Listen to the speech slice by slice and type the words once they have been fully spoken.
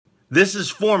This is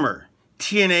former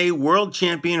TNA World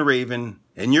Champion Raven,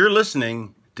 and you're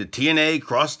listening to TNA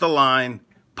Cross the Line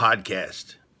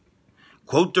podcast.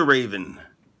 Quote the Raven,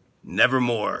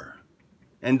 nevermore.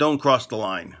 And don't cross the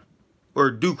line.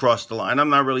 Or do cross the line. I'm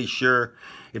not really sure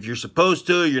if you're supposed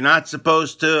to, you're not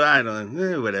supposed to. I don't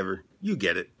know. Whatever. You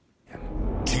get it.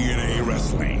 TNA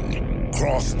Wrestling.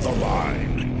 Cross the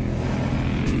Line.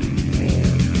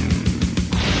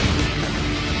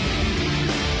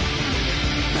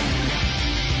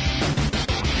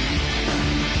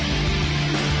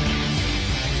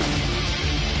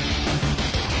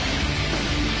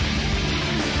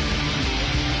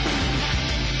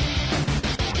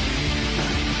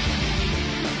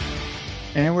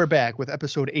 And we're back with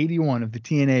episode 81 of the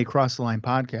TNA Cross the Line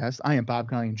podcast. I am Bob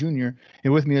Collian Jr.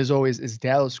 And with me, as always, is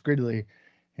Dallas Gridley.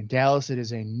 And Dallas, it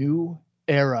is a new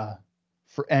era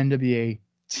for NWA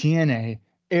TNA.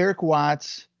 Eric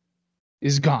Watts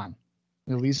is gone,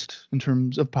 at least in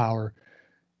terms of power.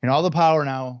 And all the power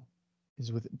now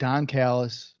is with Don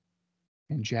Callis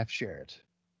and Jeff Jarrett.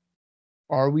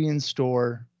 Are we in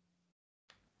store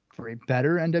for a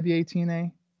better NWA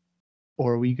TNA?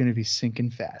 Or are we going to be sinking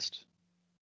fast?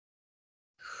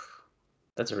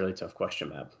 That's a really tough question,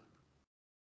 Matt.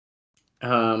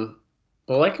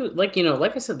 Well, like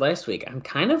I said last week, I'm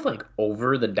kind of like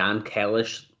over the Don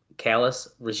Callis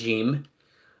regime.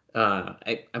 I'm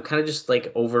kind of just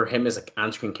like over him as an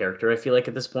on-screen character. I feel like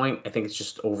at this point, I think it's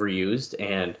just overused,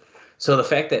 and so the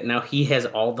fact that now he has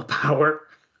all the power,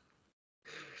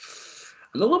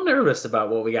 I'm a little nervous about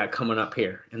what we got coming up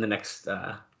here in the next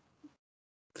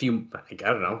few, I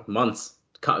don't know, months.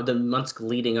 The months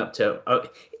leading up to,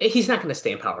 he's not going to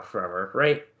stay in power forever,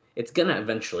 right? It's going to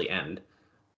eventually end.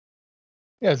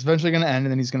 Yeah, it's eventually going to end,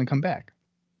 and then he's going to come back.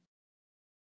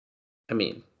 I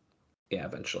mean, yeah,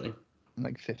 eventually. In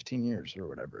like 15 years or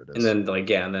whatever it is. And then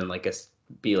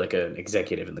be like an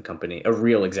executive in the company, a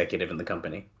real executive in the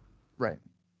company. Right.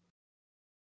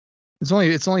 It's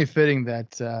only fitting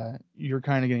that you're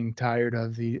kind of getting tired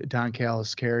of the Don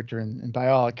Callis character, and by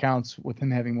all accounts, with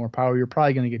him having more power, you're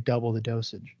probably going to get double the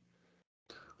dosage.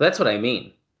 Well, that's what I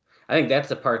mean. I think that's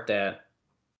the part that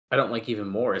I don't like even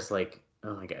more. Is like,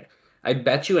 oh my god, I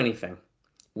bet you anything,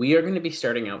 we are going to be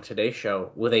starting out today's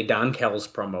show with a Don Callis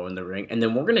promo in the ring, and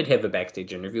then we're going to have a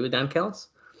backstage interview with Don Callis,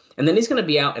 and then he's going to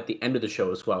be out at the end of the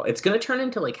show as well. It's going to turn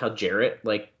into like how Jarrett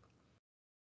like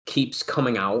keeps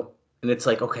coming out. And it's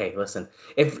like, okay, listen,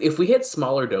 if we had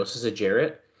smaller doses of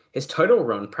Jarrett, his title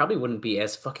run probably wouldn't be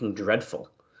as fucking dreadful.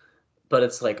 But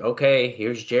it's like, okay,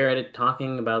 here's Jarrett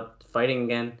talking about fighting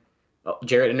again. Oh,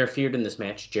 Jarrett interfered in this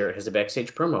match. Jarrett has a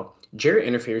backstage promo. Jarrett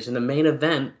interferes in the main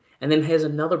event and then has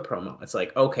another promo. It's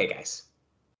like, okay, guys,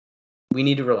 we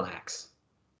need to relax.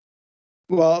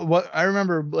 Well, what I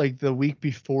remember, like the week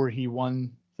before he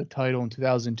won the title in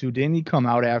 2002, didn't he come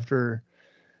out after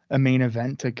a main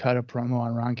event to cut a promo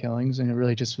on Ron Killings, and it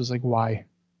really just was like, why?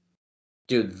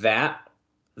 Dude, that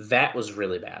was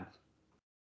really bad.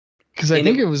 Because I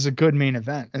think it was a good main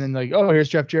event, and then like, oh, here's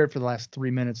Jeff Jarrett for the last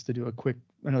 3 minutes to do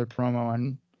another promo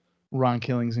on Ron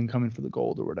Killings and coming for the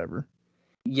gold or whatever.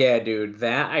 Yeah, dude,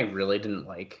 that I really didn't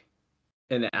like,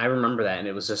 and I remember that, and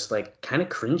it was just like kind of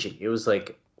cringy. It was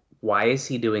like, why is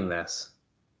he doing this?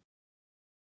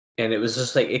 And it was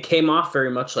just like, it came off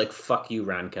very much like, fuck you,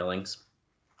 Ron Killings.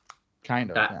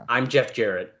 Kind of. Yeah. I'm Jeff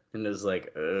Jarrett, and it's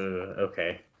like,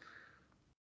 okay.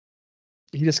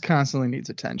 He just constantly needs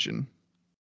attention.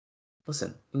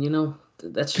 Listen,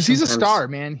 that's because he's a star,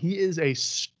 man. He is a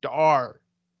star.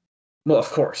 Well, of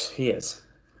course he is.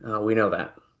 We know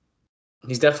that.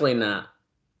 He's definitely not.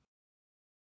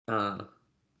 I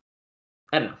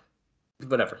don't know.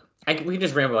 Whatever. We can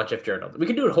just ramble on Jeff Jarrett. We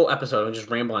could do a whole episode and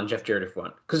just ramble on Jeff Jarrett if we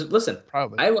want. Because listen,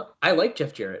 probably I like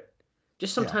Jeff Jarrett.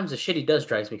 Just sometimes the shit he does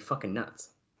drives me fucking nuts.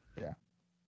 Yeah.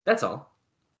 That's all.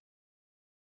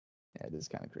 Yeah, it is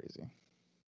kind of crazy.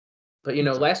 But,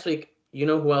 last week,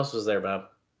 who else was there, Bob?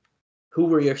 Who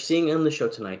we are seeing on the show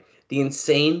tonight? The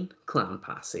Insane Clown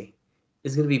Posse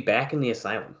is going to be back in the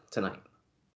asylum tonight.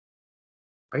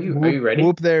 Are you ready?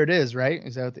 Whoop, there it is, right?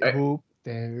 Is that the whoop,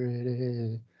 there it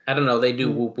is. I don't know. They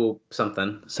do whoop, whoop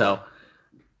something. So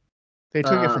they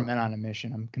took it from Men on a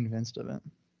Mission. I'm convinced of it.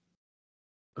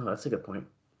 Oh, that's a good point.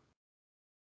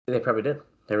 They probably did.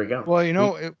 There we go.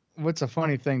 Well, what's a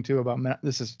funny thing too about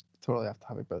this is totally off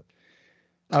topic, but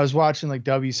I was watching like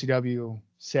WCW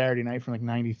Saturday Night from like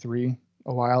 '93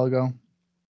 a while ago.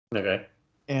 Okay.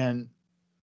 And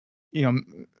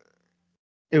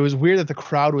it was weird that the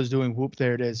crowd was doing "Whoop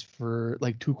There It Is" for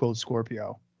like Too Cold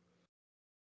Scorpio,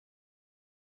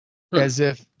 as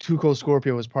if Too Cold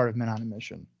Scorpio was part of Men on a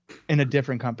Mission in a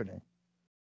different company.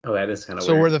 Oh, that is kind of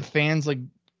so weird. were the fans like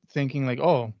thinking like,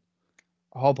 oh,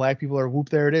 all black people are whoop,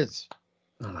 there it is.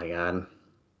 Oh my god.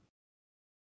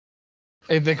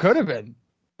 If they could have been.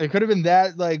 It could have been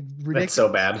that like ridiculous. That's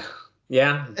so bad.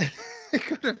 Yeah. It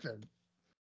could have been.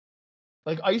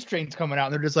 Like Ice Train's coming out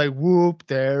and they're just like, whoop,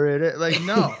 there it is. Like,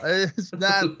 no, it's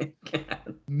not.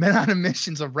 Men on a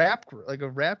Mission's a rap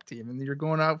team, and you're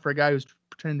going out for a guy who's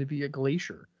pretending to be a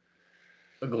glacier.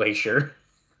 A glacier.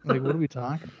 Like, what are we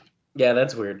talking about? Yeah,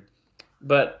 that's weird.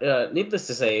 But needless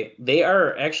to say, they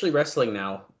are actually wrestling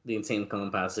now, the Insane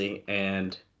Clown Posse.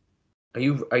 And are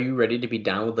you ready to be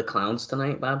down with the clowns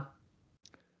tonight, Bob?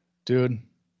 Dude,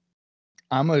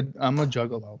 I'm a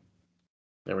juggalo.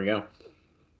 There we go.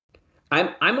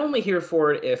 I'm only here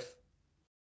for it if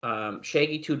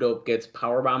Shaggy 2 Dope gets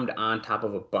powerbombed on top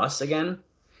of a bus again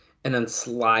and then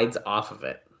slides off of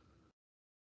it.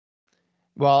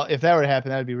 Well, if that were to happen,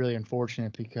 that would be really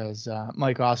unfortunate because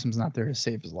Mike Awesome's not there to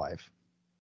save his life.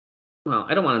 Well,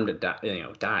 I don't want him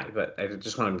to die, but I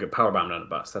just want him to get powerbombed on a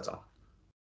bus. That's all.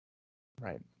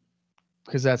 Right.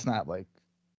 Because that's not like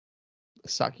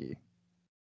sucky.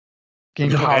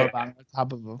 Getting No, powerbombed on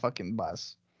top of a fucking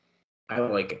bus. I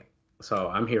don't like it. So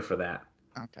I'm here for that.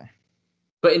 Okay.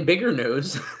 But in bigger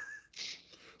news,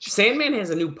 Sandman has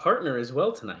a new partner as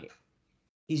well tonight.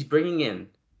 He's bringing in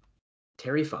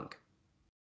Terry Funk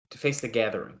to face the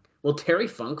Gathering. Will Terry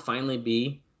Funk finally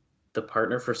be the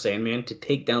partner for Sandman to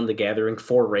take down the Gathering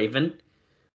for Raven?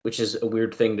 Which is a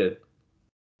weird thing to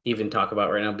even talk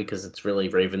about right now because it's really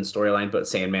Raven's storyline, but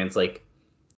Sandman's like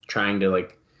trying to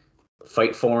like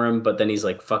fight for him, but then he's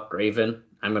like, fuck Raven.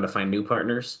 I'm going to find new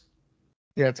partners.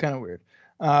 Yeah, it's kind of weird.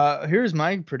 Here's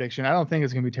my prediction. I don't think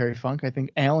it's going to be Terry Funk. I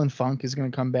think Alan Funk is going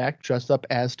to come back dressed up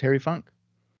as Terry Funk.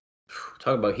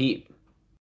 Talk about heat.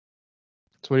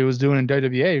 That's what he was doing in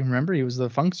WWE. Remember, he was the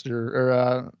Funkster,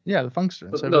 or the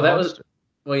Funkster. No, that was.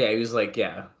 Well, yeah, he was like,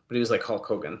 but he was like Hulk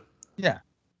Hogan. Yeah.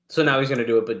 So now he's gonna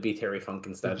do it, but be Terry Funk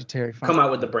instead. Terry Funk. Come out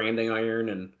with the branding iron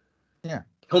and. Yeah.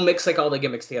 He'll mix like all the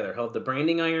gimmicks together. He'll have the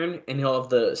branding iron and he'll have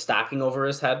the stocking over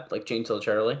his head, like Chainsaw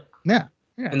Charlie. Yeah.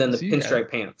 Yeah. And then the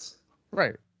pinstripe pants.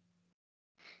 Right.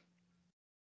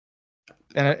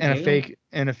 And a fake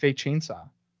chainsaw.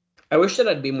 I wish that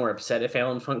I'd be more upset if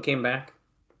Alan Funk came back,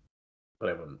 but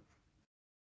I wouldn't.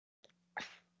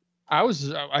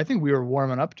 I think we were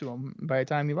warming up to him by the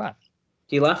time he left.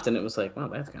 He left and it was like, well,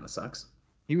 that kind of sucks.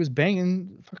 He was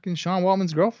banging fucking Sean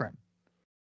Waltman's girlfriend.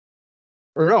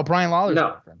 Or no, Brian Lawler's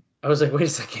girlfriend. I was like, wait a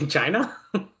second, China?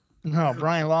 No,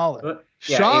 Brian Lawler.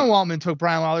 Yeah, Sean Waltman took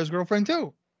Brian Lawler's girlfriend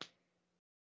too.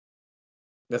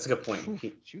 That's a good point.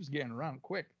 She was getting around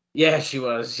quick. Yeah, she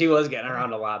was. She was getting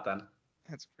around a lot then.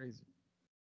 That's crazy.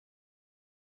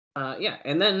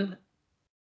 And then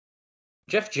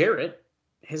Jeff Jarrett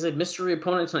has a mystery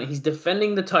opponent tonight. He's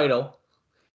defending the title.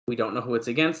 We don't know who it's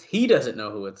against. He doesn't know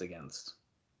who it's against.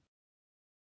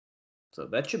 So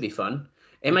that should be fun.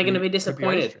 Am I going to be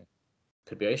disappointed?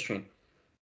 Could be Ice Train.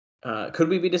 Could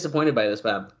we be disappointed by this,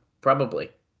 Bob? Probably.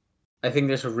 I think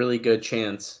there's a really good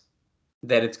chance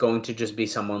that it's going to just be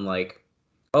someone like,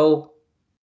 oh,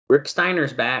 Rick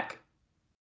Steiner's back.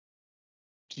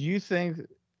 Do you think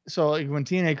so? Like when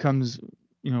TNA comes,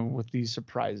 with these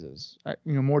surprises,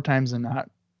 more times than not,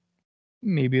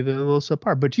 maybe they're a little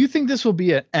subpar. But do you think this will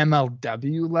be an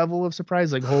MLW level of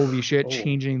surprise? Like, holy shit,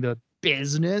 changing the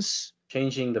business?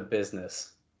 Changing the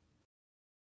business.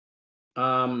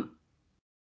 No.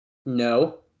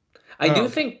 I do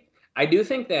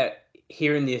think that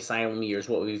here in the Asylum years,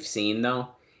 what we've seen though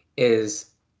is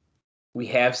we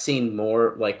have seen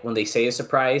more, like when they say a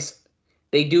surprise,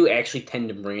 they do actually tend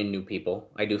to bring in new people.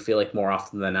 I do feel like more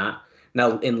often than not.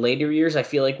 Now in later years, I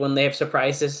feel like when they have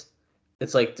surprises,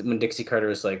 it's like when Dixie Carter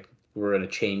is like, we're going to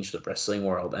change the wrestling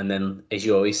world. And then, as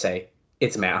you always say,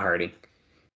 it's Matt Hardy.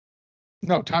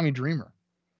 No, Tommy Dreamer.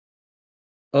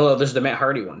 Oh, there's the Matt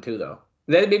Hardy one too, though.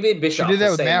 That maybe Bischoff. You did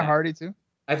that with Matt Hardy too.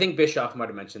 I think Bischoff might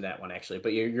have mentioned that one actually,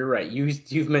 but you're right.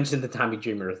 You've mentioned the Tommy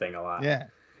Dreamer thing a lot. Yeah.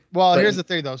 Well, here's the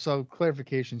thing though. So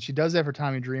clarification, she does that for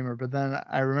Tommy Dreamer, but then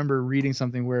I remember reading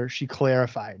something where she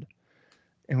clarified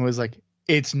and was like,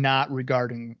 it's not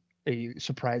regarding a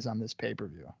surprise on this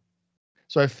pay-per-view.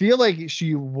 So I feel like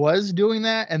she was doing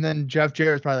that, and then Jeff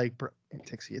Jarrett's probably like, hey,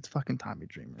 Tixie, it's fucking Tommy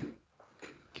Dreamer.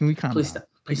 Can we calm down?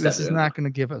 Please this is not going to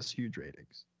give us huge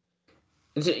ratings.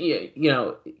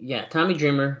 Tommy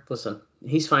Dreamer, listen,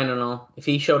 he's fine and all. If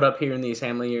he showed up here in these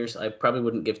Hamlin years, I probably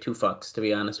wouldn't give two fucks, to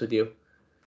be honest with you.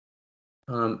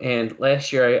 And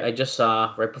last year, I just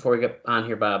saw, right before we got on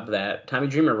here, Bob, that Tommy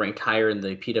Dreamer ranked higher in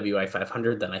the PWI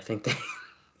 500 than I think that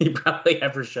he probably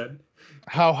ever should.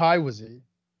 How high was he?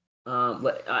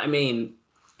 I mean,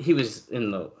 he was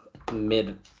in the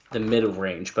mid the middle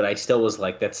range, but I still was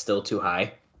like, that's still too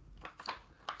high.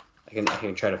 I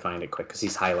can try to find it quick because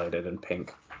he's highlighted in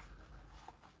pink.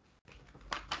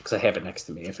 Because I have it next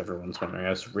to me, if everyone's wondering. I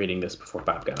was reading this before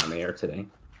Bob got on the air today.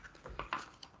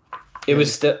 It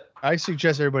was still... I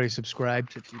suggest everybody subscribe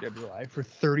to TWI. For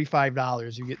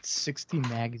 $35, you get 60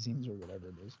 magazines or whatever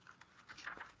it is.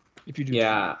 If you do.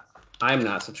 Yeah, I'm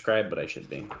not subscribed, but I should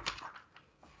be.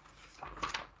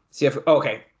 See if...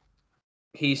 Okay.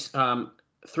 He's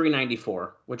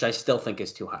 $394, which I still think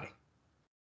is too high.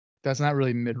 That's not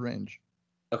really mid-range.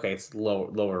 Okay, it's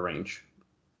lower range.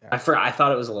 Yeah. I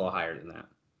thought it was a little higher than that.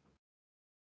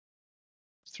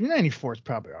 $394 is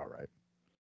probably all right.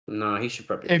 No, he should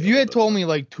probably... If you had told me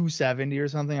like $270 or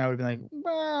something, I would have been like,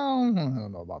 well, I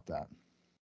don't know about that.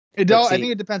 I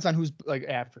think it depends on who's like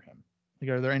after him. Like,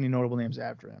 are there any notable names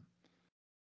after him?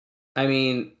 I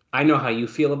mean, I know how you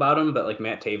feel about him, but like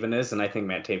Matt Taven is, and I think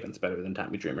Matt Taven's better than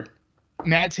Tommy Dreamer.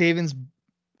 Matt Taven's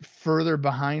further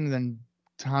behind than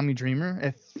Tommy Dreamer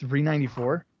at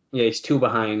 $394. Yeah, he's 2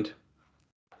 behind.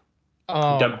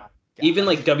 Oh, even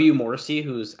like W. Morrissey,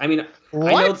 who's... I mean,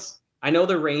 what? I know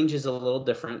the range is a little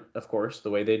different, of course, the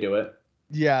way they do it.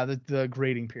 Yeah, the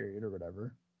grading period or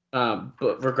whatever.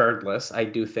 But regardless, I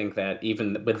do think that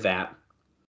even with that...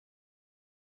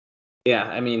 Yeah,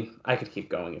 I mean, I could keep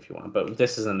going if you want, but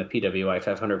this is on the PWI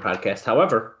 500 podcast.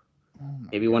 However,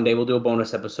 maybe one day we'll do a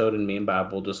bonus episode, and me and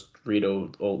Bob will just read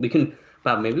old...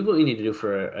 Bob, maybe what we need to do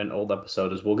for an old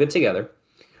episode is we'll get together,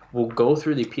 we'll go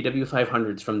through the PW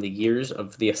 500s from the years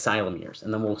of the Asylum years,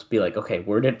 and then we'll be like, okay,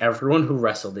 where did everyone who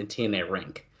wrestled in TNA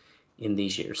rank in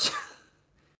these years?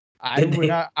 I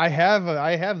have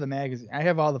the magazine. I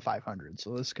have all the 500.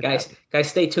 So this could guys,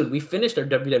 stay tuned. We finished our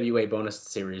WWA bonus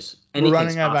series. We're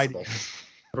running out of ideas.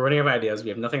 We're running out of ideas. We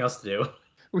have nothing else to do.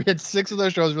 We had 6 of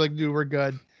those shows. We're like, dude, we're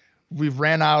good. We've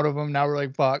ran out of them. Now we're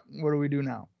like, fuck, what do we do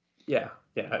now? Yeah,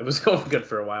 it was going good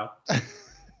for a while.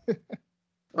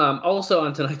 Also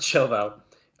on tonight's show, though,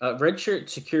 Red Shirt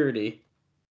Security,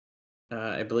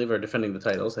 I believe, are defending the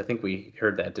titles. I think we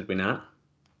heard that, did we not?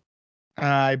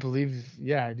 I believe,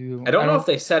 yeah, I do. I don't know if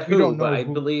they said who, but I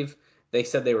believe they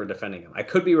said they were defending them. I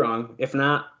could be wrong. If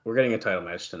not, we're getting a title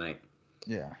match tonight.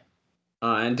 Yeah.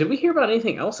 And did we hear about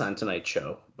anything else on tonight's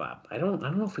show, Bob? I don't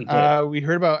know if we did. We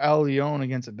heard about El Leon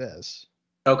against Abyss.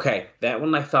 Okay, that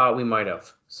one I thought we might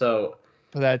have. So,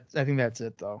 but I think that's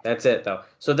it, though. That's it, though.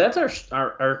 So that's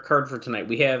our card for tonight.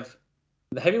 We have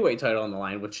the heavyweight title on the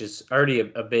line, which is already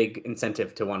a big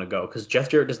incentive to want to go, because Jeff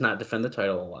Jarrett does not defend the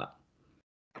title a lot.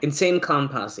 Insane Clown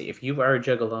Posse. If you are a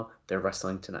Juggalo, they're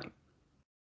wrestling tonight.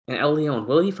 And El Leon,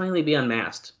 will he finally be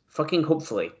unmasked? Fucking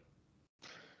hopefully.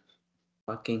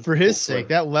 For his sake,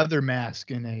 that leather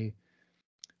mask in a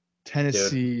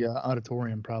Tennessee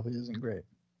auditorium probably isn't great.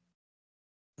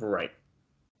 Right.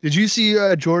 Did you see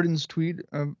Jordan's tweet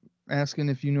asking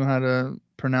if you knew how to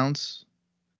pronounce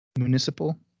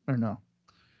municipal or no?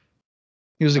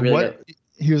 He was like, really? What?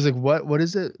 He was like, what? What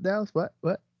is it, Dallas?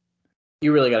 What?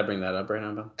 You really got to bring that up right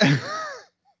now, Bill.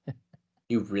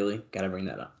 You really got to bring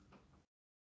that up.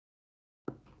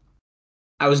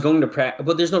 I was going to practice,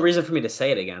 but there's no reason for me to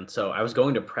say it again. So I was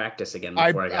going to practice again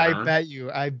before I got on. I bet you.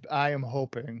 I am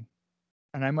hoping,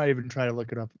 and I might even try to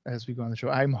look it up as we go on the show.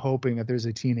 I'm hoping that there's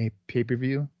a TNA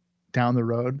pay-per-view down the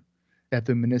road at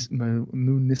the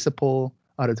municipal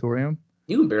auditorium.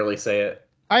 You can barely say it.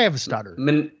 I have a stutter.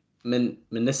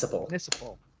 Municipal.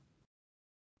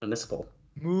 Municipal.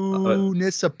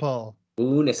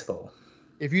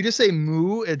 If you just say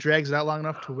moo, it drags it out long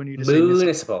enough to when you just say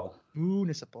municipal.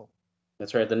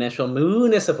 That's right, the Nashville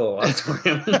Municipal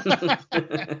Auditorium.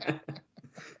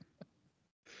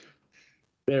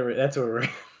 That's where we're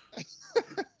at.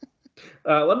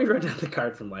 Let me run down the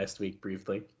card from last week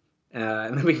briefly,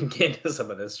 and then we can get into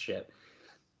some of this shit.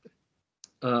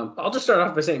 I'll just start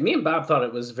off by saying me and Bob thought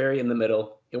it was very in the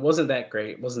middle. It wasn't that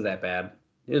great. It wasn't that bad.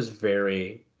 It was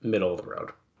very middle of the road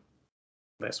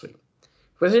last week.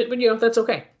 But that's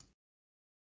okay.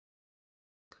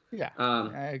 Yeah.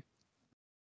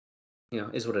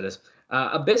 Is what it is.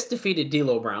 Abyss defeated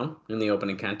D'Lo Brown in the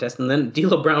opening contest, and then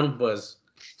D'Lo Brown was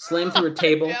slammed through a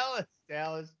table.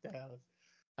 Dallas.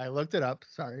 I looked it up.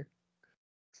 Sorry.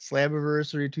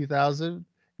 Slammiversary 2000.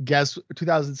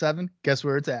 2007. Guess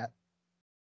where it's at?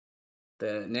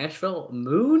 The Nashville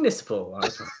Municipal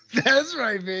Auditorium. That's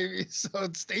right, baby. So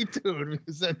stay tuned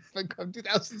because then come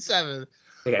 2007,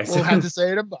 okay, we'll have to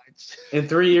say it a bunch. In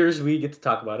 3 years, we get to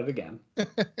talk about it again. Go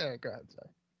ahead, sorry.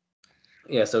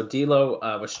 Yeah, so D'Lo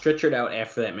was stretchered out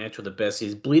after that match with Abyss.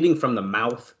 He's bleeding from the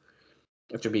mouth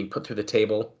after being put through the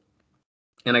table.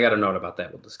 And I got a note about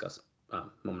that. We'll discuss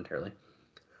momentarily.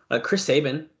 Chris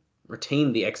Sabin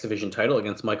retained the X Division title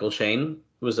against Michael Shane.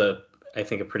 It was I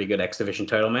think, a pretty good X Division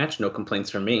title match. No complaints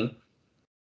from me.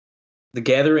 The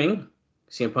Gathering,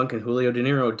 CM Punk and Julio De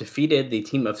Niro defeated the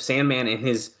team of Sandman and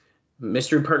his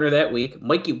mystery partner that week,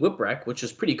 Mikey Whipwreck, which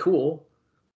was pretty cool.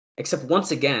 Except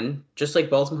once again, just like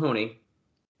Balls Mahoney,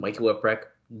 Mikey Whipwreck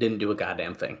didn't do a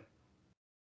goddamn thing.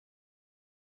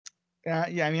 Yeah,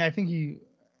 I mean, I don't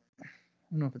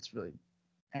know if it's really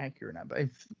accurate or not, but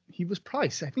he was probably, I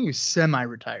think he was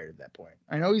semi-retired at that point.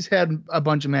 I know he's had a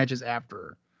bunch of matches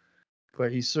after,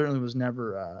 but he certainly was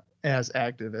never as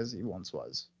active as he once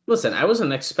was. Listen, I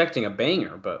wasn't expecting a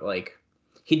banger, but like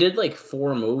he did like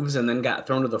 4 moves and then got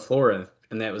thrown to the floor,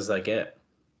 and that was like it.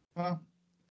 Well,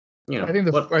 you know, I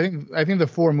think the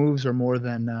 4 moves are more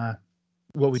than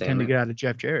what we tend to get out of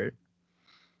Jeff Jarrett.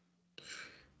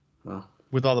 Well,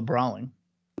 with all the brawling.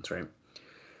 That's right.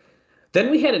 Then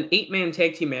we had an 8-man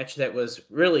tag team match that was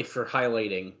really for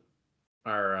highlighting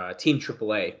our Team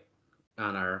AAA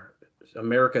on our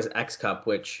America's X Cup,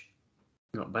 which,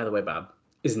 by the way, Bob,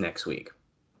 is next week.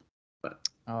 But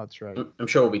that's right. I'm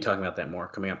sure we'll be talking about that more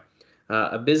coming up.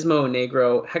 Abismo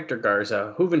Negro, Hector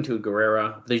Garza, Juventud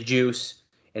Guerrera, The Juice,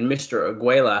 and Mr.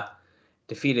 Aguila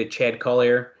defeated Chad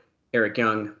Collier, Eric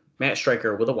Young, Matt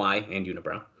Stryker with a Y, and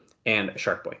Unibrow, and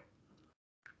Shark Boy.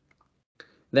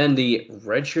 Then the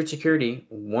Red Shirt Security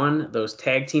won those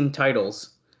tag team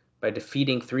titles by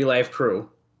defeating 3 Live Crew,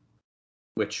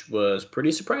 which was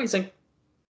pretty surprising.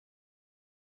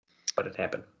 But it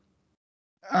happened.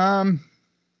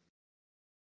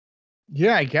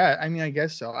 Yeah, I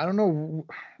guess so. I don't know.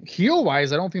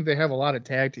 Heel-wise, I don't think they have a lot of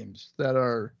tag teams that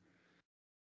are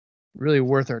really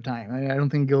worth our time. I don't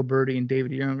think Gilberti and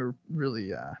David Young are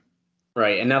really...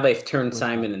 Right, and now they've turned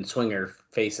Simon and Swinger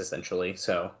face, essentially,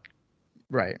 so...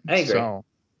 Right. I agree. So,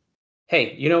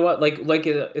 hey, you know what? Like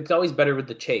it's always better with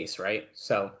the chase, right?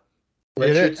 So,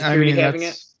 Red Shirt Security having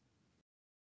it.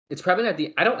 It's probably not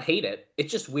I don't hate it.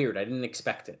 It's just weird. I didn't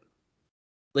expect it.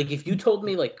 Like if you told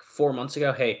me like 4 months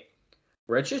ago, hey,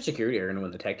 Red Shirt Security are going to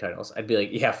win the tag titles, I'd be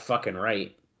like, yeah, fucking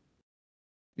right.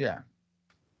 Yeah.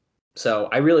 So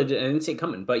I didn't see it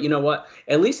coming. But you know what?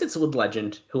 At least it's with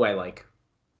Legend, who I like,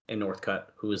 and Northcutt,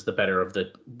 who is the better of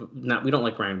the. We don't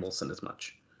like Ryan Wilson as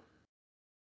much.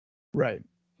 Right.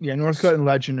 Yeah, Northcutt and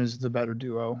Legend is the better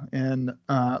duo. And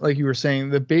like you were saying,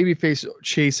 the babyface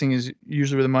chasing is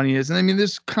usually where the money is. And I mean,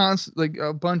 there's like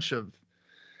a bunch of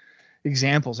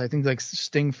examples. I think like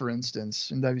Sting, for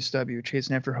instance, in WCW,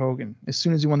 chasing after Hogan. As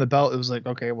soon as he won the belt, it was like,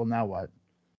 okay, well, now what?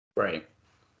 Right.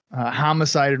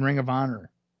 Homicide in Ring of Honor.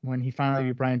 When he finally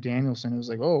beat Bryan Danielson, it was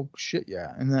like, oh, shit,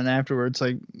 yeah. And then afterwards,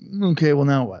 like, okay, well,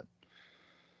 now what?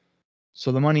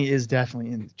 So the money is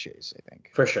definitely in the chase, I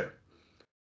think. For sure.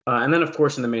 And then, of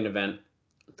course, in the main event,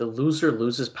 the loser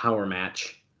loses power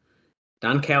match.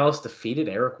 Don Callis defeated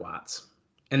Eric Watts.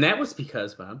 And that was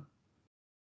because, Bob,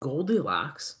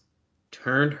 Goldilocks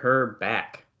turned her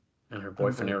back on her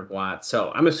boyfriend, Eric Watts.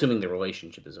 So I'm assuming the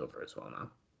relationship is over as well now.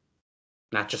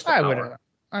 Not just the power.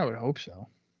 I would hope so.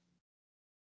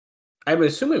 I'm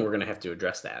assuming we're going to have to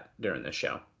address that during this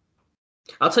show.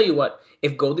 I'll tell you what,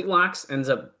 if Goldilocks ends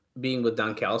up being with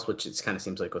Don Callis, which it kind of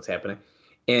seems like what's happening,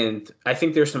 and I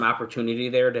think there's some opportunity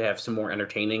there to have some more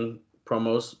entertaining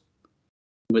promos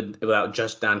without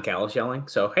just Don Callis yelling.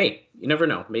 So, hey, you never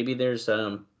know. Maybe there's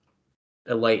a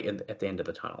light at the end of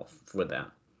the tunnel with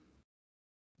that.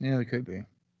 Yeah, it could be.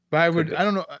 But I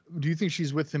don't know. Do you think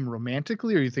she's with him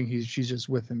romantically, or do you think she's just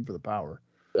with him for the power?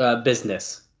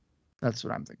 Business. That's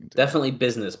what I'm thinking too. Definitely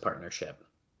business partnership.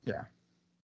 Yeah.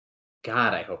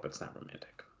 God, I hope it's not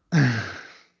romantic.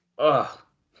 Oh,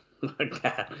 my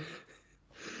God.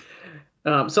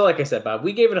 So like I said, Bob,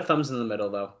 we gave it a thumbs in the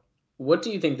middle, though. What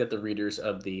do you think that the readers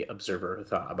of the Observer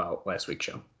thought about last week's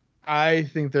show? I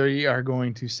think they are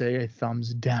going to say a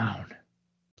thumbs down.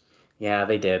 Yeah,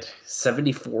 they did.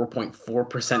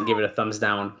 74.4% give it a thumbs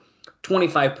down.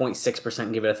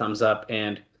 25.6% give it a thumbs up.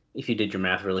 And if you did your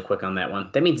math really quick on that one,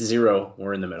 that means 0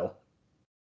 were in the middle.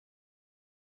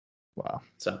 Wow.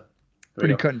 So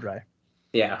pretty cut and dry.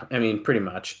 Yeah, I mean, pretty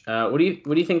much. What do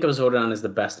you think was voted on as the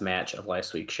best match of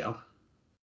last week's show?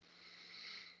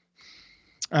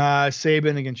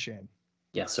 Sabin against Shane.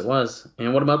 Yes, it was.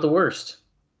 And what about the worst?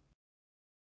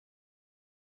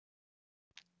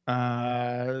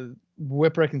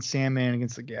 Whipwreck and Sandman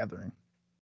against the Gathering.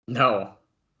 No.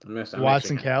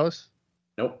 Watson Callis?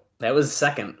 Nope. That was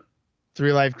second.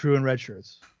 3 Live Crew and Red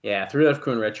Shirts. Yeah, 3 Live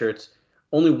Crew and Red Shirts.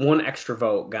 Only 1 extra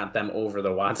vote got them over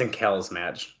the Watson Callis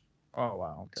match. Oh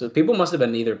wow! Okay. So people must have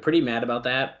been either pretty mad about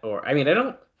that, or I mean, I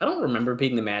don't remember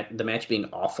being the match being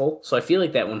awful. So I feel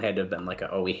like that one had to have been like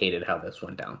we hated how this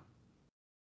went down.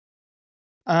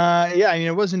 Yeah, I mean,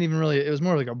 it wasn't even really. It was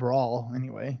more like a brawl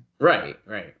anyway. Right.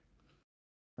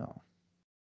 So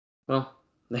Well,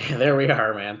 there we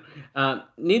are, man.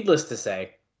 Needless to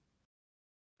say,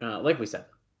 like we said,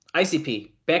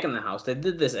 ICP back in the house. They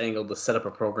did this angle to set up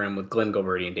a program with Glenn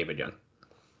Gilberti and David Young.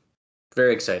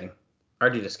 Very exciting.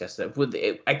 Already discussed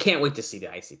it. I can't wait to see the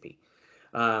ICP.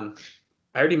 I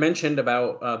already mentioned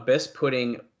about Biss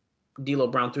putting D'Lo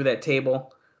Brown through that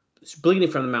table, bleeding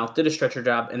from the mouth, did a stretcher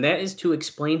job, and that is to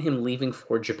explain him leaving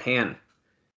for Japan.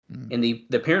 And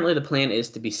apparently the plan is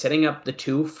to be setting up the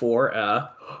two for a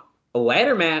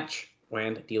ladder match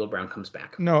when D'Lo Brown comes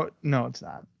back. no, it's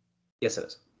not. Yes, it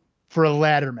is. For a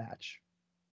ladder match.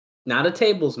 Not a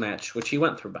tables match, which he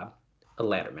went through, Bob. A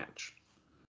ladder match.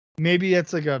 Maybe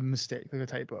it's like a mistake, like a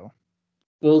typo.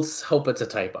 We'll hope it's a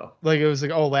typo. Like it was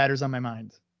like, oh, ladder's on my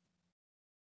mind.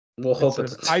 We'll hope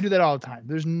it's. I do that all the time.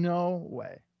 There's no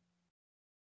way.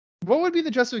 What would be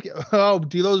the justification? Oh,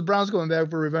 D'Lo Brown's going back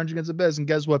for revenge against the Biz, and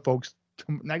guess what, folks?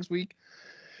 Next week,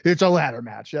 it's a ladder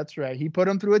match. That's right. He put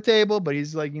him through a table, but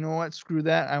he's like, you know what? Screw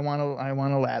that. I want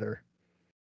a ladder.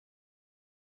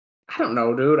 I don't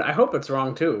know, dude. I hope it's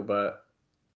wrong too, but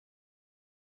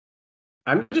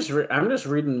I'm just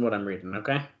reading what I'm reading.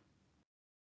 Okay.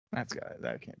 That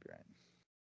can't be right.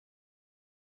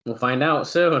 We'll find out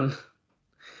soon.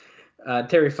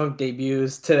 Terry Funk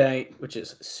debuts today, which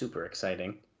is super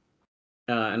exciting.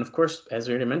 And of course, as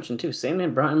we already mentioned too,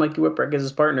 Sandman brought in Mikey Whipwreck as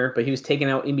his partner, but he was taken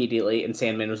out immediately, and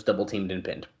Sandman was double teamed and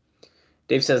pinned.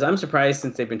 Dave says, I'm surprised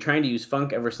since they've been trying to use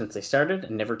Funk ever since they started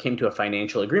and never came to a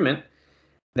financial agreement,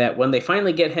 that when they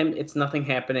finally get him, it's nothing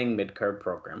happening mid-card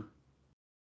program.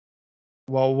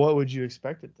 Well, what would you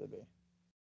expect it to be?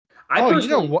 You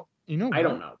know what? I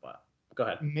don't know, but go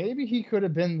ahead. Maybe he could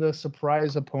have been the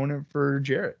surprise opponent for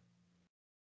Jarrett.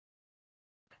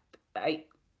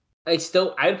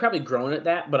 I'd probably groan at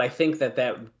that, but I think that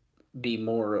would be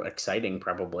more exciting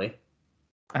probably.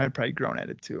 I'd probably groan at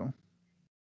it too.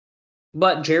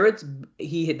 But Jarrett's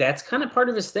that's kind of part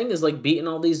of his thing is like beating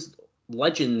all these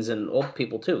legends and old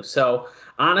people too. So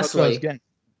honestly,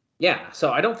 yeah.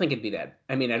 So I don't think it'd be that.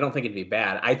 I mean, I don't think it'd be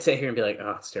bad. I'd sit here and be like,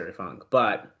 oh, it's Terry Funk,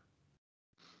 but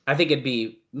I think it'd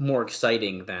be more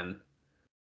exciting than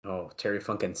Terry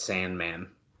Funk and Sandman.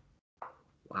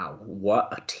 Wow, what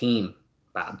a team,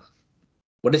 Bob.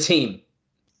 What a team.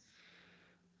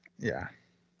 Yeah.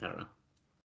 I don't know.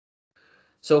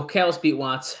 So Callis beat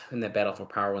Watts in that battle for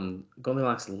power when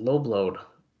Goldilocks low-blowed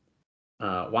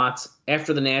Watts.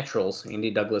 After the Naturals,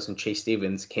 Andy Douglas and Chase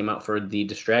Stevens came out for the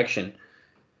distraction.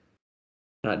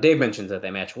 Dave mentions that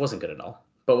match wasn't good at all.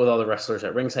 But with all the wrestlers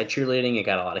at ringside cheerleading, it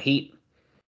got a lot of heat.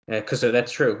 Because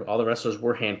that's true. All the wrestlers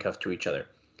were handcuffed to each other.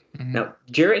 Mm-hmm. Now,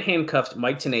 Jarrett handcuffed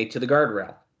Mike Tenay to the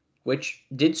guardrail, which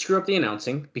did screw up the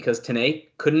announcing because Tenay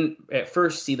couldn't at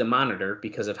first see the monitor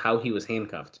because of how he was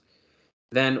handcuffed.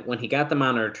 Then when he got the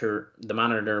monitor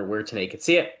where Tenay could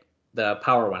see it, the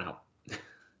power went out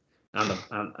on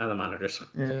the monitors.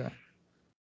 Yeah.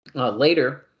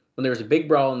 Later, when there was a big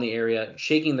brawl in the area,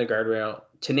 shaking the guardrail,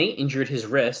 Tenay injured his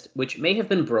wrist, which may have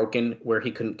been broken where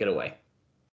he couldn't get away.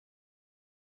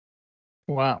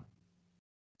 Wow.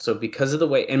 So because of the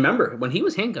way, and remember, when he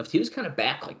was handcuffed, he was kind of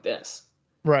back like this.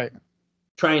 Right.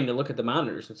 Trying to look at the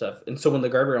monitors and stuff. And so when the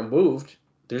guardrail moved,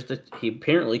 he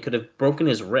apparently could have broken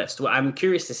his wrist. Well, I'm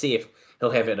curious to see if he'll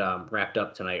have it wrapped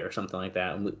up tonight or something like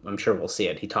that. I'm sure we'll see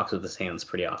it. He talks with his hands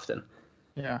pretty often.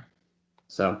 Yeah.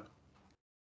 So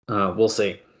we'll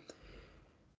see.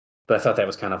 But I thought that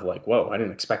was kind of like, whoa, I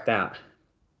didn't expect that.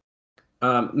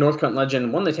 Northcutt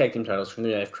Legend won the tag team titles from the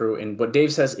Knife Crew in what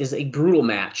Dave says is a brutal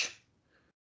match.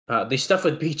 The stuff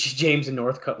with Beachy James and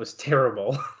Northcutt was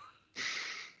terrible.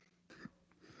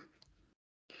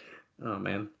 Oh,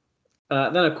 man.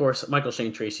 Then, of course, Michael,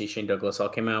 Shane, Tracy, Shane Douglas all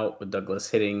came out, with Douglas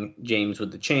hitting James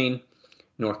with the chain.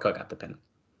 Northcutt got the pin.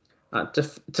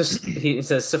 He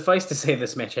says, suffice to say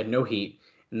this match had no heat,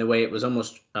 and the way it was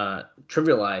almost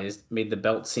trivialized made the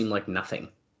belt seem like nothing.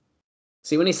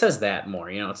 See, when he says that more,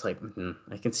 it's like,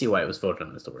 I can see why it was voted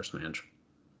on as the worst match.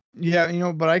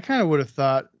 Yeah, but I kind of would have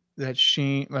thought that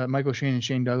Michael Shane and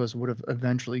Shane Douglas would have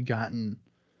eventually gotten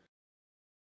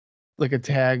like a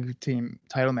tag team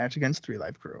title match against 3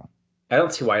 Live Crew. I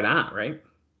don't see why not, right?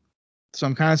 So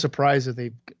I'm kind of surprised that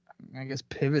they, I guess,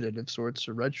 pivoted of sorts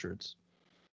to red shirts.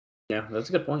 Yeah, that's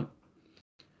a good point.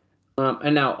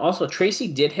 And now, also, Tracy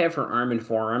did have her arm and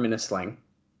forearm in a sling.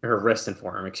 Her wrist and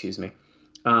forearm, excuse me.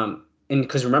 And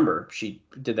because remember, she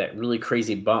did that really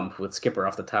crazy bump with Skipper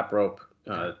off the top rope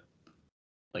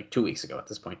like 2 weeks ago at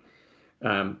this point.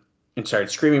 And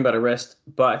started screaming about her wrist,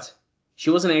 but she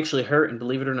wasn't actually hurt, and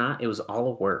believe it or not, it was all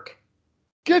a work.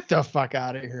 Get the fuck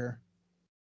out of here.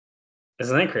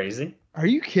 Isn't that crazy? Are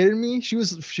you kidding me? She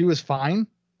was fine.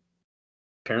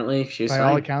 Apparently, she's By fine.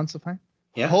 all accounts, fine.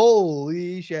 Yeah.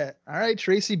 Holy shit! All right,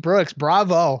 Tracy Brooks,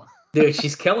 bravo. Dude,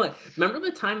 she's killing it. Remember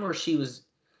the time where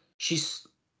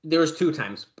there was 2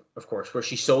 times, of course, where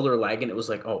she sold her leg and it was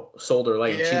like, oh, sold her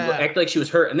leg. And she Yeah. acted like she was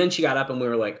hurt. And then she got up and we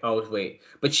were like, oh, wait.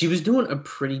 But she was doing a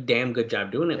pretty damn good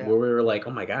job doing it Yeah. where we were like,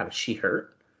 oh my God, is she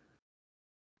hurt?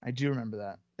 I do remember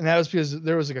that, and that was because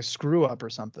there was like a screw up or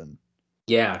something.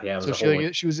 Yeah. It was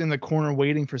So she was in the corner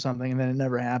waiting for something, and then it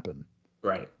never happened.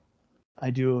 right. I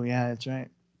do. Yeah, that's right.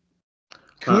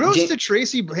 Kudos to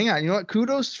Tracy. Hang on. You know what?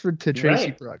 Kudos to Tracy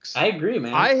Right. Brooks. I agree,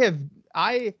 man.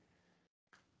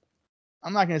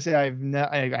 I'm not gonna say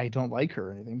I don't like her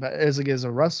or anything, but as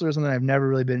a wrestler or something, I've never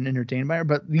really been entertained by her.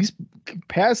 But these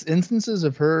past instances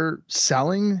of her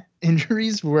selling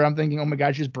injuries, where I'm thinking, oh my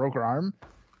God, she just broke her arm,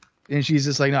 and she's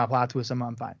just like, no, plot twist,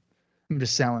 I'm fine. I'm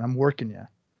just selling. I'm working you.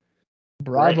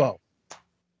 Bravo. Right.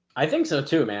 I think so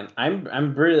too, man.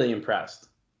 I'm really impressed.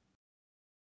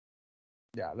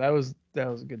 Yeah, that was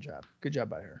a good job. Good job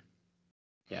by her.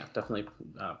 Yeah, definitely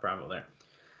bravo there.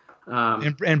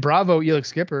 And bravo, Elix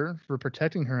Skipper, for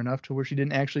protecting her enough to where she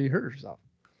didn't actually hurt herself.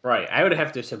 Right. I would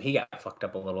have to assume he got fucked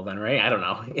up a little then, right? I don't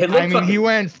know. He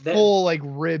went full like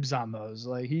ribs on those.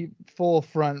 Like he full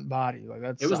front body. Like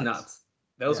that. It was nuts.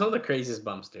 That was one of the craziest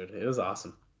bumps, dude. It was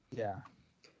awesome. Yeah.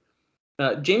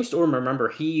 James Storm, remember,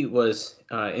 he was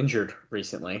injured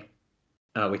recently.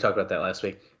 We talked about that last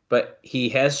week. But he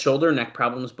has shoulder and neck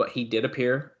problems, but he did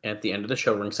appear at the end of the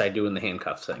show ringside doing the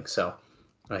handcuff thing. So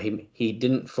he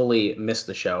didn't fully miss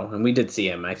the show. And we did see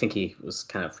him. I think he was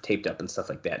kind of taped up and stuff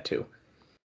like that, too.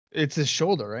 It's his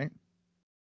shoulder, right?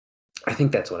 I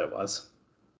think that's what it was.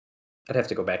 I'd have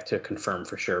to go back to confirm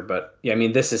for sure. But, yeah, I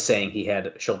mean, this is saying he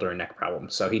had shoulder and neck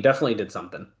problems. So he definitely did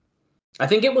something. I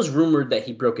think it was rumored that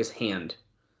he broke his hand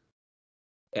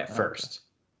at first.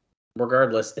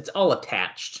 Regardless, it's all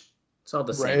attached. It's all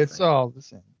the same. Right, it's all the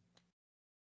same.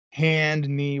 Hand,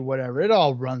 knee, whatever. It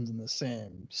all runs in the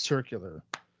same circular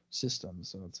system,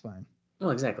 so it's fine.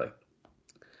 Well, exactly.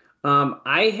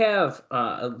 I have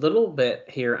a little bit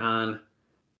here on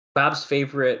Bob's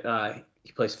favorite.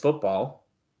 He plays football.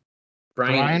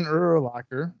 Brian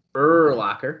Urlacher.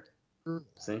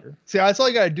 See, that's all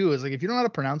you gotta do is like if you don't know how to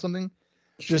pronounce something,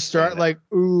 just start like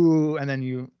ooh, and then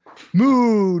you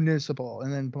municipal,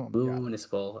 and then boom.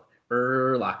 Municipal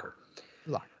Urlacher.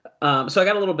 So I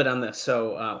got a little bit on this.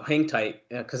 So hang tight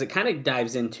because it kind of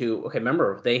dives into. Okay,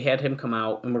 remember they had him come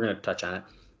out, and we're gonna touch on it.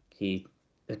 He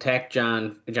attacked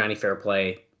Johnny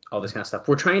Fairplay, all this kind of stuff.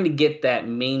 We're trying to get that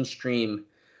mainstream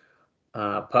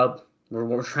pub.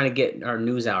 We're trying to get our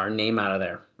news out, our name out of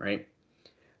there, right?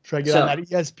 Try to get on that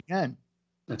ESPN.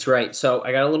 That's right. So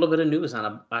I got a little bit of news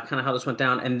on kind of how this went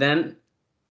down, and then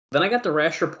I got the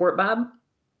Rash report, Bob,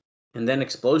 and then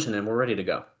Explosion, and we're ready to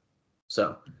go.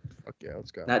 So, okay,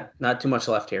 let's go. Not too much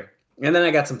left here, and then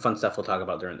I got some fun stuff we'll talk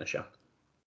about during the show.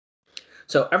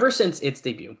 So ever since its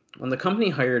debut, when the company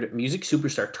hired music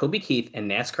superstar Toby Keith and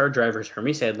NASCAR drivers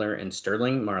Hermie Sadler and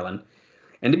Sterling Marlin,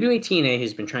 NWA TNA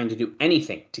has been trying to do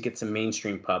anything to get some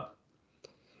mainstream pub.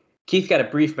 Keith got a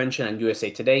brief mention on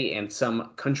USA Today and some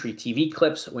country TV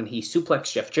clips when he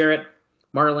suplexed Jeff Jarrett,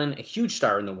 Marlin, a huge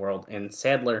star in the world, and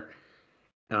Sadler,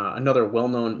 another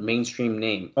well-known mainstream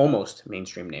name, almost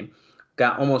mainstream name,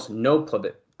 got almost no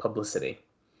publicity.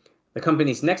 The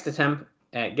company's next attempt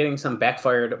at getting some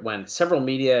backfired when several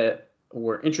media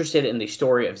were interested in the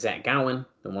story of Zach Gowen,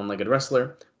 the one-legged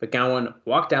wrestler, but Gowen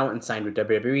walked out and signed with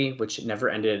WWE, which never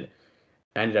ended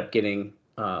up getting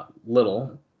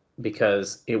little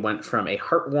because it went from a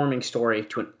heartwarming story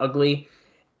to an ugly,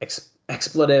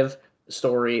 expletive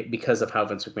story because of how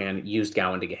Vince McMahon used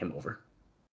Gowen to get him over.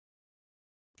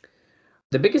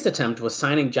 The biggest attempt was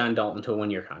signing John Dalton to a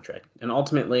one-year contract, and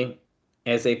ultimately,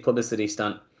 as a publicity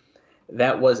stunt,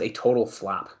 that was a total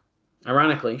flop.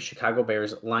 Ironically, Chicago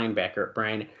Bears linebacker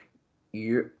Brian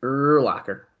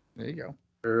Urlacher, there you go,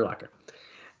 Urlacher,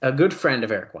 a good friend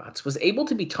of Eric Watts, was able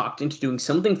to be talked into doing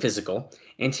something physical,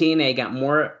 and TNA got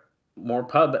more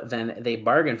pub than they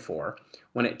bargained for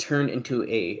when it turned into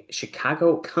a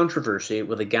Chicago controversy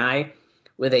with a guy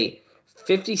with a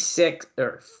 56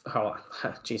 or hold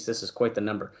on, geez, this is quite the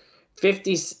number.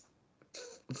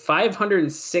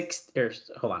 506 or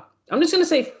hold on. I'm just gonna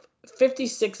say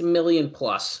 56 million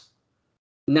plus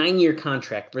 9-year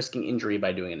contract, risking injury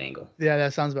by doing an angle. Yeah,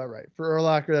 that sounds about right. For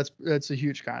Urlacher, that's a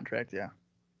huge contract, yeah.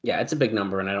 Yeah, it's a big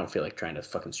number, and I don't feel like trying to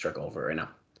fucking struggle over it right now.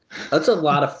 That's a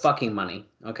lot of fucking money,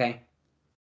 okay?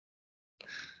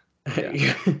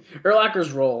 Yeah.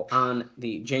 Urlacher's role on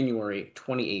the January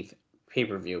 28th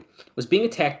pay-per-view was being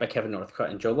attacked by Kevin Northcutt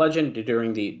and Joe Legend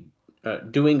during the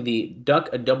doing the duck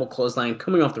a double clothesline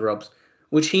coming off the ropes,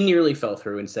 which he nearly fell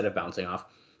through instead of bouncing off,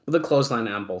 with a clothesline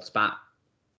on both spot.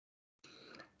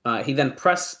 He then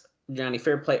pressed Johnny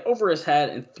Fairplay over his head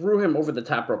and threw him over the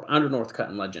top rope onto Northcutt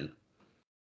and Legend.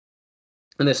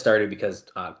 And this started because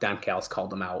Don Callis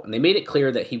called him out, and they made it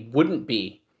clear that he wouldn't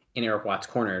be in Eric Watts'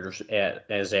 corner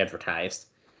as advertised.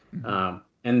 Mm-hmm.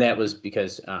 And that was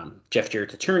because Jeff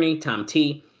Jarrett's attorney, Tom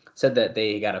T., said that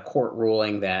they got a court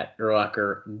ruling that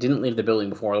Urlacher didn't leave the building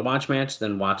before the Watts match.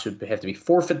 Then Watts would have to be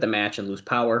forfeit the match and lose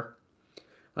power.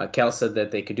 Callis said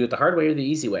that they could do it the hard way or the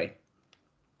easy way.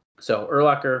 So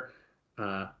Urlacher,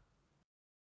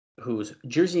 whose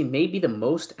jersey may be the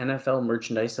most NFL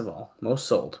merchandise of all, most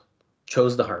sold,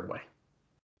 chose the hard way.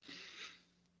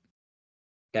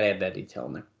 Gotta add that detail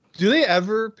in there. Do they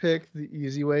ever pick the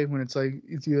easy way when it's like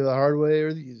it's either the hard way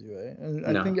or the easy way?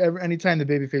 I think anytime the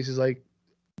babyface is like,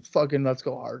 fucking let's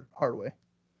go hard way.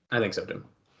 I think so too.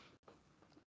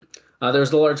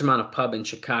 There's a large amount of pub in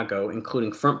Chicago,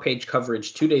 including front page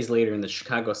coverage 2 days later in the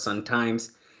Chicago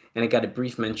Sun-Times, and it got a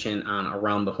brief mention on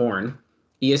Around the Horn,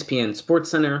 ESPN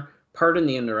SportsCenter, Pardon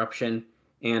the Interruption,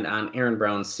 and on Aaron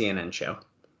Brown's CNN show.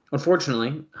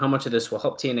 Unfortunately, how much of this will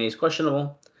help TNA is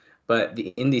questionable, but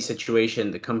in the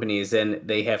situation the company is in,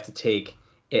 they have to take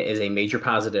it as a major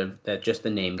positive that just the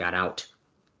name got out.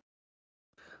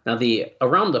 Now, the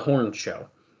Around the Horn show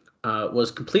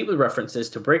was complete with references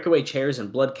to breakaway chairs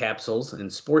and blood capsules,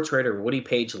 and sports writer Woody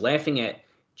Page laughing at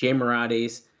Jay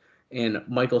Morades and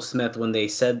Michael Smith when they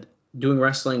said doing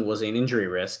wrestling was an injury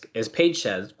risk. As Page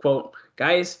says, quote,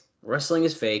 "Guys, wrestling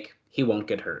is fake. He won't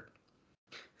get hurt."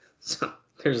 So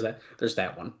there's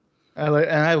that one.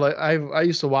 I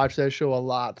used to watch that show a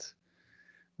lot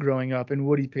growing up, and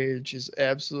Woody Page is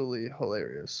absolutely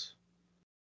hilarious.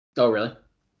 Oh, really?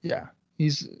 Yeah.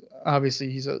 He's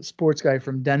a sports guy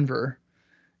from Denver,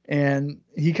 and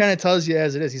he kind of tells you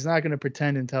as it is. He's not going to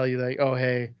pretend and tell you like, oh,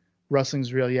 hey,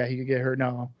 wrestling's real. Yeah, he could get hurt.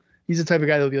 No, he's the type of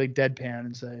guy that'll be like deadpan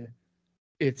and say,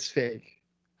 it's fake.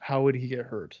 How would he get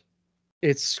hurt?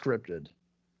 It's scripted.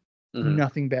 Mm-hmm.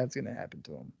 Nothing bad's going to happen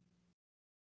to him.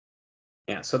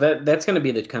 Yeah, so that's going to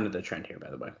be the kind of the trend here, by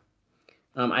the way.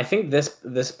 I think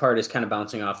this part is kind of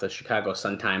bouncing off the Chicago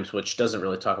Sun-Times, which doesn't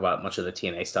really talk about much of the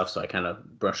TNA stuff, so I kind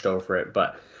of brushed over it.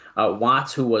 But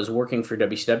Watts, who was working for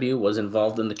WCW, was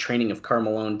involved in the training of Karl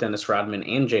Malone, Dennis Rodman,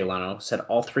 and Jay Leno, said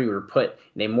all three were put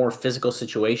in a more physical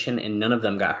situation, and none of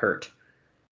them got hurt.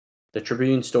 The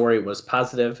Tribune story was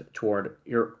positive toward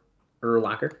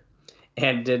Urlacher,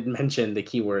 and did mention the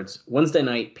keywords Wednesday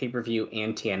night, pay-per-view,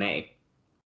 and TNA.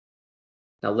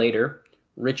 Now later,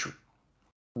 Rich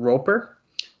Roper,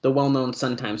 the well-known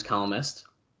Sun-Times columnist,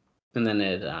 and then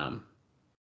that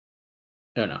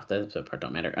part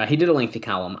don't matter. He did a lengthy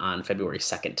column on February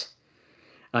 2nd.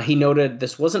 He noted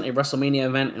this wasn't a WrestleMania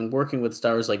event and working with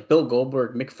stars like Bill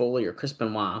Goldberg, Mick Foley, or Chris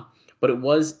Benoit, but it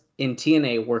was in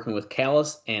TNA working with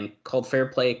Callis and called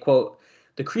Fairplay, quote,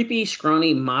 the creepy,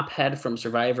 scrawny mophead from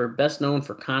Survivor, best known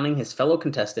for conning his fellow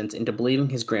contestants into believing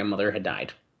his grandmother had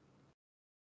died.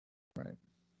 Right.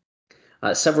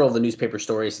 Several of the newspaper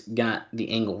stories got the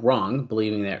angle wrong,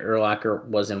 believing that Urlacher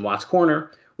was in Watts'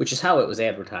 corner, which is how it was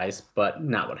advertised, but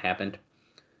not what happened.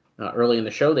 Early in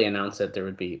the show, they announced that there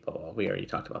would be... Well, we already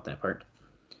talked about that part.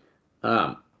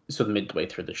 So midway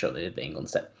through the show, they did the angle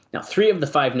instead. Now, 3 of the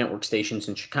 5 network stations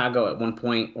in Chicago at one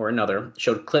point or another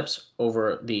showed clips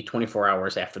over the 24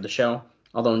 hours after the show,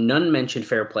 although none mentioned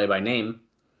Fairplay by name.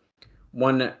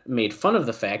 One made fun of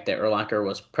the fact that Urlacher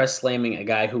was press slamming a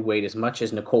guy who weighed as much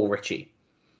as Nicole Richie.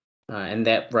 And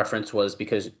that reference was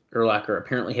because Urlacher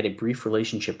apparently had a brief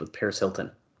relationship with Paris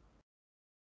Hilton.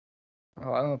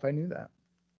 Oh, I don't know if I knew that.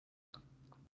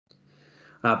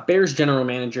 Bears general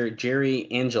manager Jerry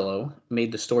Angelo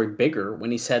made the story bigger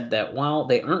when he said that while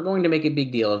they aren't going to make a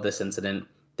big deal of this incident,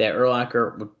 that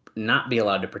Urlacher would not be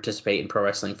allowed to participate in pro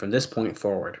wrestling from this point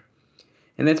forward.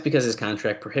 And that's because his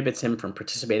contract prohibits him from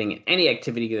participating in any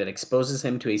activity that exposes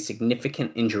him to a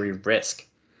significant injury risk.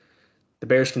 The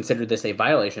Bears considered this a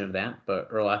violation of that, but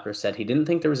Urlacher said he didn't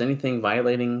think there was anything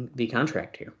violating the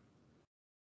contract here.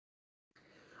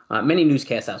 Many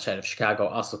newscasts outside of Chicago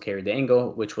also carried the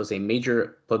angle, which was a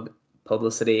major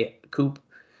publicity coup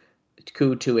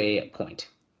to a point.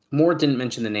 More didn't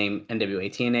mention the name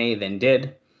NWA TNA than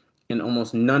did, and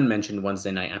almost none mentioned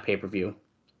Wednesday night on pay-per-view.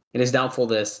 It is doubtful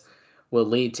this will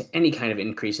lead to any kind of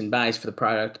increase in buys for the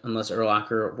product unless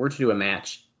Urlacher were to do a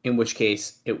match, in which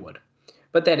case it would.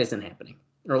 But that isn't happening.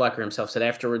 Urlacher himself said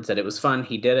afterwards that it was fun,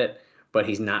 he did it, but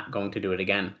he's not going to do it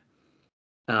again.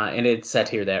 And it said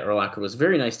here that Urlacher was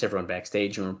very nice to everyone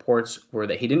backstage, and reports were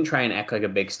that he didn't try and act like a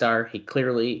big star. He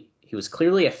was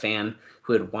clearly a fan who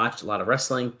who had watched a lot of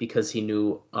wrestling because he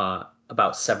knew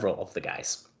about several of the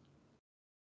guys.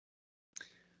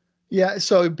 Yeah,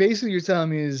 so basically you're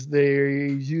telling me is they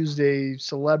used a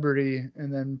celebrity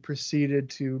and then proceeded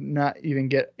to not even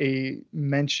get a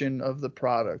mention of the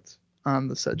product on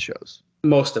the said shows.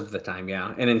 Most of the time,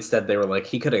 yeah. And instead they were like,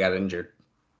 he could have got injured.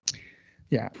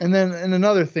 Yeah, and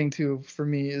another thing too for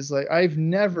me is like I've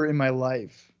never in my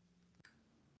life,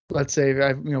 let's say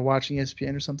I've watching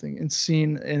ESPN or something and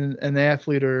seen an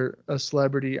athlete or a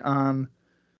celebrity on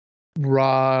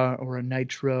Raw or a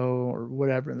Nitro or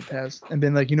whatever in the past and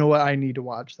been like, you know what, I need to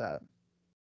watch that.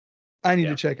 I need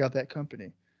to check out that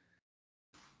company.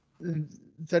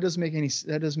 That doesn't make any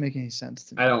sense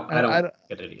to me. I don't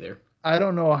get it either. I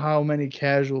don't know how many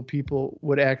casual people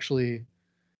would actually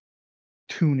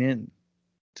tune in.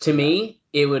 To me,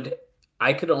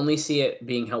 I could only see it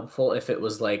being helpful if it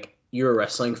was like you're a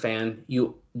wrestling fan,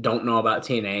 you don't know about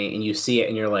TNA, and you see it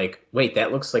and you're like, wait,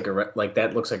 that looks like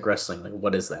that looks like wrestling. Like,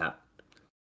 what is that?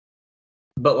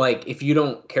 But like, if you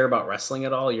don't care about wrestling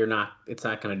at all, it's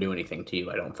not going to do anything to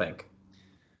you, I don't think.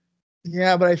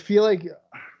 Yeah, but I feel like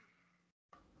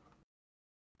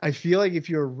if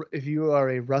you are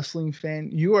a wrestling fan,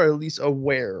 you are at least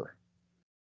aware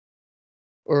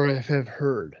or have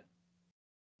heard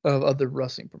of other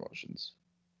wrestling promotions.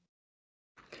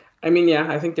 I mean,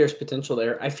 yeah, I think there's potential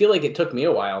there. I feel like it took me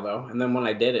a while though, and then when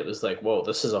I did, it was like, whoa,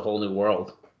 this is a whole new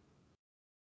world.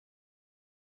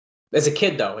 As a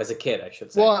kid, I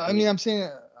should say. Well, I mean,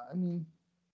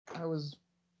 I was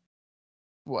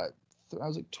what? I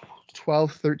was like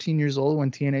 12, 13 years old when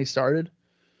TNA started.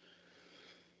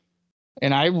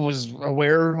 And I was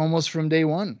aware almost from day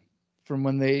one, from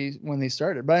when they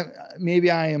started. But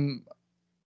I'm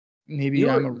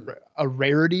a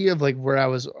rarity of like where I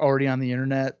was already on the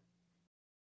internet,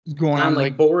 going on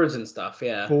like boards and stuff,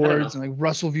 yeah, boards and like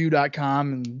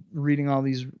WrestleView.com and reading all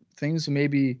these things. So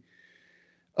maybe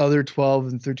other 12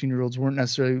 and 13-year-olds weren't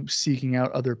necessarily seeking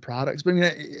out other products. But I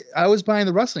mean, I was buying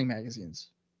the wrestling magazines,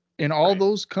 and all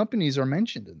those companies are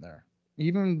mentioned in there.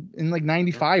 Even in like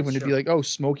 95 when it'd be like, oh,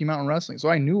 Smoky Mountain Wrestling. So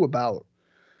I knew about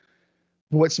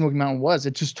what Smoky Mountain was.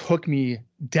 It just took me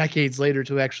decades later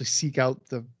to actually seek out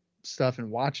the stuff and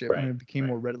watch it when it became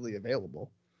more readily available.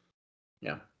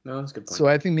 Yeah, no, that's a good point. So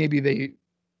I think maybe they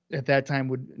at that time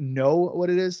would know what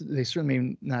it is. They certainly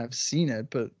may not have seen it,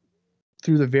 but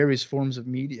through the various forms of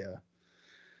media,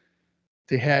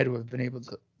 they had to have been able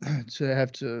to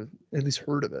have to at least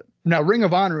heard of it. Now, Ring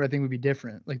of Honor, I think, would be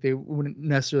different. Like they wouldn't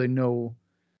necessarily know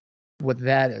what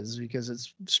that is because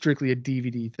it's strictly a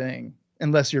DVD thing,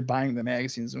 unless you're buying the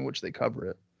magazines in which they cover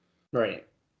it. Right.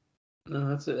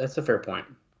 No, that's a fair point.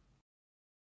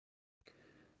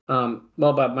 Well,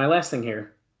 Bob, my last thing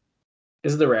here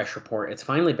is the Rash Report. It's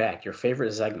finally back. Your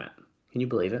favorite segment. Can you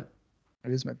believe it?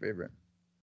 It is my favorite.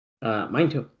 Mine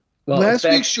too. Well, last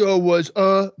week's show was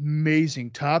amazing.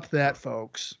 Top that,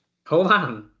 folks. Hold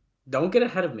on. Don't get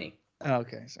ahead of me. Oh,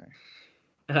 okay, sorry.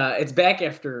 It's back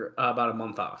after about a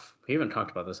month off. We haven't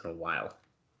talked about this in a while.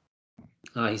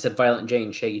 He said, Violent J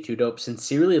and Shaggy 2 Dope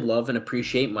sincerely love and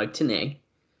appreciate Mike Tenay.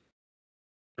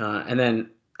 And then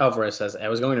Alvarez says, I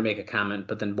was going to make a comment,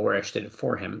 but then Borash did it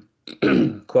for him.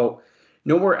 Quote,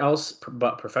 nowhere else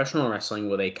but professional wrestling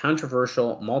with a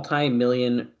controversial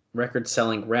multi-million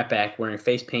record-selling rap act wearing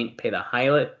face paint pay the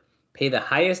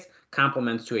highest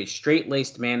compliments to a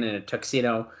straight-laced man in a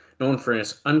tuxedo known for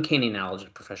his uncanny knowledge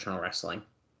of professional wrestling.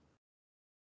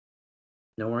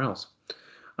 Nowhere else.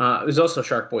 It was also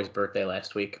Shark Boy's birthday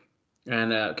last week.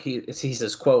 And he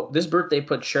says, quote, this birthday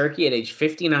put Sharky at age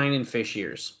 59 in fish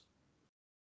years.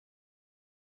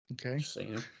 Okay. Just so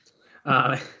you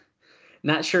know.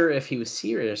 Not sure if he was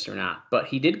serious or not, but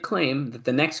he did claim that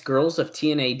the next Girls of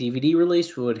TNA DVD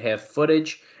release would have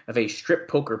footage of a strip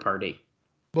poker party.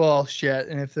 Bullshit.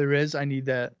 And if there is, I need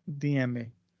that. DM me.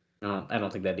 No, I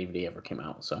don't think that DVD ever came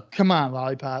out. So come on,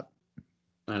 Lollipop.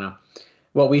 I know.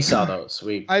 Well, we saw those.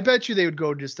 I bet you they would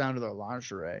go just down to their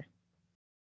lingerie.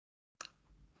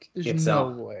 There's no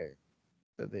way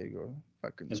that they'd go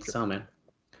fucking strip. It's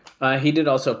man. He did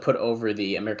also put over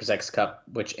the America's X Cup,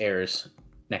 which airs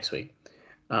next week.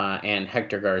 And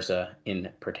Hector Garza in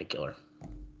particular.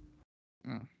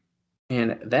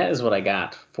 And that is what I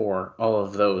got for all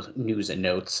of those news and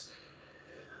notes.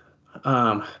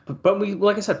 But we,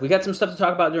 like I said, we got some stuff to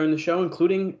talk about during the show,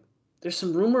 including there's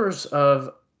some rumors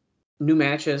of new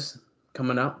matches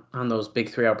coming up on those big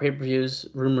 3-hour pay-per-views,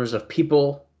 rumors of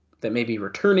people that may be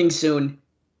returning soon.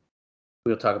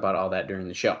 We'll talk about all that during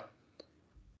the show.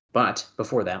 But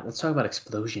before that, let's talk about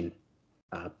Explosion.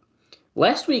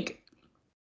 Last week,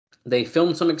 They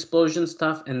filmed some explosion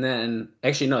stuff, and then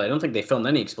actually no, I don't think they filmed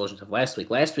any explosion stuff last week.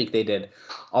 Last week they did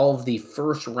all of the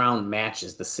first round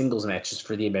matches, the singles matches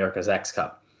for the America's X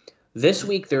Cup. This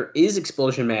week there is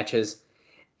explosion matches,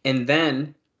 and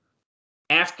then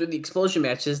after the explosion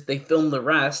matches, they film the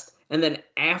rest, and then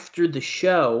after the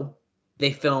show,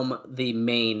 they film the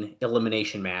main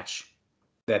elimination match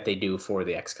that they do for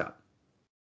the X Cup.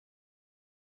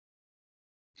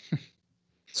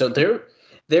 So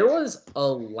there was a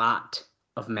lot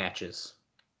of matches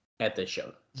at this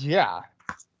show. Yeah.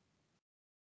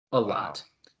 A lot.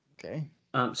 Okay.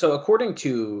 So according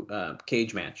to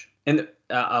Cage Match, and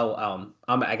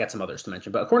I got some others to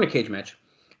mention, but according to Cage Match,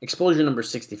 Explosion number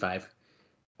 65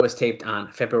 was taped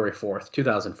on February 4th,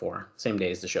 2004, same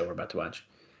day as the show we're about to watch.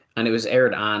 And it was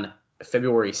aired on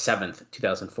February 7th,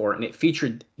 2004, and it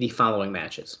featured the following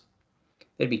matches.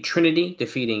 It'd be Trinity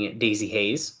defeating Daisy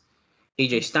Hayes,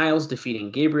 AJ Styles defeating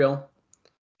Gabriel,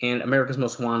 and America's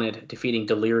Most Wanted defeating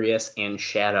Delirious and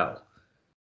Shadow.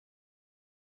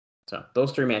 So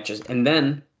those three matches. And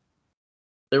then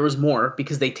there was more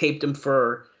because they taped them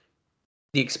for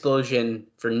the Explosion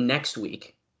for next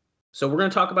week. So we're going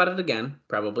to talk about it again,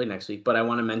 probably next week, but I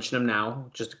want to mention them now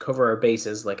just to cover our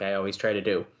bases like I always try to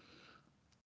do.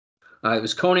 It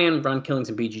was Conan, Ron Killings,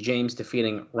 and BG James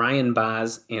defeating Ryan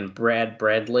Boz and Brad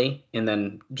Bradley, and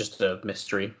then just a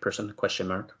mystery person, question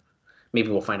mark. Maybe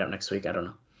we'll find out next week. I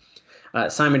don't know.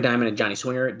 Simon Diamond and Johnny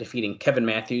Swinger defeating Kevin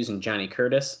Matthews and Johnny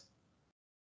Curtis.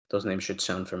 Those names should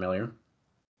sound familiar.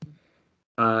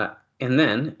 And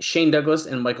then Shane Douglas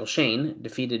and Michael Shane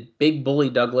defeated Big Bully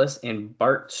Douglas and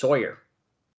Bart Sawyer.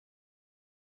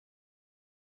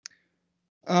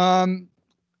 I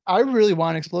really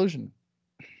want Explosion.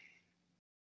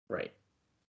 Right.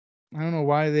 I don't know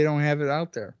why they don't have it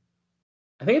out there.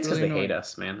 I think it's because Really they hate annoying.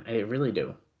 us, man. I really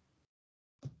do.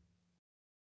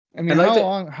 I mean, I'd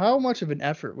like to- how much of an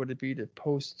effort would it be to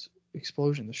post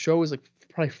Explosion? The show is like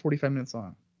probably 45 minutes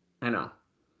long. I know.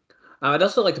 I'd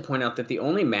also like to point out that the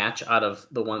only match out of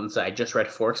the ones I just read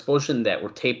for Explosion that were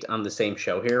taped on the same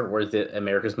show here were the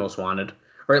America's Most Wanted,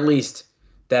 or at least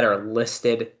that are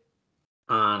listed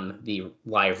on the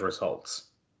live results,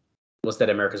 was that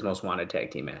America's Most Wanted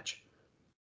tag team match.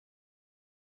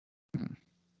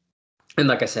 And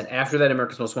like I said, after that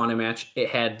America's Most Wanted match, it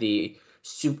had the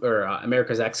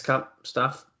America's X Cup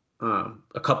stuff,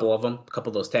 a couple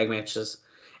of those tag matches.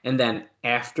 And then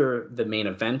after the main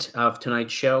event of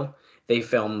tonight's show, they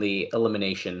filmed the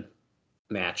elimination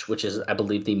match, which is, I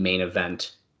believe, the main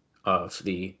event of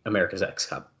the America's X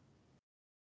Cup.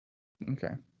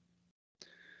 Okay.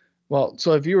 Well,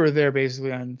 so if you were there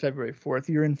basically on February 4th,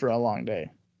 you're in for a long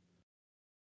day.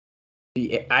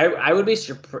 Yeah, I would be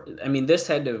surprised. I mean, this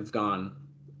had to have gone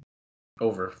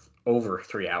over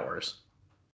 3 hours.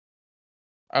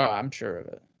 Oh, I'm sure of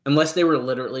it. Unless they were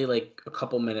literally like a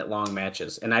couple minute long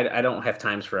matches. And I don't have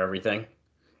times for everything.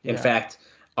 In Yeah. fact,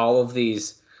 all of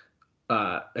these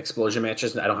Explosion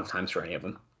matches, I don't have times for any of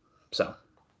them. So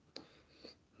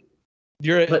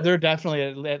They're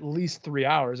definitely at least 3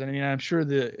 hours. I mean, I'm sure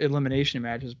the elimination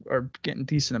matches are getting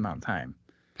decent amount of time.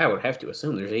 I would have to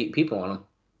assume there's 8 people on them.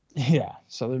 Yeah.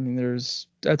 So I mean,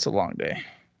 that's a long day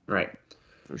Right.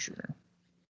 for sure.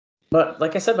 But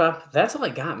like I said, Bob, that's all I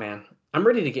got, man. I'm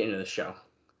ready to get into the show.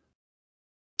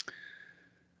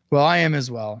 Well, I am as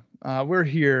well. We're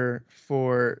here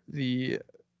for the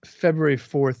February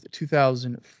 4th,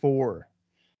 2004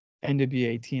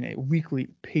 NWA TNA weekly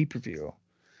pay-per-view.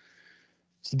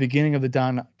 It's the beginning of the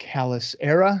Don Callis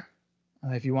era.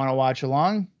 If you want to watch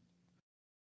along,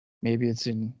 maybe it's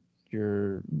in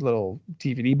your little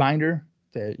DVD binder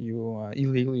that you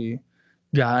illegally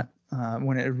got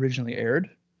when it originally aired,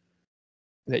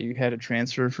 that you had to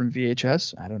transfer from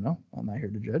VHS. I don't know. I'm not here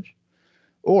to judge.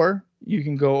 Or you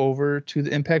can go over to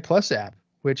the Impact Plus app,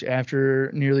 which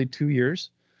after nearly 2 years,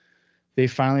 they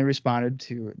finally responded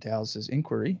to Dallas's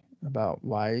inquiry about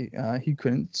why he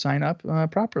couldn't sign up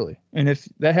properly. And if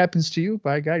that happens to you,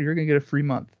 by God, you're going to get a free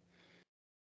month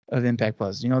of Impact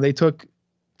Plus. You know, they took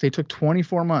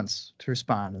 24 months to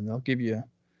respond, and they'll give you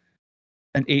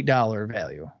an $8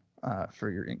 value for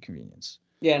your inconvenience.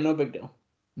 Yeah, no big deal.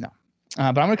 But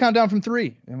I'm going to count down from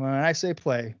 3. And when I say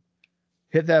play,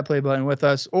 hit that play button with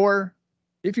us. Or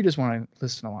if you just want to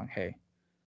listen along, hey,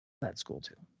 that's cool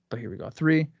too. But here we go.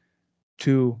 3,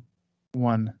 2,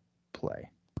 1, play.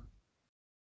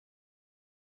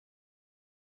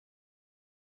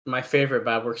 My favorite,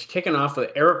 Bob. We're kicking off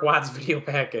with Eric Watts video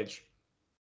package.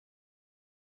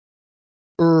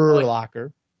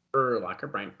 Locker.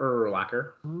 Brian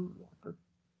Urlacher.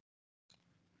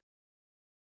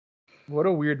 What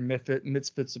a weird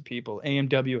misfits of people.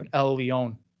 AMW and El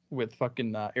Leon. with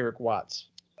fucking Eric Watts.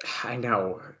 I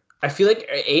know. I feel like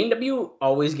A&W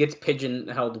always gets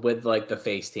pigeonholed with like the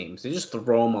face teams. They just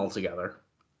throw them all together.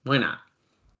 Why not?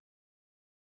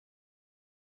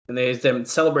 And there's them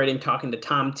celebrating, talking to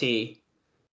Tom T.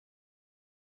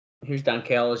 Here's Don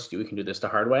Callis. We can do this the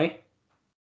hard way.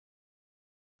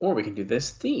 Or we can do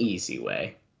this the easy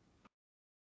way.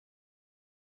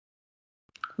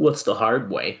 What's the hard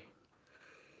way?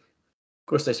 Of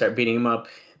course, they start beating him up.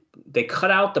 They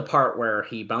cut out the part where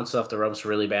he bounces off the ropes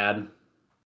really bad.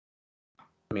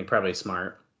 I mean, probably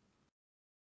smart.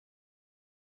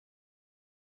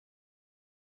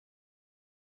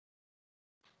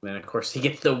 And then, of course, he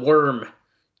gets the worm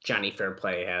Johnny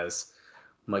Fairplay has,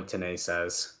 Mike Tenay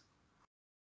says.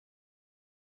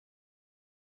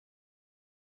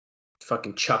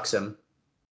 Fucking chucks him.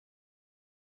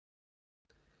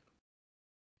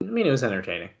 I mean, it was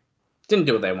entertaining. Didn't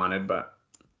do what they wanted, but...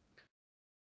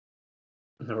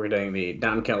 Then we're doing the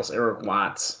Don Callis, Eric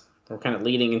Watts. We're kind of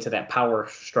leading into that power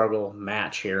struggle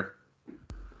match here.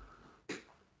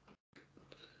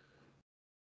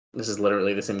 This is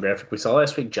literally the same graphic we saw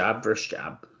last week, job versus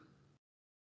job.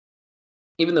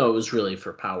 Even though it was really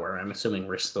for power, I'm assuming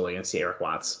we're still going to see Eric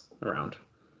Watts around.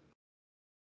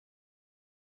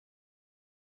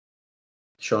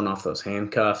 Showing off those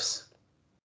handcuffs.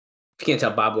 If you can't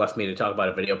tell, Bob left me to talk about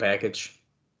a video package.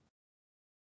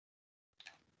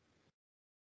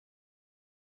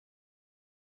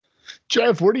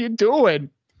 Jeff, what are you doing?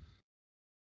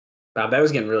 Bob, that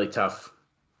was getting really tough.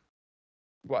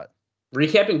 What?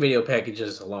 Recapping video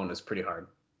packages alone is pretty hard.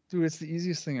 Dude, it's the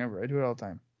easiest thing ever. I do it all the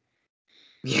time.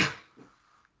 Yeah.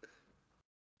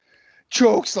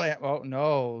 Choke slam. Oh,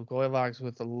 no. Goldilocks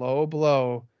with a low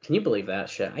blow. Can you believe that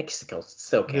shit? I still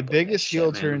can't. The biggest shit,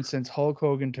 heel man. turn since Hulk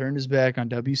Hogan turned his back on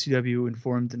WCW and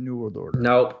formed the New World Order.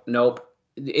 Nope.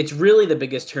 It's really the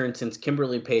biggest turn since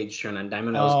Kimberly Page turned on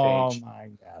Diamond Dallas Page. Oh, my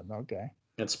God. Okay.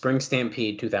 At Spring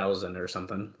Stampede 2000 or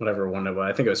something. Whatever one it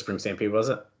was. I think it was Spring Stampede, was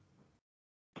it?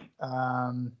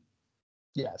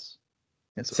 Yes.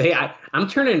 See, I'm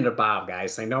turning into Bob,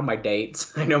 guys. I know my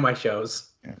dates. I know my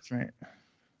shows. Yeah, that's right.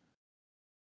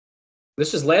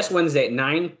 This is last Wednesday at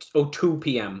 9:02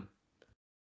 p.m.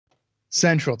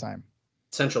 Central Time.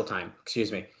 Central Time,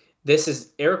 excuse me. This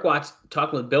is Eric Watts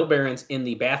talking with Bill Behrens in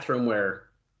the bathroom where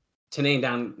Tenay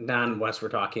and Don West were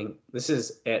talking. This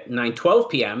is at 9:12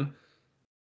 p.m.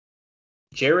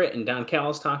 Jarrett and Don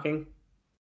Callis talking.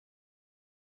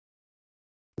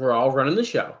 We're all running the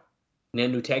show. And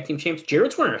then new tag team champs.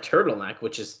 Jarrett's wearing a turtleneck,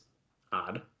 which is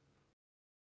odd.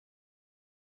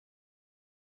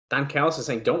 Don Callis is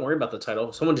saying, don't worry about the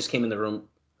title. Someone just came in the room.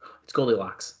 It's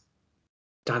Goldilocks.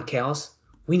 Don Callis,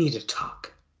 we need to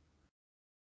talk.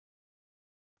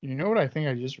 You know what I think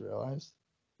I just realized?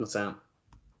 What's that?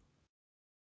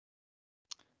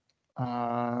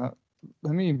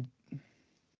 Let me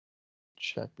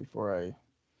check before I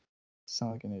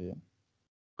sound like an idiot.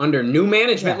 Under new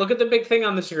management, Yeah. Look at the big thing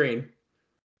on the screen.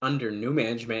 Under new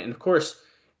management. And of course,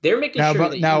 they're making sure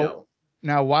that you know.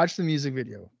 Now watch the music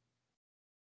video.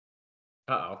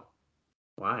 Uh-oh.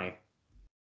 Why?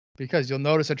 Because you'll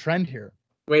notice a trend here.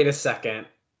 Wait a second.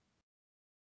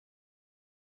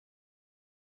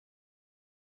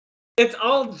 It's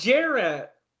all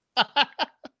Jarrett.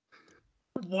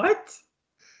 What?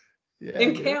 Yeah,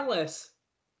 And dude. Callis.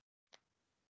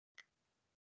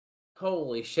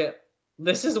 Holy shit.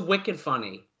 This is wicked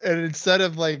funny. And instead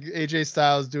of like AJ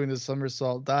Styles doing the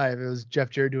somersault dive, it was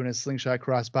Jeff Jarrett doing a slingshot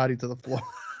crossbody to the floor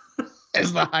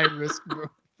as the high risk move.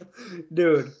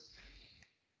 Dude.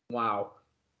 Wow.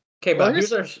 Okay, Well, but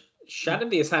here's our shot of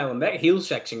the asylum. That heel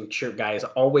section shirt guy is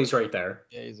always right there.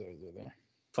 Yeah, he's always there.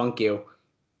 Funk you.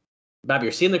 Bob,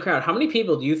 you're seeing the crowd. How many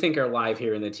people do you think are live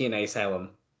here in the TNA asylum?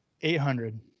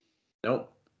 800.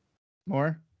 Nope.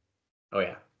 More? Oh,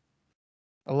 yeah.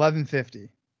 1150.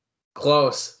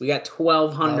 Close. We got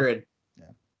 1,200. Yeah.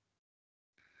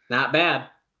 Not bad.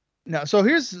 Now, so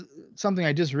here's something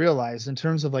I just realized in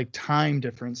terms of like time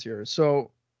difference here. So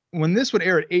when this would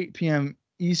air at 8 p.m.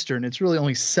 Eastern, it's really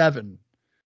only 7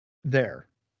 there.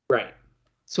 Right.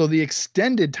 So the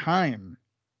extended time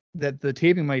that the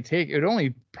taping might take, it would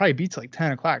only probably be to like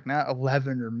 10 o'clock, not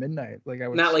 11 or midnight. Like I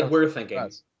would Not like we're thinking.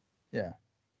 Yeah.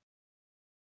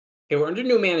 Okay, we're under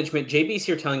new management. JB's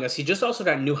here telling us he just also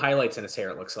got new highlights in his hair,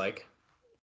 it looks like.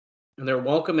 And they're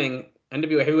welcoming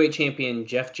NWA Heavyweight Champion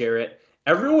Jeff Jarrett.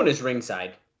 Everyone is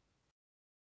ringside.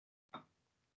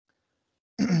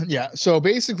 Yeah. So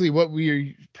basically what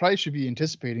we probably should be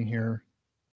anticipating here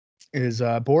is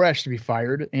Borash to be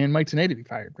fired and Mike Tenay to be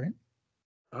fired, right?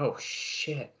 Oh,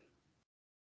 shit.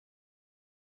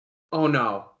 Oh,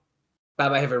 no.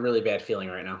 Bob, I have a really bad feeling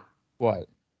right now. What?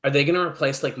 Are they going to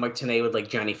replace like Mike Tenay with like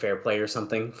Johnny Fairplay or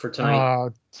something for tonight?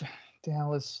 Oh,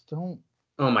 Dallas,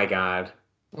 Oh my God.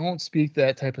 don't speak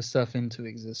that type of stuff into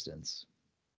existence.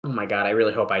 Oh my God. I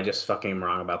really hope I just fucking am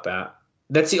wrong about that.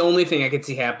 That's the only thing I could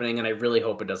see happening, and I really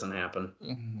hope it doesn't happen.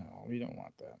 No, we don't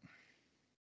want that.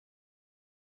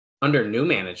 Under new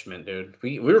management, dude.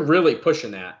 We're really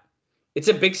pushing that. It's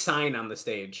a big sign on the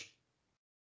stage.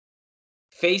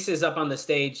 Face is up on the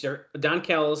stage. Don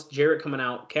Callis, Jarrett coming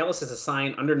out. Callis is a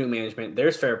sign under new management.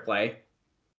 There's fair play.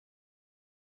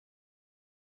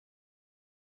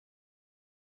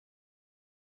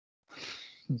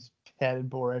 He's patted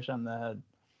Borish on the head.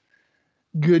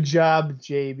 Good job,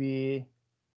 JB.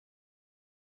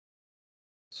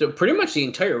 So pretty much the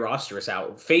entire roster is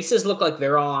out. Faces look like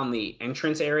they're all on the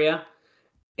entrance area,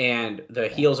 and the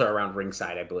heels are around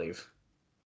ringside, I believe.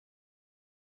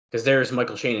 Because there's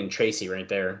Michael Shane and Tracy right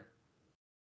there.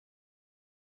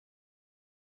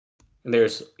 And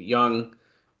there's Young.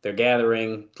 They're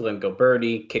gathering. Glenn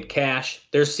Gilberti, Kid Cash.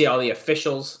 There's all the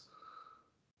officials.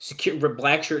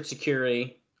 Black shirt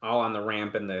security, all on the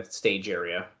ramp in the stage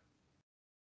area.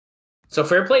 So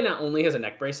Fairplay not only has a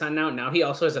neck brace on now he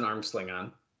also has an arm sling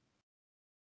on.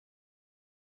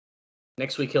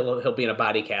 Next week he'll be in a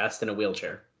body cast in a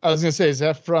wheelchair. I was gonna say, is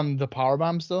that from the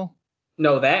powerbomb still?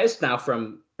 No, that is now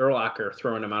from Urlacher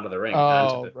throwing him out of the ring.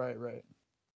 Oh, right.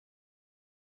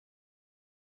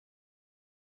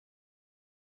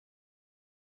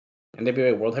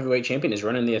 NWA World Heavyweight Champion is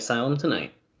running the Asylum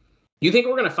tonight. You think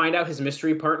we're going to find out his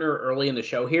mystery partner early in the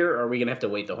show here, or are we going to have to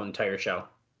wait the whole entire show?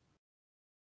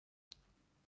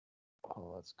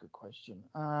 Oh, that's a good question.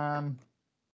 I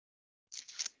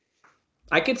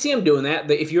could see him doing that.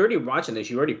 If you're already watching this,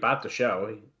 you already bought the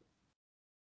show.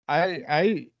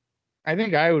 I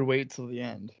think I would wait till the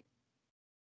end.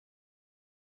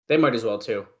 They might as well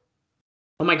too.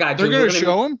 Oh my God! They're going to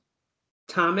show him.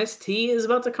 Thomas T is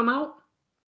about to come out.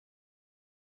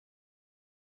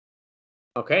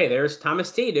 Okay, there's Thomas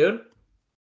T, dude.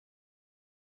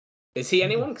 Is he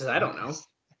anyone? Because I don't know.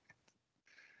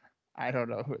 I don't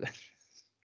know who that is.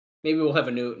 Maybe we'll have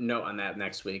a new note on that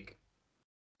next week.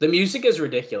 The music is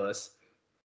ridiculous.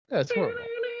 Yeah, it's horrible.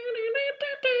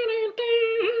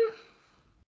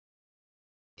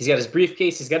 He's got his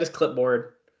briefcase. He's got his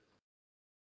clipboard.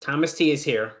 Thomas T is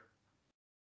here.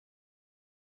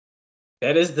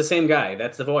 That is the same guy.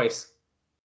 That's the voice.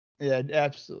 Yeah,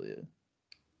 absolutely.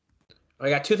 I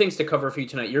got two things to cover for you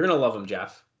tonight. You're going to love them,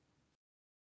 Jeff.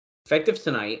 Effective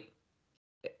tonight,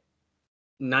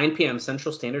 9 p.m.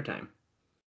 Central Standard Time.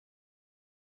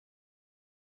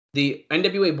 The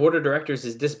NWA Board of Directors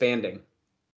is disbanding.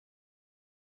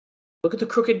 Look at the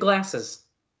crooked glasses.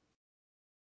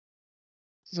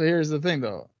 So here's the thing,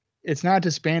 though. It's not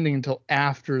disbanding until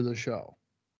after the show.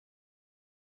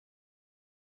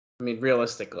 I mean,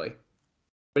 realistically.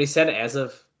 But he said as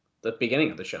of the beginning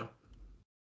of the show.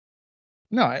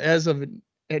 No, as of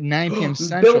at 9 p.m.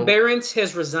 Central. Bill Behrens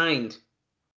has resigned.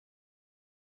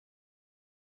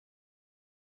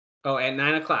 Oh, at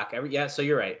 9 o'clock. Yeah, so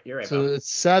you're right. You're right. So Bob.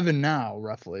 it's 7 now,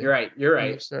 roughly. You're right. You're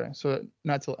right. So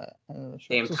not till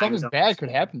Damn, so something bad could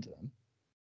happen to them.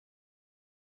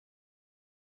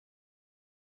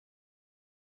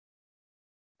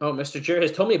 Oh, Mr. Jarrett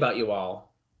has told me about you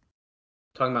all.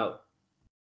 Talking about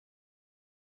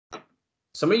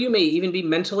some of you may even be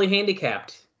mentally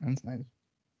handicapped. That's nice.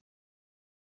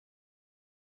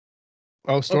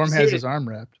 Oh, Storm has his arm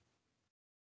wrapped.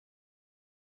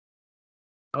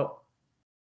 Oh,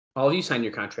 all of you signed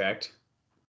your contract.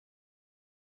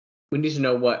 We need to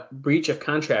know what breach of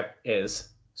contract is.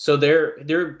 So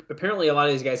they're apparently a lot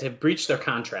of these guys have breached their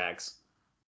contracts.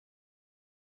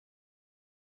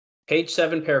 Page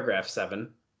 7, paragraph 7,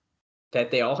 that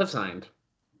they all have signed.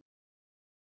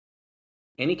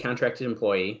 Any contracted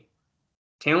employee,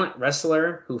 talent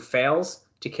wrestler who fails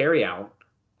to carry out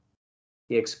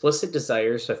the explicit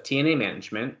desires of TNA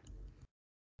management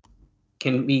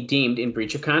can be deemed in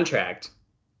breach of contract.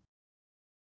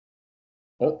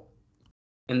 Oh,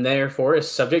 and therefore is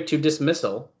subject to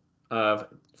dismissal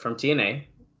from TNA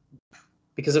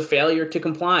because of failure to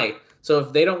comply. So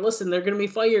if they don't listen, they're going to be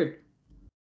fired.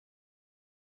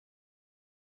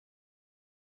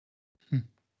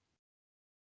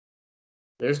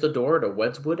 There's the door to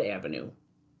Wedgwood Avenue.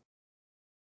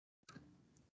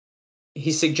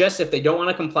 He suggests if they don't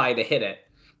want to comply, to hit it.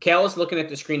 Cal is looking at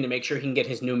the screen to make sure he can get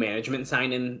his new management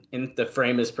sign in the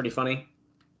frame. Is pretty funny.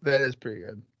 That is pretty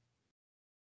good.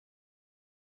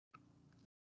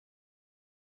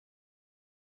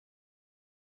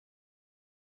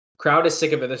 Crowd is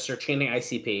sick of this. They're chanting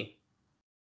ICP.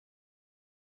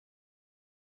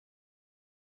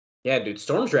 Yeah, dude,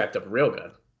 Storm's wrapped up real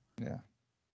good. Yeah.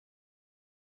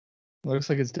 Looks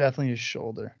like it's definitely his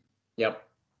shoulder. Yep.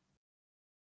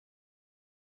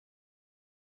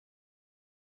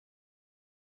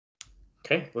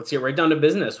 Okay, let's get right down to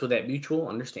business with that mutual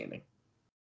understanding.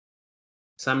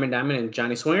 Simon Diamond and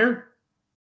Johnny Swinger.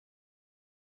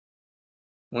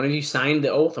 One of you signed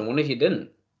the oath and one of you didn't.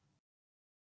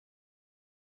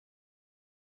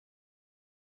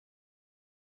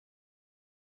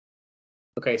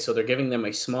 Okay, so they're giving them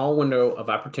a small window of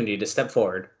opportunity to step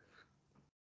forward.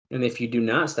 And if you do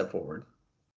not step forward,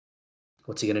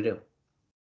 what's he going to do?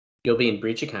 You'll be in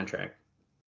breach of contract.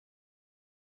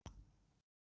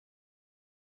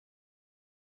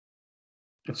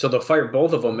 And so they'll fire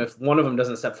both of them if one of them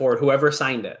doesn't step forward, whoever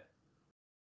signed it.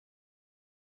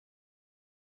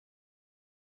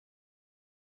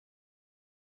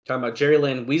 Talking about Jerry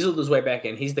Lynn weaseled his way back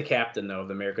in. He's the captain, though, of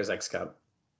the America's X Cup.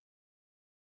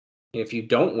 And if you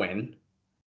don't win,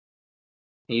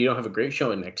 and you don't have a great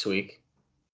showing next week,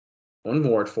 one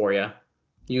more for you,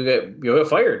 you'll get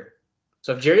fired.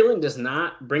 So if Jerry Lynn does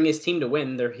not bring his team to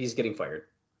win, he's getting fired.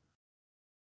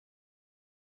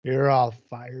 You're all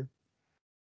fired.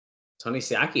 Sonny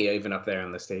Siaki even up there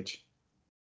on the stage.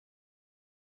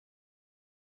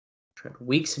 Tried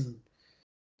weeks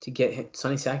to get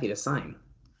Sonny Siaki to sign.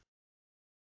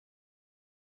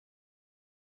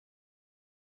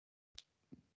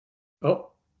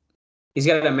 Oh, he's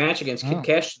got a match against Kid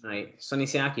Cash tonight. Sonny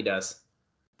Siaki does.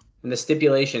 And the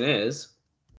stipulation is,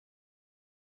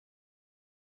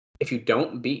 if you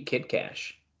don't beat Kid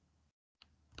Cash,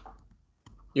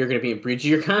 you're going to be in breach of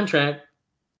your contract.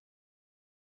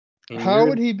 How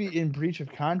would he be in breach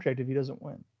of contract if he doesn't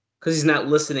win? Because he's not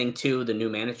listening to the new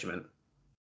management.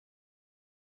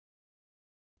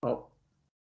 Oh,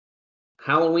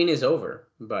 Halloween is over,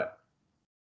 but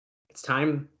it's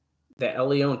time that El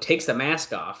Leon takes the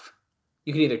mask off.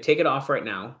 You can either take it off right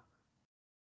now,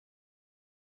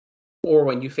 or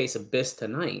when you face Abyss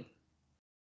tonight.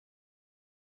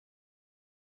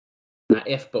 Not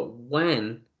if, but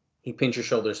when he pins your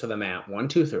shoulders to the mat. 1,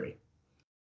 2, 3.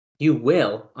 You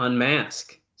will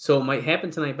unmask. So it might happen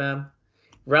tonight, Bob.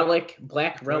 Relic,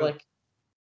 Black Relic.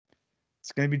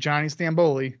 It's going to be Johnny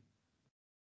Stamboli.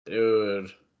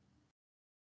 Dude.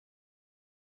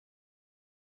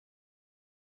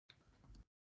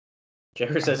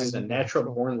 Jared says he's a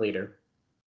natural born leader.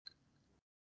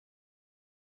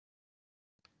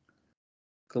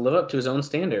 Can live up to his own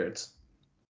standards.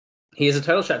 He has a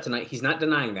title shot tonight. He's not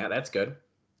denying that. That's good.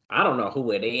 I don't know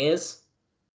who it is.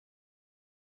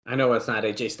 I know it's not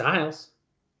AJ Styles.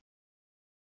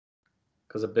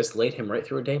 Because Abyss laid him right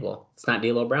through a table. It's not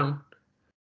D'Lo Brown.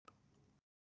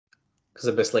 Because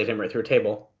Abyss laid him right through a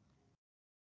table.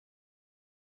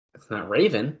 It's not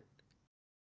Raven.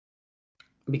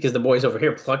 Because the boys over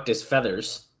here plucked his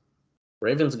feathers.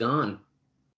 Raven's gone.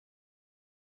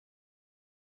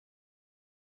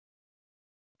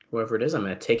 Whoever it is, I'm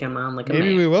going to take him on like a man.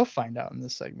 Maybe we will find out in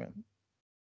this segment.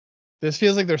 This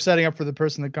feels like they're setting up for the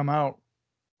person to come out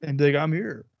and be like, I'm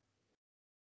here.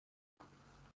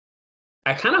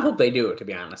 I kind of hope they do it, to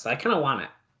be honest. I kind of want it.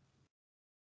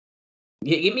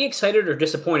 Get me excited or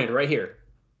disappointed right here.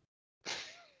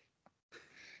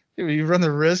 You run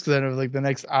the risk then of like the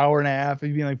next hour and a half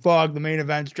of being like, fuck, the main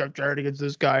event's Jeff Jarrett against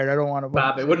this guy, and I don't want to.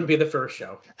 Bob, it wouldn't be the first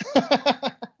show.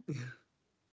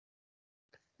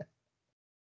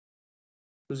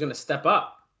 Who's going to step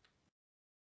up?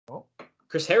 Oh.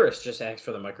 Chris Harris just asked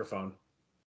for the microphone.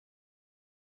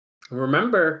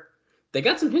 Remember, they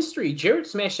got some history. Jarrett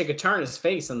smashed a guitar in his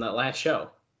face on that last show.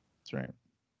 That's right.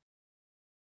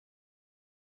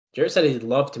 Jarrett said he'd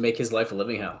love to make his life a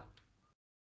living hell.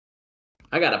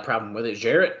 I got a problem with it,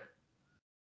 Jarrett.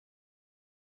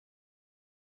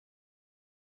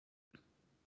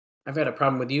 I've had a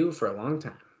problem with you for a long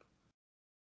time.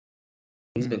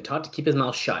 He's been taught to keep his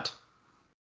mouth shut.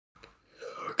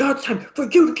 Now it's time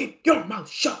for you to keep your mouth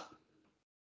shut.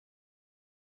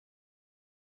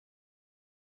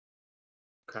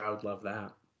 Crowd love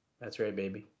that. That's right,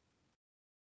 baby.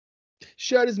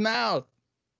 Shut his mouth.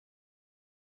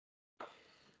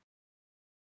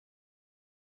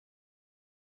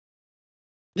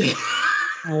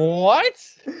 What?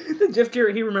 Jeff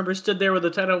Jarrett, he remembers, stood there with the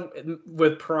title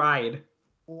with pride.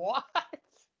 What?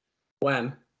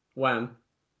 When?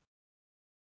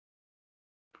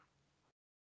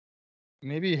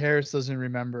 Maybe Harris doesn't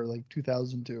remember, like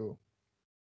 2002.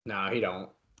 No, he don't.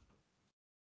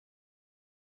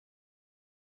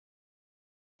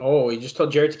 Oh, he just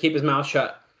told Jarrett to keep his mouth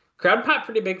shut. Crowd popped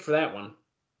pretty big for that one.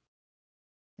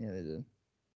 Yeah, they did.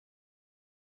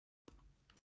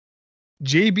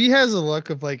 JB has a look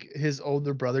of like his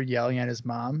older brother yelling at his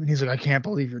mom. And he's like, I can't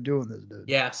believe you're doing this, dude.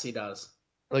 Yes, he does.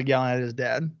 Like yelling at his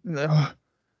dad. He's like, oh,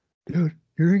 dude,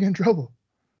 you're gonna get in trouble.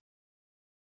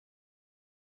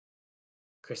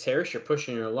 Chris Harris, you're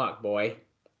pushing your luck, boy.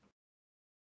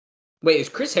 Wait, is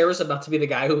Chris Harris about to be the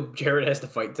guy who Jarrett has to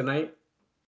fight tonight?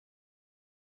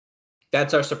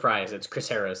 That's our surprise. It's Chris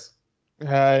Harris.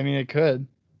 I mean, it could.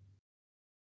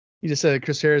 You just said that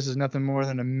Chris Harris is nothing more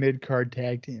than a mid-card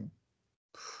tag team.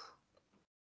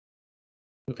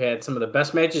 We've had some of the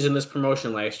best matches in this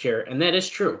promotion last year, and that is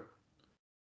true.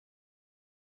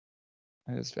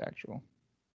 That is factual.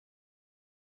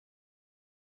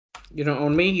 You don't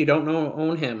own me, you don't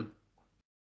own him.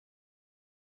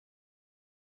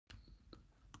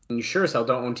 And you sure as hell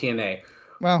don't own TNA.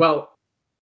 Well,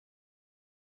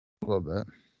 a little bit.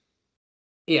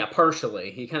 Yeah,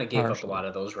 partially. He kind of gave up a lot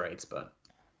of those rights, but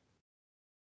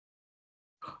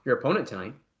your opponent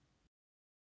tonight.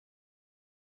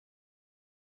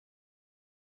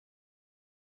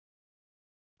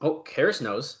 Oh, Harris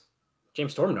knows.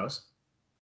 James Storm knows.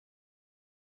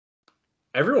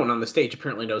 Everyone on the stage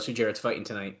apparently knows who Jarrett's fighting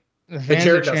tonight. The fans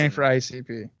are chanting for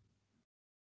ICP.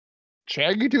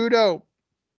 Chagatudo.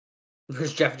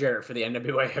 Who's Jeff Jarrett for the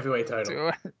NWA heavyweight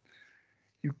title?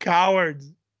 You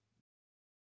cowards.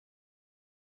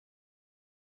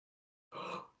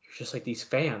 You're just like these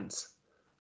fans.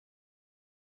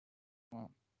 Wow.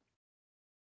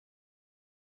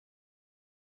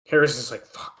 Harris is like,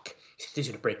 fuck. He's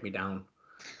going to break me down.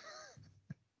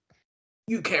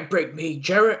 You can't break me,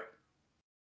 Jarrett.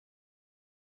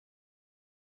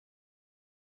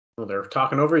 Well, they're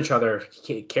talking over each other.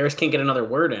 Harris can't get another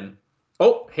word in.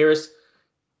 Oh, Harris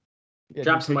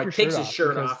drops the mic, takes his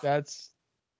shirt off.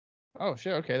 Oh,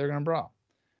 shit. Okay, they're going to brawl.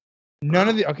 I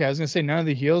was going to say none of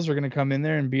the heels are going to come in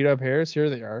there and beat up Harris. Here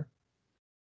they are.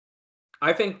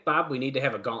 I think, Bob, we need to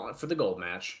have a gauntlet for the gold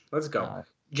match. Let's go.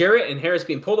 Jarrett and Harris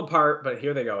being pulled apart, but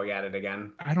here they go at it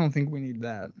again. I don't think we need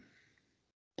that.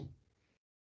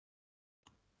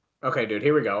 Okay, dude,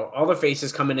 here we go. All the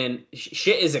faces coming in.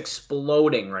 Shit is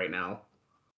exploding right now.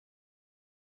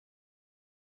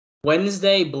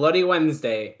 Wednesday, Bloody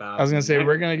Wednesday, Bob. I was going to say,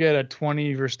 we're going to get a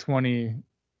 20 versus 20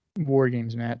 War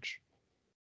Games match.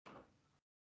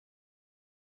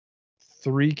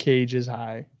 3 cages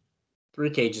high. 3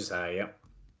 cages high, yep.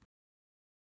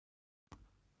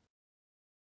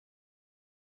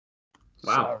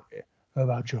 Wow. Sorry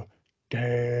about your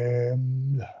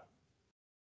damn love.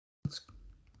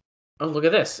 Oh, look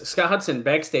at this. Scott Hudson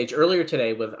backstage earlier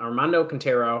today with Armando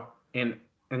Quintero and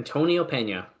Antonio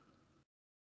Pena.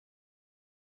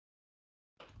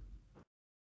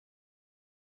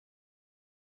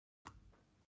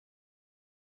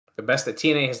 The best that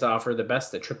TNA has to offer, the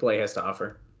best that AAA has to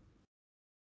offer.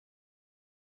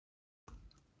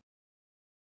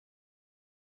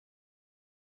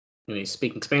 And he's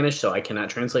speaking Spanish, so I cannot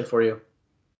translate for you.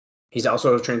 He's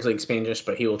also translating Spanish,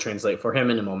 but he will translate for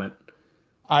him in a moment.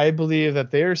 I believe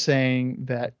that they're saying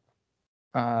that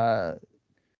that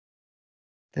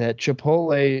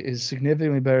Chipotle is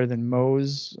significantly better than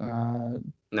Moe's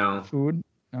no food.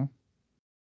 No.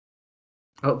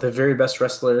 Oh, the very best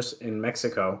wrestlers in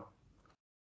Mexico.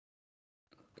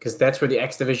 Because that's where the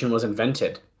X Division was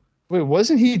invented. Wait,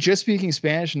 wasn't he just speaking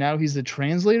Spanish? Now he's the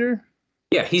translator?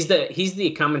 Yeah, he's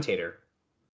the commentator.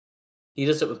 He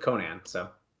does it with Conan, so.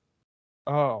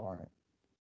 Oh, all right.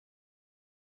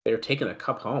 They're taking the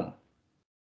cup home.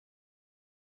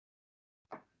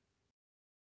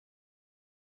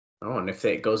 Oh, and if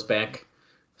it goes back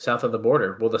south of the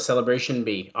border, will the celebration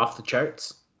be off the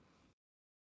charts?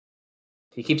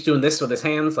 He keeps doing this with his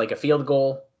hands like a field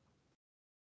goal.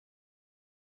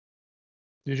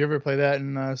 Did you ever play that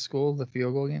in school, the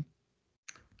field goal game?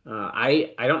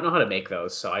 I don't know how to make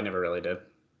those, so I never really did.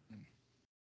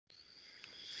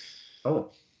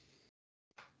 Oh.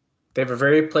 They have a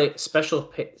very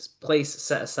special place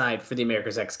set aside for the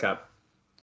America's X Cup.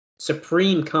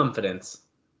 Supreme confidence.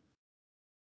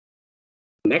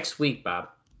 Next week, Bob.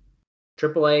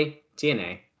 AAA,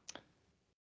 TNA.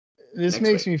 This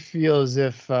makes me feel as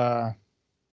if...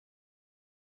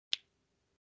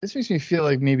 this makes me feel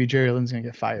like maybe Jerry Lynn's going to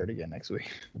get fired again next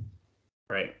week.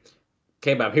 Right.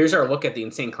 Okay, Bob, here's our look at the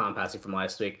Insane Clown Posse from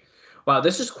last week. Wow,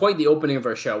 this is quite the opening of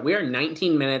our show. We are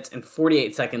 19 minutes and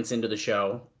 48 seconds into the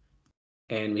show,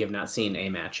 and we have not seen a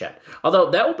match yet. Although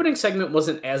that opening segment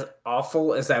wasn't as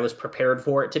awful as I was prepared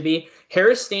for it to be.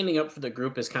 Harris standing up for the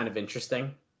group is kind of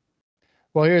interesting.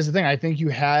 Well, here's the thing. I think you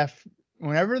have,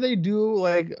 whenever they do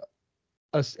like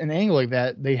an angle like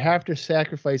that, they have to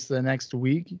sacrifice the next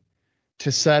week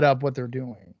to set up what they're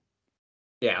doing.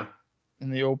 Yeah. In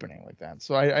the opening like that.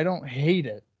 So I don't hate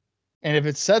it. And if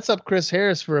it sets up Chris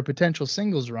Harris for a potential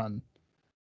singles run,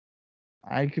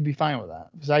 I could be fine with that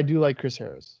because I do like Chris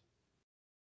Harris.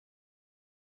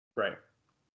 Right.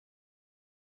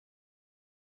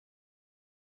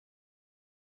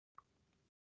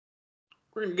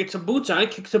 We're gonna get some boots on and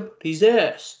kick somebody's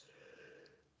ass.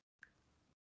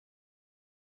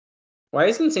 Why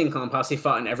isn't Insane Clown Posse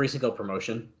fought in every single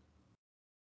promotion?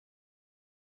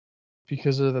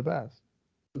 Because they're the best.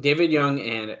 David Young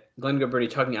and Glenn Gilberti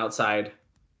talking outside.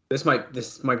 This might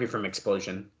be from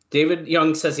Explosion. David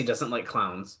Young says he doesn't like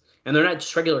clowns, and they're not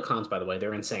just regular clowns, by the way.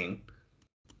 They're insane.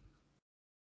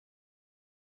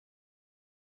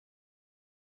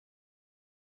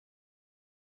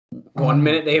 One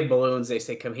minute they have balloons. They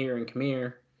say, "Come here and come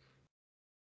here."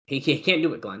 He can't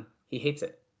do it, Glenn. He hates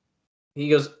it. He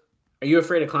goes, "Are you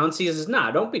afraid of clowns?" He says,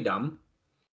 "Nah, don't be dumb."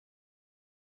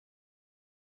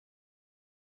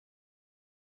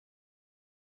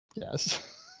 Yes.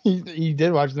 he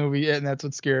did watch the movie, and that's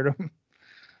what scared him.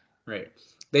 Right.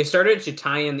 They started to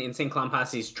tie in the Insane Clown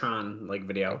Posse's Tron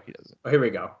video. No, he doesn't. Oh, here we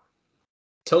go.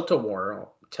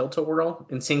 Tilt-A-Whirl,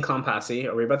 Insane Clown Posse.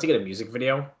 Are we about to get a music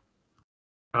video?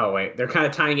 Oh wait, they're kind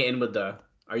of tying it in with the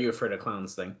 "Are you afraid of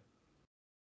clowns" thing.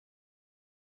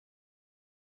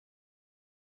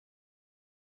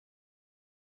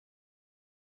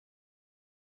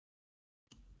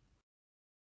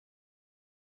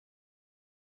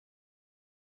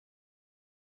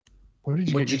 What did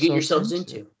you What'd get you get yourselves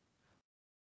into?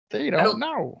 They don't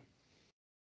know.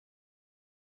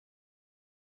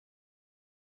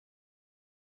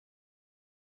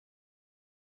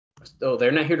 Oh,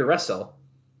 they're not here to wrestle.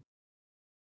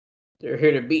 They're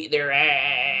here to beat their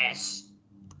ass.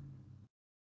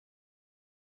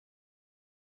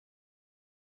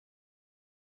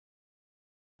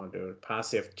 Oh, dude,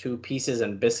 Posse of 2 pieces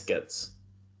and biscuits.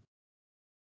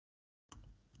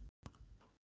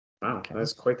 Wow, Okay.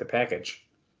 that's quite the package.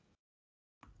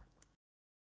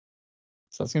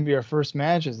 So that's gonna be our first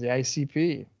match as the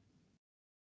ICP.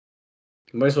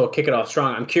 Might as well kick it off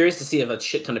strong. I'm curious to see if a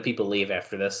shit ton of people leave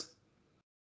after this.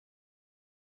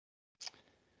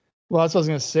 Well, that's what I was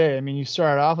gonna say. I mean, you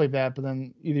start off like that, but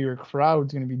then either your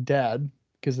crowd's gonna be dead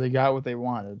because they got what they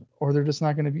wanted, or they're just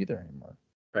not gonna be there anymore.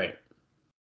 Right.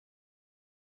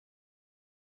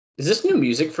 Is this new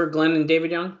music for Glenn and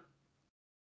David Young?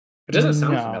 It doesn't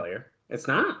sound familiar. It's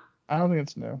not? I don't think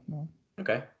it's new. No.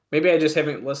 Okay. Maybe I just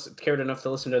haven't cared enough to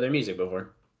listen to their music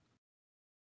before.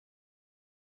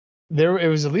 It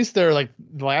was at least there like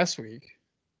last week.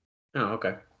 Oh,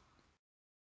 okay.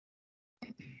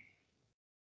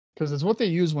 Because it's what they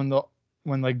use when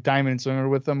like Diamond and Swinger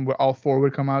with them, all 4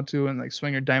 would come out to, and like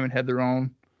Swinger, Diamond had their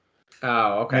own.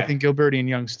 Oh, okay. And I think Gilberti and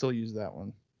Young still use that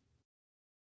one.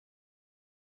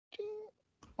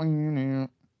 I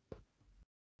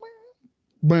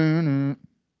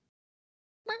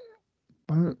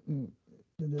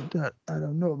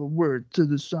don't know the words to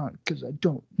the song because I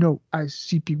don't know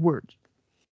ICP words.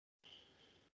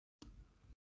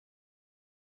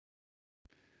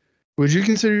 Would you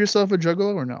consider yourself a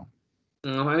juggalo or no?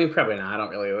 No, I mean probably not. I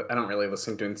don't really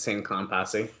listen to Insane Clown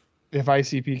Posse. If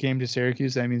ICP came to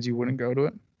Syracuse, that means you wouldn't go to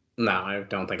it? No, I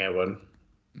don't think I would.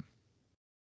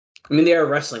 I mean, they are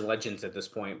wrestling legends at this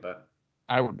point, but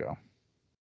I would go.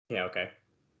 yeah, okay.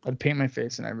 I'd paint my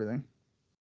face and everything.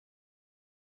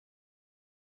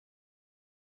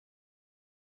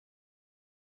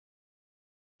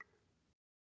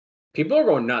 People are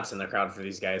going nuts in the crowd for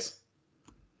these guys.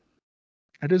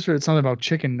 I just heard something about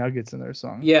chicken nuggets in their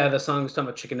song. Yeah, the song's talking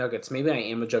about chicken nuggets. Maybe I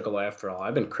am a juggalo after all.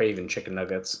 I've been craving chicken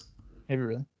nuggets. Have you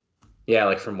really? Yeah,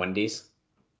 like from Wendy's.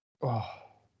 Oh,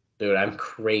 dude, I'm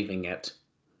craving it.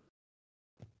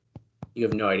 You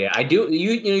have no idea. I do.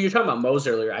 You're talking about Moe's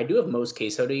earlier. I do have Moe's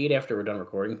queso to eat after we're done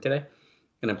recording today,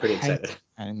 and I'm pretty excited.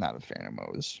 I'm not a fan of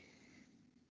Moe's.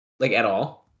 Like at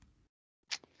all.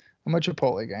 I'm a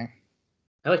Chipotle guy.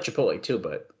 I like Chipotle too,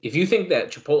 but if you think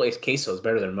that Chipotle's queso is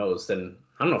better than Moe's, then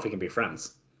I don't know if we can be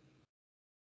friends.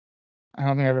 I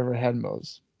don't think I've ever had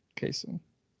Moe's queso.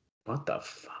 What the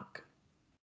fuck?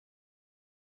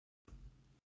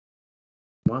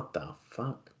 What the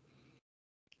fuck?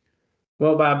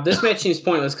 Well, Bob, this match seems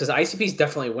pointless because ICP is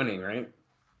definitely winning, right?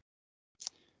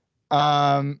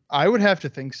 I would have to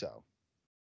think so.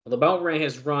 Well, the bell ring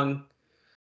has rung.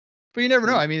 But you never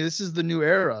know. I mean, this is the new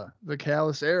era, the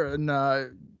Callis era, and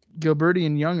Gilberti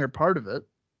and Young are part of it.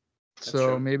 That's so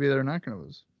true. Maybe they're not going to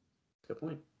lose. Good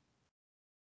point.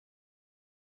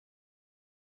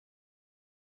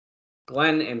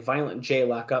 Glenn and Violent J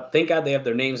lock up. Thank God they have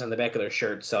their names on the back of their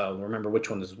shirts, so I'll remember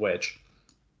which one is which.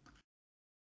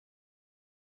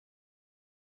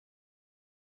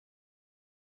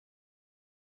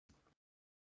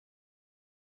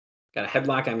 Got a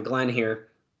headlock on Glenn here.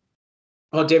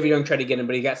 Well, David Young tried to get him,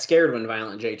 but he got scared when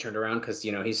Violent J turned around because,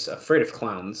 he's afraid of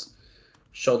clowns.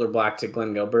 Shoulder block to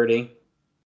Glenn Gilberti.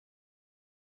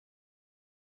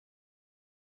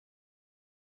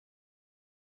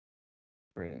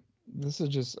 Great. I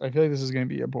feel like this is going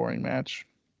to be a boring match.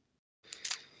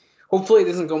 Hopefully it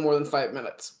doesn't go more than 5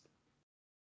 minutes.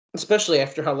 Especially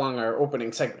after how long our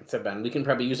opening segments have been. We can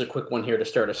probably use a quick one here to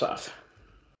start us off.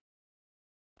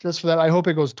 Just for that, I hope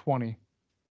it goes 20.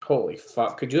 Holy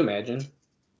fuck. Could you imagine?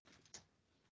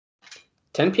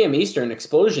 10 p.m. Eastern,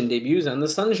 Explosion debuts on the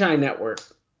Sunshine Network.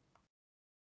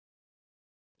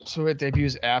 So it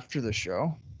debuts after the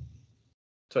show?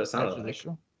 That's what it sounded After the like.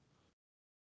 show?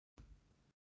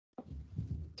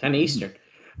 10 Eastern.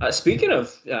 Speaking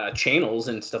of channels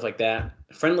and stuff like that,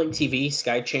 Friendly TV,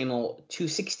 Sky Channel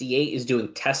 268 is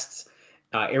doing test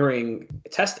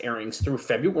airings through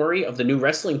February of the new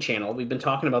wrestling channel. We've been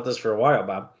talking about this for a while,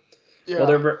 Bob. Yeah.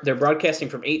 Well, they're broadcasting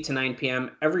from 8 to 9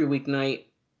 p.m. every weeknight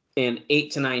and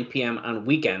 8 to 9 p.m. on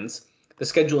weekends. The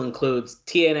schedule includes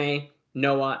TNA,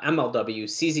 NOAH, MLW,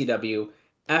 CZW,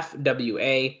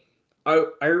 FWA,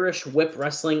 Irish Whip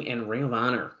Wrestling, and Ring of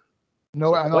Honor.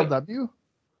 No MLW?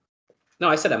 No,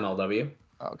 I said MLW.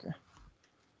 Oh, okay.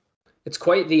 It's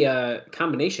quite the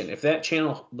combination. If that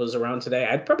channel was around today,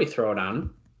 I'd probably throw it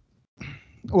on.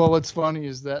 Well, what's funny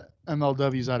is that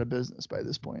MLW's out of business by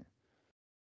this point.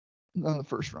 On the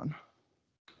first run.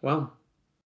 Well,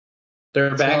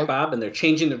 they're back, Bob, and they're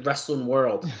changing the wrestling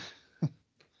world.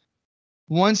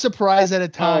 One surprise at a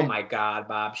time. Oh my God,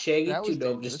 Bob. Shaggy That was 2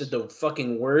 Dope dangerous. just did the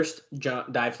fucking worst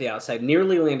dive to the outside.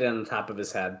 Nearly landed on the top of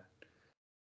his head.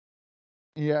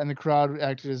 Yeah, and the crowd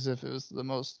acted as if it was the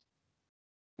most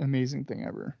amazing thing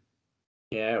ever.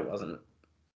 Yeah, it wasn't.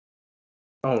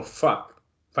 Oh, fuck.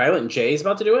 Violent J is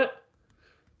about to do it?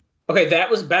 Okay, that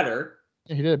was better.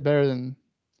 He did it better than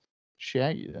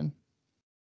Shaggy did.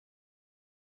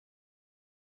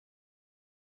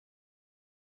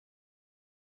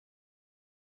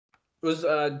 Was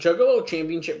Juggalo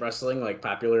Championship Wrestling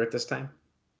popular at this time?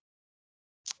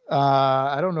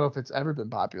 I don't know if it's ever been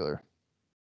popular.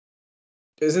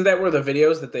 Isn't that where the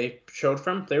videos that they showed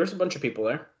from? There was a bunch of people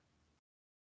there.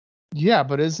 Yeah,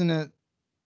 but isn't it?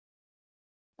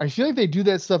 I feel like they do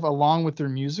that stuff along with their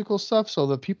musical stuff, so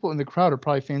the people in the crowd are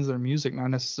probably fans of their music, not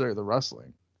necessarily the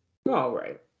wrestling. Oh,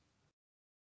 right.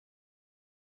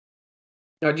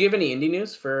 Now, do you have any indie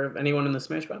news for anyone in the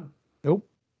Smash Bob? Nope.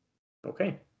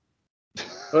 Okay.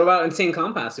 What about Insane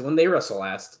Clown Posse? When they wrestle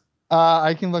last?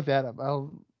 I can look that up.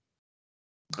 I'm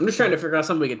just trying to figure out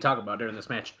something we can talk about during this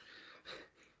match.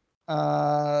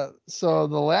 So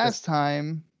the last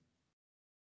time,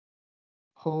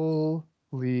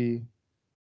 holy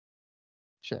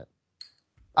shit,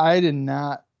 I did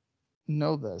not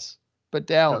know this, but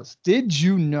Dallas, did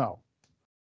you know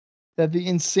that the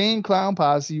Insane Clown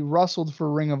Posse wrestled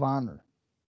for Ring of Honor?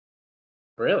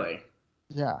 Really?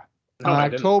 Yeah. No, On I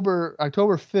didn't. October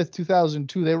 5th,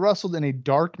 2002, they wrestled in a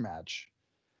dark match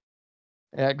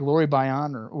at Glory by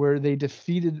Honor where they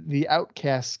defeated the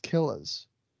Outcast Killers.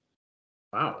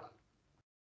 Wow.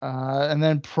 And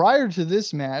then prior to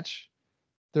this match,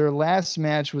 their last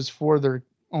match was for their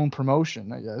own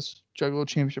promotion, I guess, Juggalo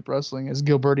Championship Wrestling, as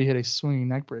Gilberti hit a swinging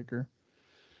neckbreaker,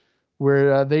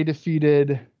 where they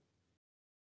defeated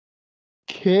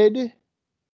Kid.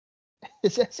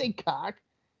 Does that say Cock?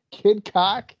 Kid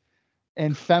Cock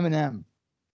and Feminem.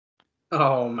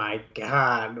 Oh my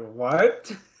God!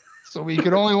 What? So we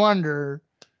could only wonder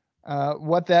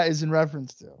what that is in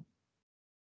reference to.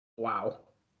 Wow.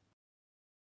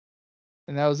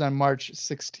 And that was on March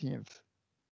 16th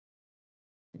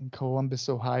in Columbus,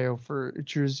 Ohio for for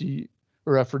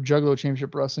Juggalo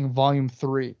Championship Wrestling Volume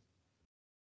 3.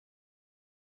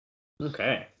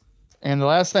 Okay. And the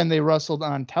last time they wrestled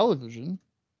on television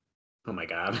Oh my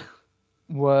God.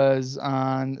 was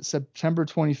on September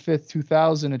 25th,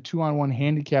 2000, a 2-on-1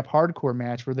 handicap hardcore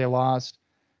match where they lost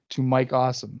to Mike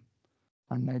Awesome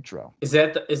on Nitro. Is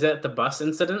that the bus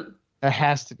incident? That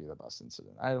has to be the bus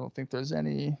incident. I don't think there's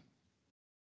any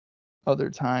other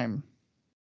time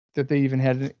that they even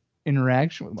had an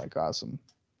interaction with Mike Awesome.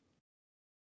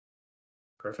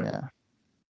 Perfect. Yeah.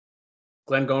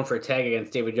 Glenn going for a tag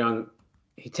against David Young.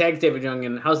 He tags David Young,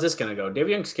 and how's this going to go?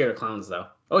 David Young's scared of clowns, though.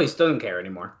 Oh, he still doesn't care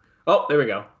anymore. Oh, there we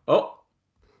go. Oh.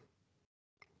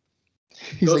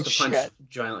 He's Goes like, to punch shit.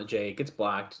 Violent J. Gets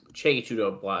blocked. Shaggy 2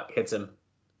 Dope block. Hits him.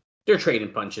 They're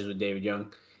trading punches with David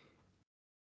Young.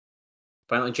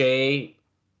 Violent J.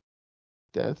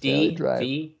 Death Valley Drive.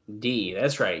 DVD.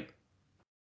 That's right.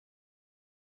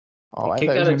 Oh, I Kicked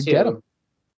thought he was out going of to get 2. him.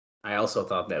 I also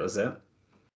thought that was it.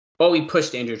 Oh, he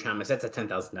pushed Andrew Thomas. That's a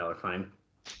 $10,000 fine.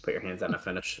 Put your hands on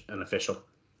an official.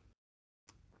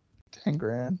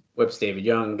 $10,000. Whips David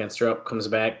Young against the rope, comes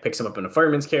back, picks him up in a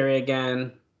fireman's carry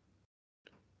again.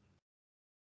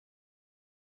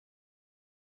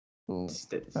 Ooh,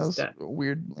 that was a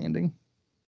weird landing.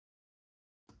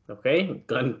 Okay,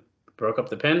 Gunn broke up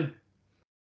the pin.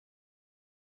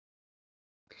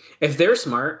 If they're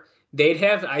smart, they'd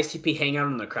have ICP hang out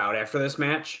in the crowd after this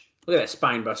match. Look at that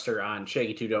spine buster on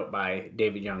Shaggy 2 Dope by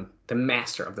David Young, the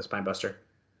master of the spine buster.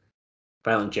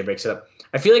 Violent J breaks it up.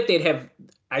 I feel like they'd have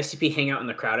ICP hang out in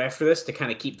the crowd after this to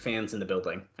kind of keep fans in the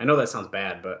building. I know that sounds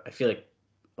bad, but I feel like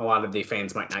a lot of the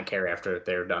fans might not care after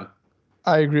they're done.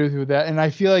 I agree with you with that, and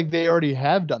I feel like they already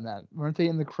have done that. Weren't they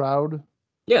in the crowd?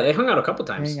 Yeah, they hung out a couple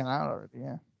times. Hanging out already,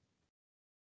 yeah.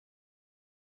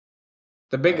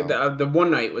 The one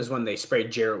night was when they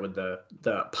sprayed Jarrett with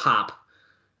the pop.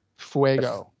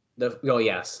 Fuego.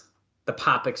 Yes. The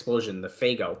pop explosion, the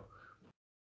Fago.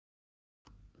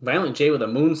 Violent J with a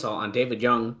moonsault on David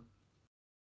Young.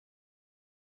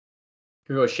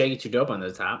 Here goes Shaggy 2 Dope on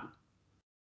the top.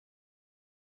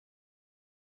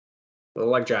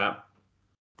 Little leg drop.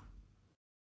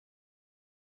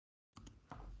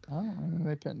 Oh, and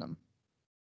they pinned him.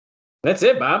 That's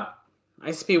it, Bob.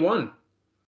 ICP won.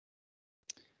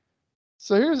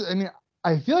 So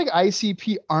I feel like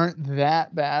ICP aren't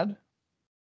that bad.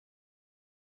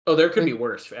 Oh, there could be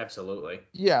worse, absolutely.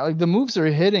 Yeah, like the moves they're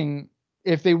hitting,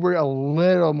 if they were a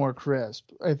little more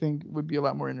crisp, I think would be a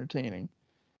lot more entertaining.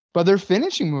 But their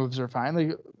finishing moves are fine.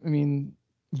 Like, I mean,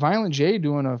 Violent J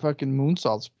doing a fucking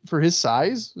moonsault for his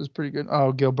size is pretty good.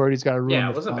 Oh, Gilberti's got to ruin it. Yeah,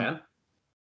 it wasn't bad.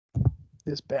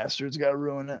 This bastard's got to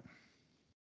ruin it.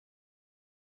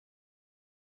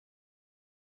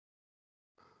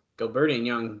 Gilberti and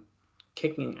Young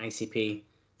kicking ICP.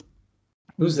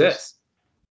 Who's this?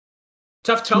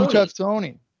 Tough Tony. Tough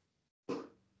Tony.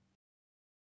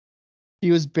 He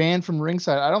was banned from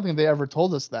ringside. I don't think they ever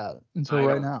told us that until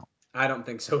right now. I don't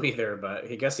think so either, but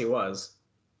I guess he was.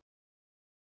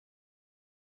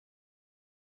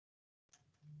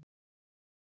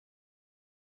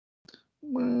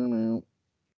 We're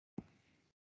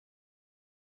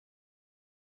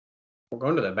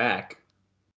going to the back.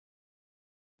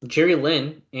 Jerry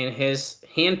Lynn and his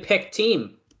hand-picked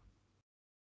team.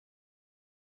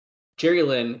 Jerry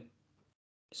Lynn,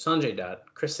 Sanjay Dutt,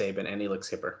 Chris Sabin, and Elix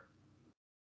Skipper.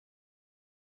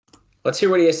 Let's hear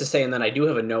what he has to say, and then I do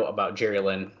have a note about Jerry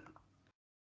Lynn.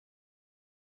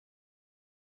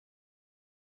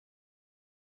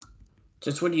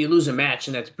 Since when do you lose a match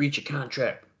and that's breach of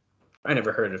contract? I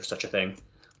never heard of such a thing.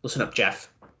 Listen up,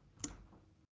 Jeff.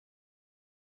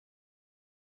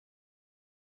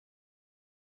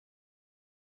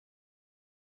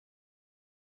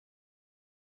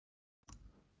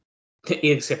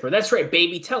 Elix Skipper, that's right,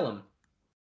 baby, tell him.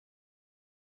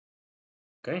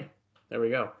 Okay, there we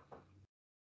go.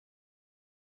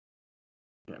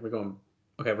 Yeah, we're going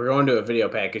to a video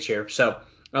package here. So,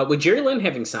 with Jerry Lynn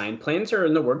having signed, plans are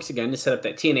in the works again to set up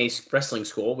that TNA wrestling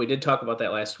school. We did talk about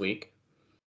that last week.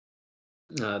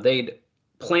 They'd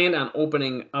planned on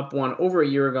opening up one over a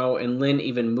year ago, and Lynn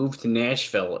even moved to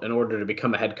Nashville in order to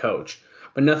become a head coach.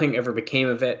 But nothing ever became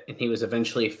of it, and he was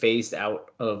eventually phased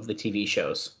out of the TV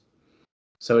shows.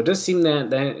 So it does seem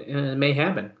that may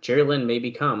happen. Jerry Lynn may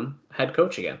become head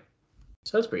coach again.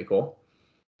 So that's pretty cool.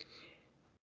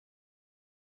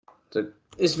 So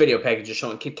this video package is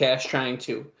showing Kid Cash trying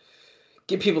to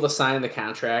get people to sign the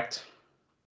contract.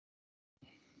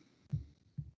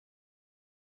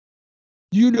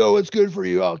 You know what's good for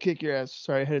you. I'll kick your ass.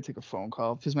 Sorry, I had to take a phone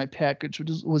call because my package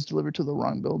was delivered to the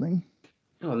wrong building.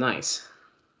 Oh, nice.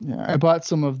 Yeah, I bought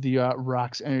some of the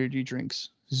Rocks energy drinks.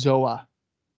 Zoa.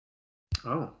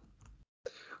 Oh.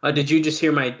 Did you just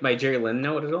hear my Jerry Lynn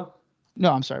note at all?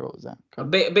 No, I'm sorry. What was that?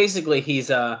 Basically, he's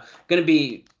going to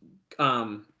be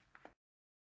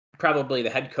probably the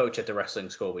head coach at the wrestling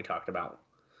school we talked about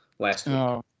last week.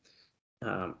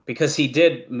 Oh. Because he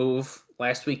did move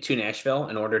last week to Nashville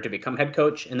in order to become head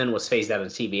coach and then was phased out of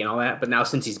the TV and all that. But now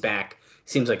since he's back,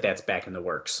 seems like that's back in the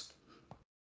works.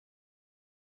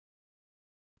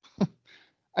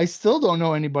 I still don't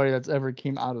know anybody that's ever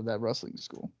came out of that wrestling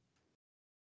school.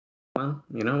 Well,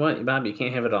 you know what, Bob? You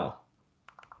can't have it all.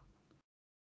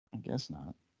 I guess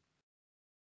not.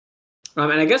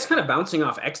 And I guess kind of bouncing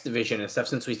off X Division and stuff,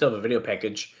 since we still have a video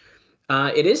package,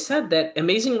 it is said that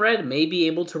Amazing Red may be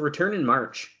able to return in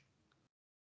March.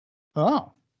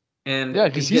 Oh. And yeah,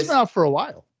 because he's been out for a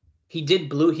while. He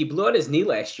blew out his knee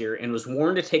last year and was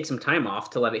warned to take some time off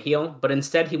to let it heal, but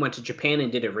instead he went to Japan and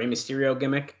did a Rey Mysterio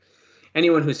gimmick.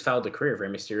 Anyone who's followed the career of Rey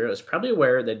Mysterio is probably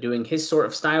aware that doing his sort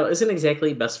of style isn't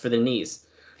exactly best for the knees.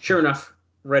 Sure enough,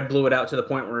 Red blew it out to the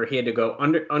point where he had to go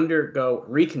undergo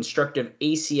reconstructive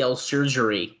ACL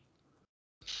surgery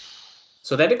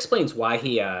So that explains why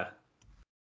he,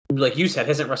 like you said,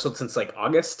 hasn't wrestled since like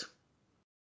August.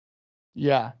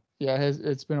 Yeah,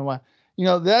 it's been a while. You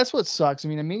know, that's what sucks. I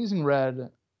mean, Amazing Red,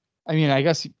 I mean, I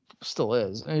guess he still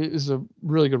is a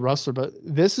really good wrestler, but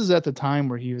this is at the time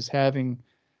where he was having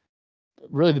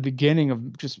really the beginning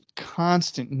of just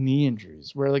constant knee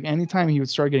injuries, where like anytime he would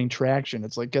start getting traction,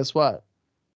 it's like, guess what?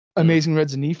 Amazing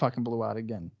Red's knee fucking blew out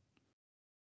again.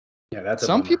 Yeah, that's a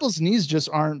Some bummer. people's knees just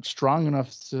aren't strong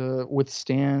enough to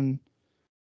withstand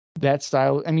that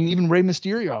style. I mean, even Rey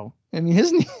Mysterio. I mean,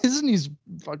 his knees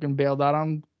fucking bailed out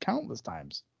on countless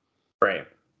times. Right.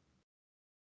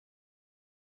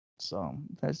 So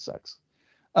that sucks.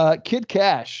 Kid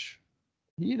Cash.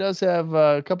 He does have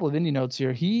a couple of indie notes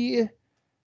here. He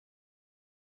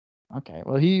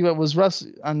was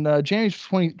wrestling on January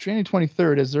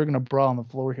 23rd as they're going to brawl on the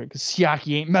floor here because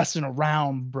Siaki ain't messing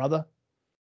around, brother.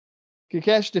 Kid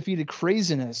Cash defeated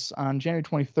Craziness on January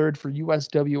 23rd for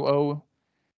USWO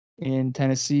in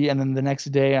Tennessee. And then the next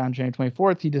day on January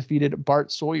 24th, he defeated Bart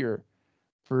Sawyer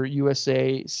for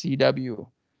USA CW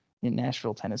in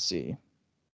Nashville, Tennessee.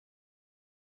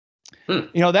 You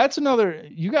know, that's another,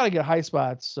 you got to get High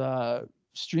Spots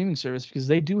streaming service because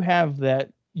they do have that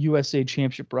USA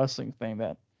Championship Wrestling thing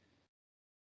that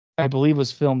I believe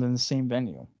was filmed in the same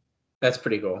venue. That's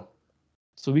pretty cool.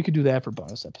 So we could do that for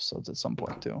bonus episodes at some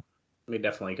point too. We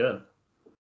definitely could.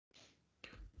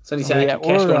 Sunny Siaki,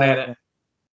 Cash going at it.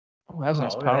 Oh, that was a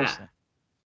nice look at power that. slam.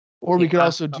 Or we could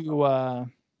also do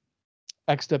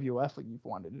XWF like you've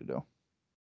wanted to do.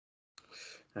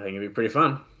 I think it'd be pretty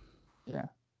fun. Yeah.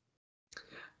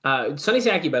 Sunny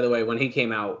Siaki, by the way, when he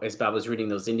came out, as Bob was reading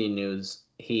those Indian news,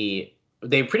 they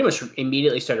pretty much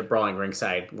immediately started brawling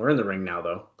ringside. We're in the ring now,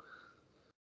 though.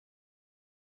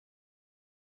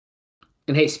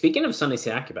 And hey, speaking of Sunny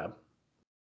Siaki, Bob,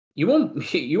 you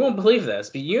won't believe this,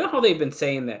 but you know how they've been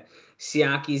saying that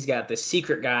Siaki's got the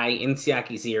secret guy in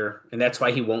Siaki's ear, and that's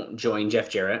why he won't join Jeff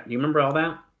Jarrett. Do you remember all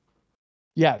that?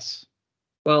 Yes.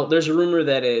 Well, there's a rumor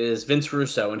that it is Vince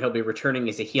Russo, and he'll be returning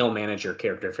as a heel manager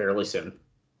character fairly soon.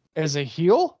 As a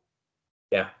heel?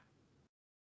 Yeah.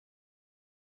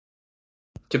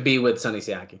 To be with Sunny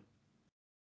Siaki.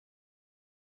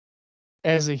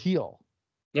 As a heel?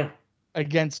 Yeah.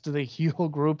 Against the heel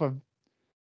group of.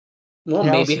 Well,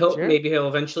 maybe he'll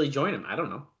eventually join him. I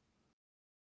don't know.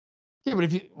 Yeah,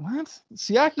 but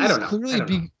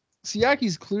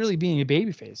Siaki's clearly being a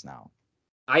babyface now.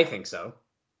 I think so.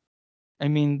 I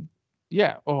mean,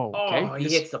 yeah. Oh, okay. Oh, he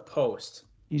hits the post.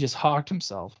 He just hawked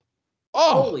himself.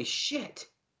 Oh, holy shit!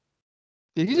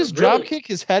 Did he just drop kick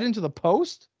his head into the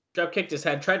post? Drop kicked his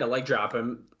head. Tried to leg drop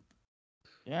him.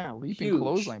 Yeah, leaping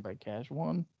clothesline by Cash.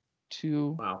 1,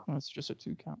 2. Wow, that's just a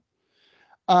 2 count.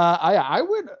 I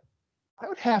would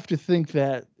have to think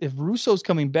that if Russo's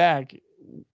coming back,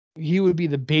 he would be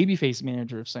the babyface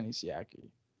manager of Sunny Siaki.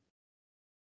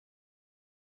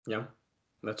 Yeah,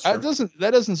 that's true.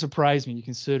 That doesn't surprise me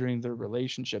considering their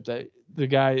relationship. That the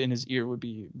guy in his ear would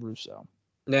be Russo.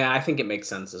 Yeah, I think it makes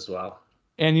sense as well.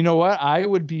 And you know what? I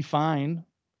would be fine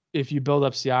if you build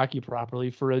up Siaki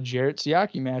properly for a Jarrett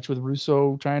Siaki match with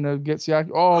Russo trying to get Siaki.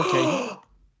 Oh, okay.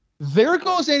 There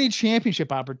goes any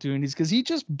championship opportunities because he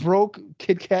just broke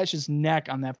Kid Cash's neck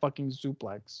on that fucking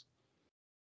suplex.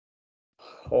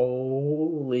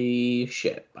 Holy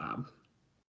shit, Bob.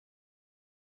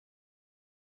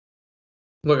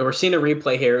 Look, we're seeing a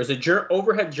replay here. It was a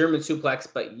overhead German suplex,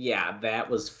 but yeah, that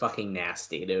was fucking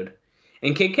nasty, dude.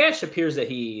 And Kid Cash appears that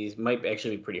he might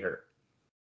actually be pretty hurt.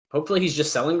 Hopefully he's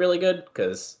just selling really good,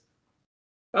 because...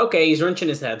 Okay, he's wrenching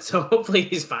his head, so hopefully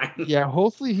he's fine. Yeah,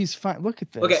 hopefully he's fine. Look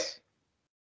at this. Okay.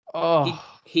 Oh.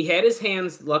 He had his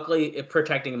hands, luckily,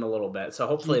 protecting him a little bit, so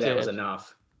hopefully that was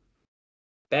enough.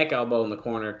 Back elbow in the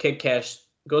corner. Kid Cash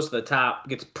goes to the top,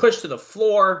 gets pushed to the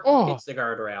floor, hits the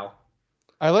guardrail.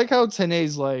 I like how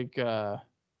Tenay's like,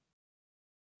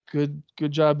 good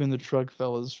job in the truck,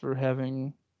 fellas, for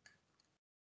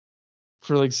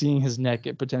seeing his neck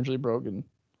get potentially broken.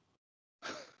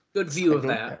 Good view of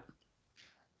that.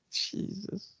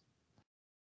 Jesus.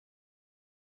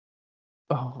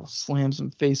 Oh, slams him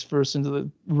face first into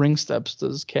the ring steps,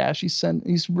 does Cash.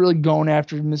 He's really going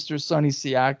after Mr. Sunny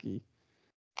Siaki.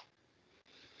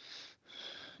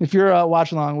 If you're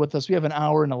watching along with us, we have 1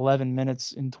 hour and 11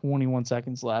 minutes and 21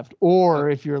 seconds left. Or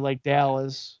if you're like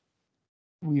Dallas,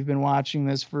 we've been watching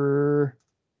this for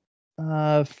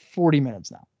 40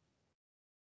 minutes now.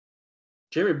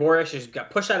 Jeremy Borash just got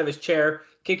pushed out of his chair.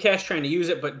 Kid Cash trying to use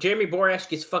it, but Jeremy Borash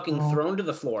gets fucking thrown to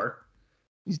the floor.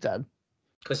 He's dead.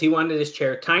 Because he wanted his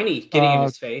chair. Tiny getting in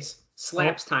his face.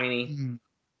 Slaps Tiny.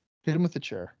 Hit him with the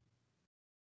chair.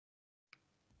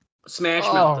 Smash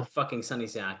mouth to fucking Sonny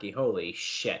Siaki. Holy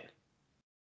shit.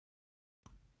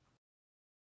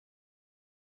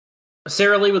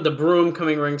 Sarah Lee with the broom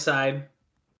coming ringside.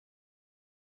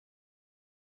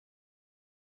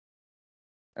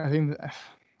 I think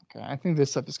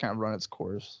this stuff has kind of run its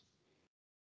course.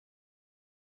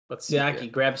 But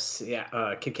Siaki grabs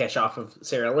Kid Cash off of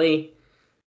Sarah Lee.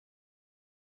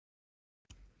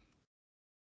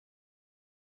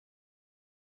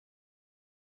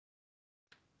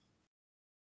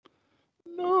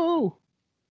 No.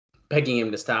 Begging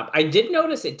him to stop. I did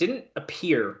notice it didn't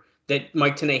appear that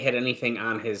Mike Tenay had anything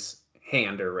on his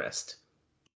hand or wrist.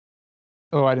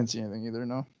 Oh, I didn't see anything either,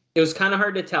 no. It was kind of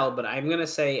hard to tell, but I'm going to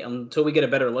say until we get a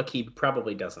better look, he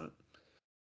probably doesn't.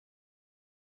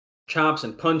 Chops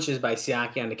and punches by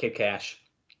Siaki onto Kid Cash.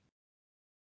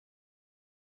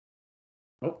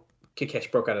 Oh, Kid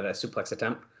Cash broke out of that suplex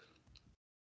attempt.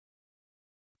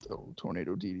 Oh,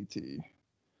 tornado DDT.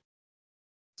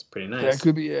 It's pretty nice. That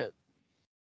could be it.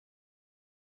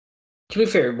 To be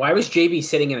fair, why was JB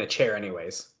sitting in a chair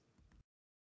anyways?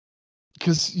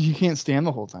 Because you can't stand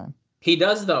the whole time. He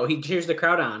does, though. He cheers the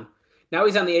crowd on. Now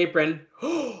he's on the apron.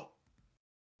 Whoa.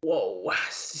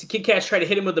 Kid Cash tried to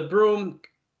hit him with the broom.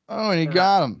 Oh, and he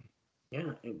got him.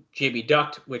 Yeah. And JB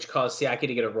ducked, which caused Siaki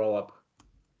to get a roll-up.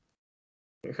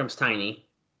 Here comes Tiny.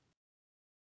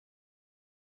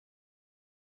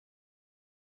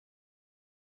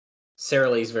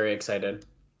 Sarah Lee's very excited.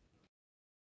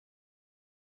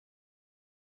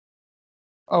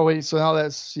 Oh, wait. So now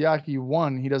that Siaki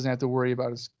won, he doesn't have to worry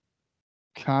about his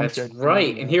contract. That's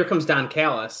right. And here comes Don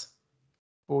Callis.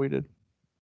 Voided.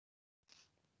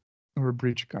 Or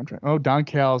breach of contract. Oh, Don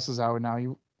Callis is out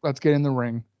now. Let's get in the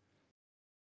ring.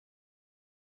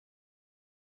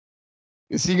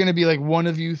 Is he going to be like one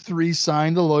of you three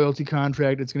signed the loyalty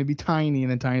contract? It's going to be Tiny,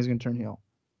 and then Tiny's going to turn heel.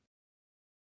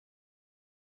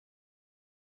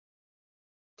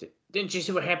 Didn't you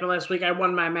see what happened last week? I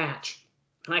won my match.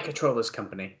 And I control this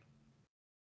company.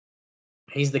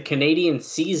 He's the Canadian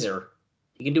Caesar.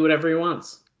 He can do whatever he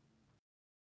wants.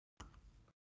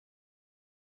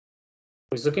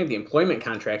 He's looking at the employment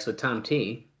contracts with Tom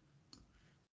T.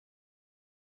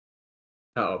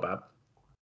 Uh-oh, Bob.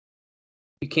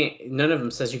 You can't. None of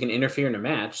them says you can interfere in a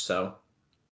match, so.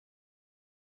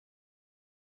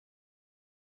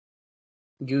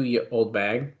 You old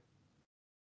bag.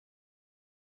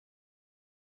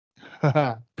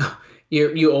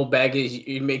 You old bag is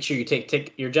you make sure you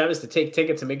take your job is to take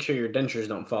tickets and make sure your dentures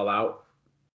don't fall out.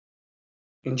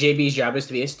 And JB's job is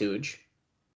to be a stooge.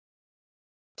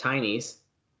 Tiny's.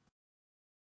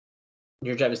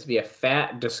 Your job is to be a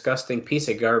fat, disgusting piece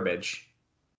of garbage.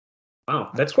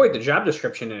 Wow, that's quite the job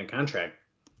description in a contract.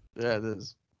 Yeah, it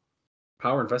is.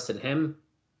 Power invested in him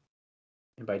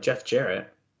and by Jeff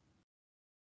Jarrett.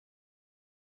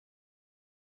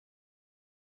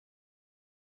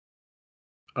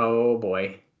 Oh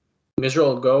boy.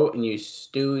 Miserable go and you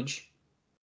stooge.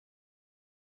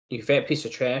 You fat piece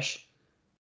of trash.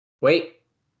 Wait.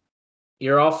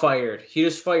 You're all fired. He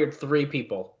just fired 3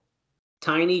 people.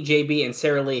 Tiny, JB, and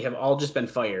Sarah Lee have all just been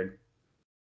fired.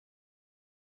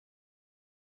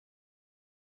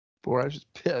 Boy, I was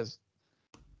just pissed.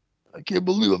 I can't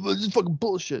believe it. This is fucking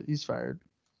bullshit. He's fired.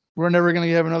 We're never going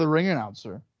to have another ring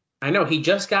announcer. I know. He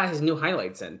just got his new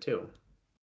highlights in, too.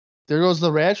 There goes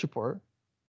the Rash report.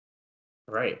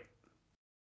 Right.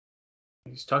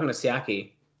 He's talking to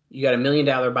Siaki. You got $1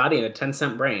 million body and a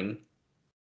 10-cent brain.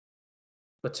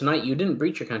 But tonight you didn't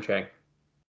breach your contract.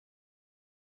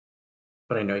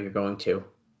 But I know you're going to.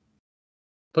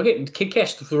 Look at Kid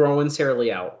Cash throwing Sarah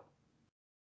Lee out.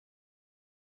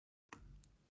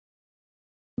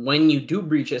 When you do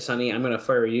breach it, Sonny, I'm going to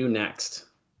fire you next.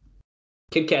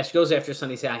 Kid Cash goes after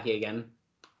Sonny Siaki again.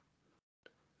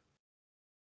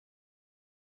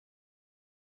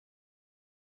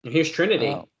 And here's Trinity.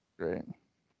 Oh, great.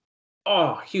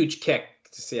 Oh, huge kick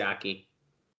to Siaki.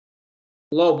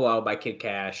 Low blow by Kid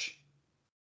Cash.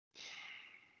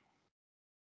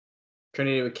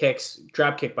 Trinity with kicks.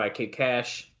 Drop kick by Kid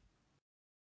Cash.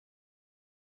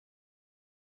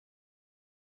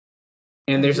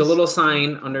 And there's a little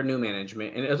sign under new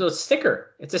management. And it's a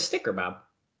sticker. It's a sticker, Bob.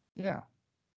 Yeah.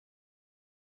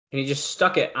 And he just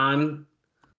stuck it on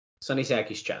Sonny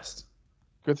Siaki's chest.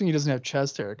 Good thing he doesn't have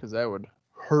chest hair, because that would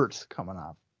hurt coming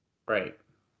off. Right.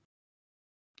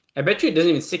 I bet you it doesn't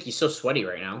even stick. He's so sweaty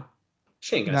right now.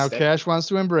 She ain't gonna Now stick. Cash wants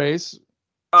to embrace.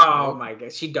 Oh my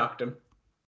god, she ducked him.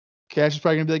 Cash is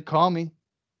probably gonna be like, "Call me."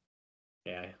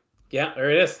 Yeah, yeah, there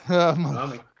it is. Call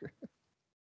me.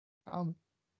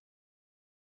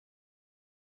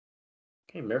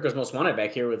 Okay, America's Most Wanted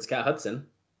back here with Scott Hudson.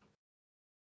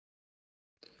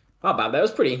 Wow, Bob, that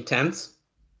was pretty intense.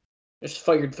 Just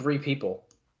fired 3 people.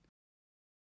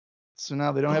 So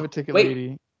now they don't have a ticket Wait.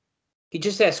 lady. He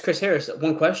just asked Chris Harris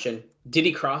one question. Did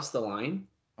he cross the line?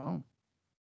 Oh,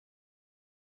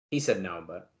 He said no,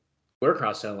 but we're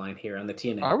crossing the line here on the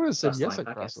TNA. I would have said Cross the yes. Line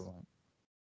I crossed the podcast. line.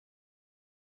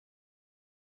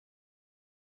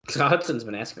 Scott Hudson's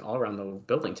been asking all around the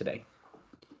building today.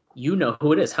 You know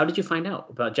who it is. How did you find out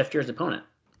about Jeff Jarrett's opponent?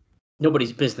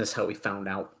 Nobody's business how we found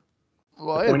out.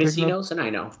 Well, The point is he knows, and I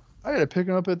know. I had to pick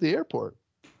him up at the airport.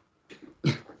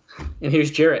 And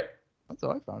here's Jarrett. That's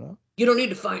how I found out. You don't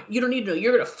need to know.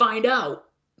 You're gonna find out.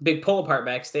 Big pull apart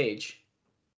backstage.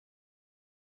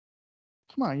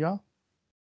 Come on, y'all.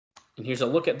 And here's a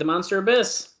look at the Monster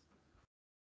Abyss.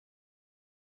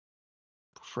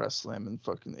 Press slamming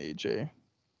fucking AJ.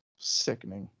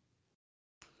 Sickening.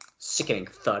 Sickening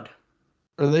thud.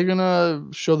 Are they gonna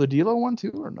show the D'Lo one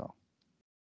too, or no?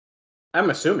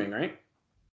 I'm assuming, right?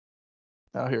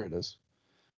 Oh, here it is.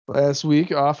 Last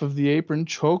week, off of the apron,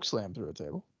 choke slam through a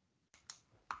table.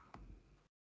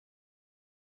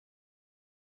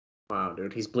 Wow,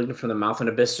 dude, he's bleeding from the mouth, and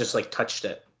Abyss just like touched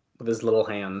it with his little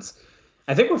hands.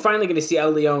 I think we're finally going to see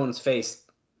El Leon's face.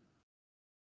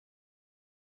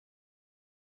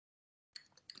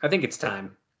 I think it's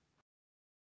time.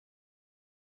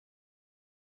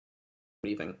 What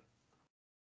do you think?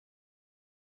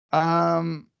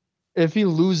 If he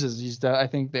loses, I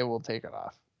think they will take it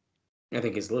off. I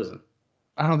think he's losing.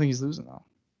 I don't think he's losing though.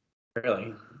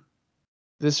 Really?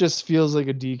 This just feels like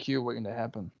a DQ waiting to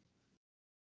happen.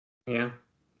 Yeah.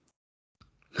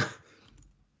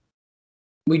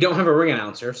 We don't have a ring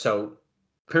announcer, so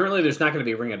apparently there's not going to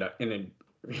be ring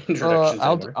introductions.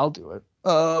 I'll do it.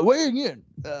 Weighing in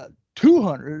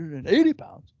 280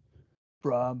 pounds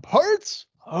from parts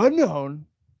unknown,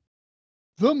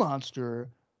 the Monster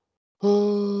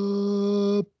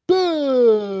Abyss.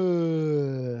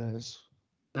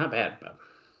 Not bad, but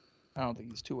I don't think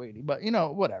he's 280, but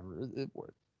whatever. It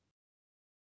worked.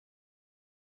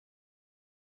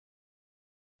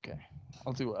 Okay,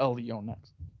 I'll do El Leon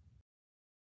next.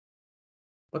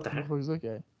 what the heck?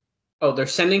 Okay. Oh, they're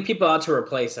sending people out to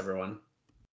replace everyone.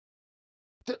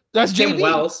 That's Tim JB.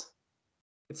 Wells.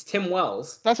 It's Tim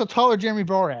Wells. That's a taller Jeremy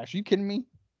Borash. Are you kidding me?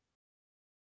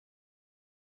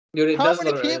 Dude, it How does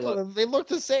many literally people? look. They look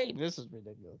the same. This is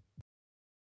ridiculous.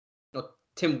 No,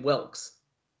 Tim Wilkes.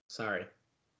 Sorry.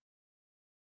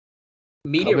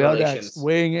 Media Gabriel relations. Dex,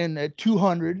 weighing in at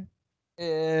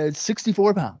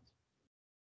 264 pounds.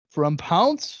 From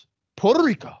Pounce, Puerto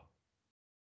Rico.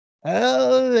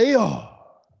 El Leon.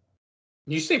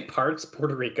 Did you say parts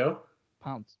Puerto Rico?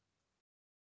 Pounce.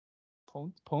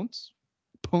 Ponce,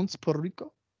 Puerto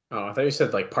Rico. Oh, I thought you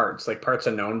said like parts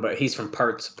unknown, but he's from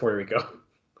parts Puerto Rico.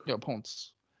 Yeah,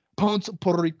 Ponce,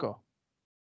 Puerto Rico.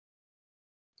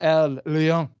 El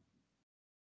Leon.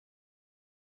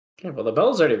 Okay, well the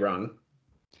bell's already rung.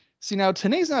 See, now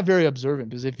Tanae's not very observant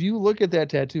because if you look at that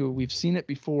tattoo, we've seen it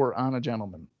before on a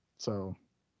gentleman. So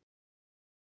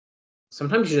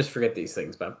Sometimes you just forget these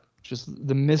things, Bob. just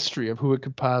the mystery of who it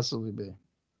could possibly be.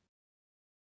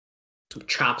 Some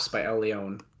chops by El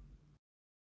Leon.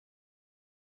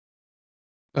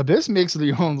 Abyss makes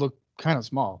Leon look kind of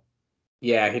small.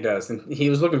 Yeah, he does. And he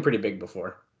was looking pretty big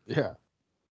before. Yeah.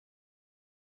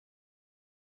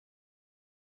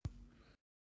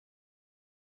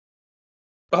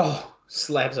 Oh,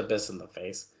 slaps Abyss in the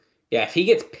face. Yeah, if he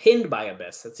gets pinned by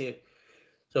Abyss, that's it.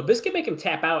 So Abyss can make him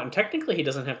tap out, and technically he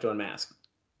doesn't have to unmask.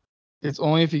 It's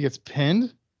only if he gets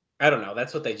pinned. I don't know.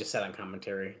 That's what they just said on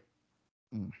commentary.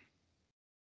 Mm.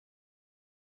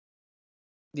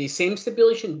 The same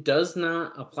stipulation does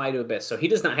not apply to Abyss, so he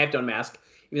does not have to unmask,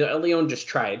 even though El Leon just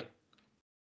tried.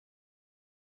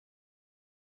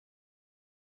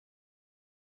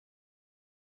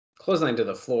 Clothesline to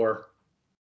the floor.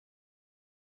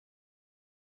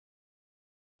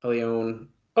 El Leon.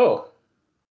 Oh.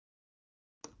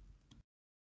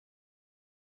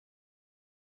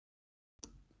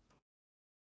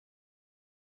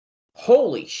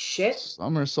 Holy shit.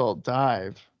 Somersault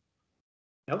dive.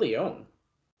 El Leon.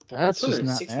 That's just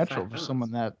not 265 natural for pounds.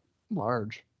 someone that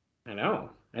large. I know.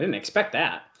 I didn't expect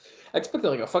that. I expected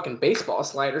like a fucking baseball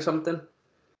slide or something.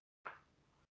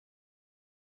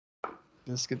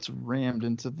 This gets rammed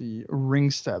into the ring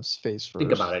steps face first.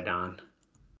 Think about it, Don.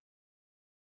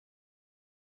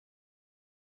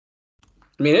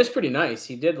 I mean, it's pretty nice.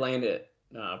 He did land it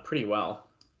pretty well.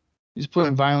 He's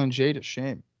putting Violent J to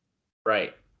shame.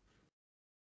 Right.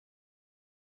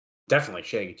 Definitely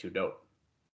Shaggy 2 dope.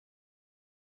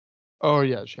 Oh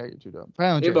yeah, Shaggy too dumb.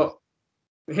 Violent Yeah, J. but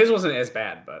his wasn't as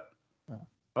bad, but Yeah.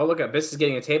 oh look at Abyss is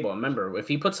getting a table. Remember, if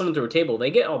he puts someone through a table,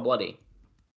 they get all bloody.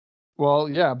 Well,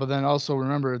 yeah, but then also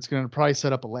remember it's going to probably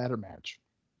set up a ladder match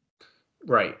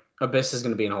Right. Abyss is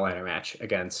going to be in a ladder match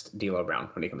against D'Lo Brown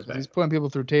when he comes because back. he's putting people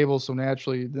through tables. So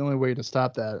naturally, the only way to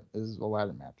stop that is a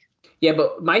ladder match. Yeah,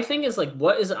 but my thing is like,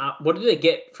 what do they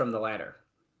get from the ladder?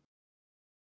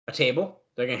 A table?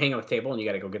 They're gonna hang on a table, and you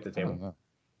got to go get the I don't table. know.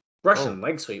 Russian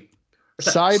leg sweep. Or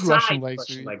Side Russian leg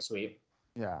leg leg sweep.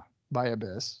 Yeah, by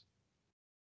Abyss.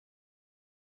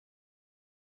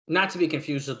 Not to be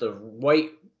confused with the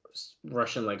white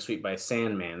Russian leg sweep by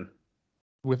Sandman,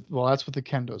 That's with the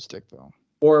kendo stick though.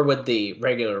 or with the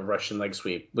regular Russian leg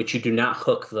sweep, which you do not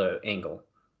hook the angle.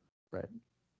 Right.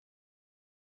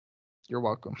 You're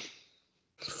welcome.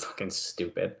 Fucking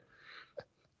stupid.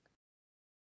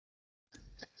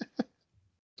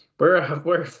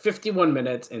 We're 51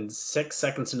 minutes and 6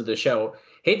 seconds into the show.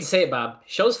 Hate to say it, Bob.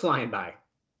 Show's flying by.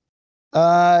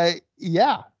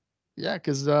 Yeah,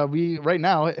 because we right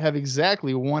now have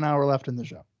exactly 1 hour left in the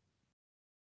show.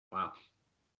 Wow,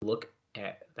 look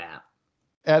at that.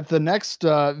 At the next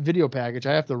video package,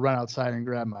 I have to run outside and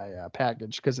grab my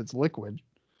package because it's liquid,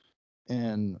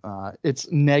 and it's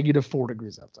 -4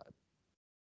 degrees outside.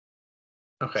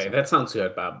 Okay, that sounds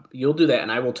good, Bob. You'll do that,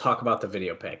 and I will talk about the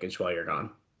video package while you're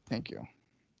gone. Thank you.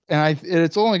 And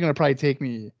it's only going to probably take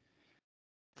me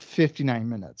 59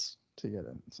 minutes to get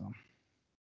it. So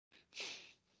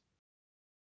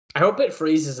I hope it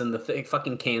freezes and the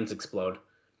fucking cans explode.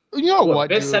 you know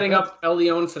what? Abyss setting up El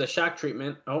Leon for the shock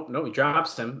treatment. Oh no, he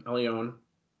drops him. El Leon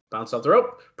bounce off the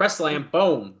rope, press slam,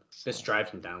 boom. Abyss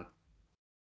drives him down.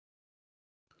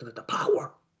 Look at the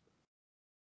power.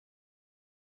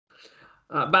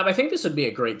 Bob, I think this would be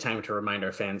a great time to remind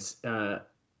our fans.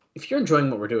 If you're enjoying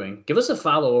what we're doing, give us a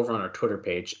follow over on our Twitter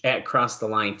page at Cross the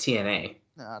Line TNA.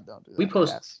 Nah, don't do that. We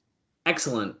post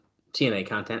excellent TNA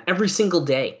content every single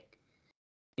day.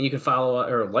 And you can follow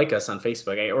or like us on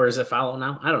Facebook, or is it follow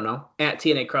now? I don't know. At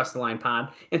TNA Cross the Line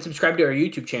Pod, and subscribe to our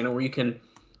YouTube channel where you can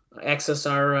access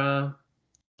our a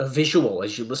visual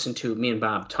as you listen to me and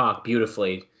Bob talk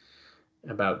beautifully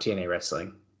about TNA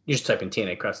wrestling. You just type in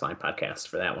TNA Cross the Line Podcast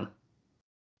for that one.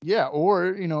 Yeah, or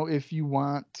if you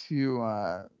want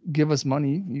to give us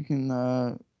money, you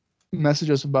can message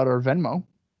us about our Venmo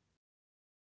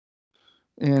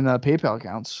and PayPal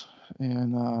accounts,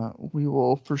 and we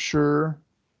will for sure.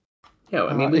 Yeah,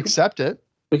 I mean, we accept it.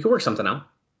 We could work something out.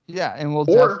 Yeah, and we'll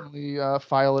definitely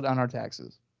file it on our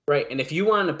taxes. Right, and if you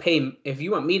want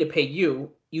me to pay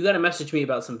you, you got to message me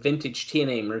about some vintage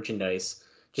TNA merchandise.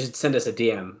 Just send us a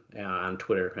DM on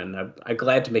Twitter, and I'm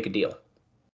glad to make a deal.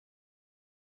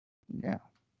 Yeah.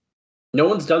 No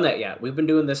one's done that yet. We've been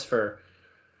doing this for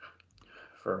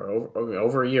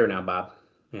over a year now, Bob,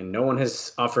 and no one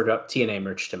has offered up TNA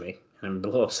merch to me. And I'm a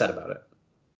little upset about it.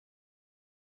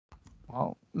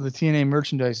 Well, the TNA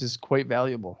merchandise is quite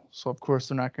valuable, so of course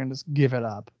they're not going to just give it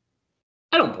up.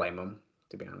 I don't blame them,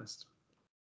 to be honest.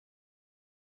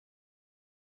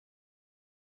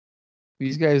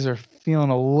 These guys are feeling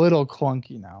a little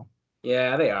clunky now.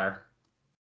 Yeah, they are.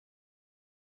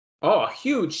 Oh, a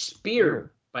huge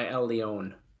spear by El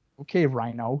Leon. Okay,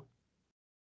 Rhino.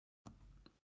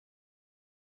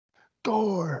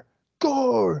 Gore!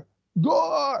 Gore!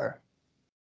 Gore!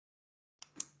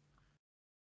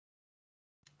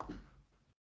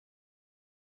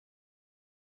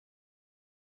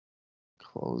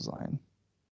 Clothesline.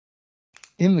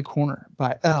 In the corner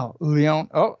by El Leon.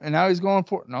 Oh, and now he's going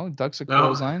for it. No, ducks a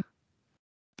clothesline.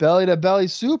 Belly to belly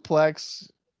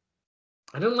suplex.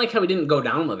 I didn't like how he didn't go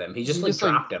down with him. He just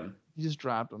dropped him. He just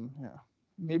dropped him, yeah.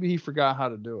 Maybe he forgot how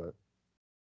to do it.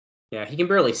 Yeah, he can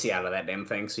barely see out of that damn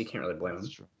thing, so you can't really blame him.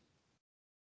 True.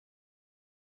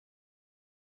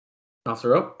 Off the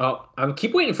rope. Oh, I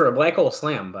keep waiting for a black hole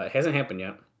slam, but it hasn't happened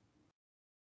yet.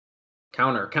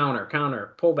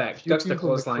 Counter. Pull back. Ducks the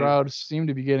clothesline. The crowd seem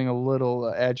to be getting a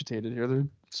little agitated here. They're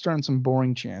starting some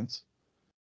boring chants.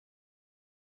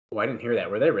 Oh, I didn't hear that.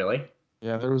 Were they really?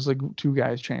 Yeah, there was like two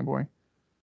guys chanting boy.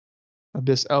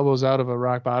 Abyss elbows out of a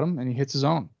rock bottom, and he hits his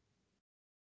own.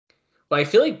 Well, I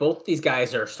feel like both these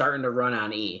guys are starting to run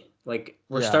on E. Like,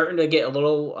 we're starting to get a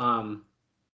little,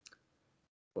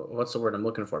 what's the word I'm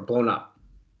looking for? Blown up.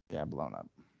 Yeah, blown up.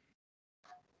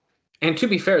 And to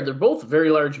be fair, they're both very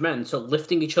large men, so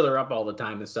lifting each other up all the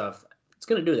time and stuff, it's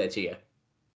going to do that to you.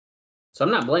 So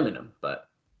I'm not blaming them, but...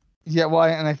 Yeah, well,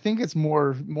 and I think it's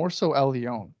more so El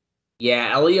Leon.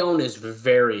 Yeah, El Leon is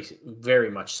very,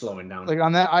 very much slowing down. Like,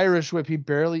 on that Irish whip, he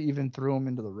barely even threw him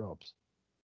into the ropes.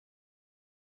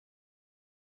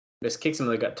 This kicks him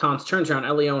in the gut. Taunts, turns around.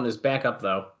 El Leon is back up,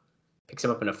 though. Picks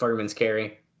him up in a fireman's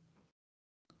carry.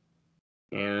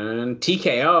 And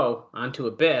TKO onto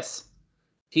Abyss.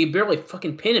 He barely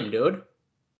fucking pin him, dude.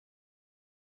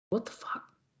 What the fuck?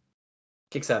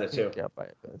 Kicks out at 2. Kicked out by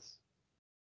Abyss.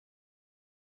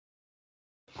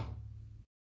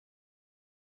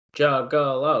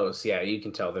 Juggalos. Yeah, you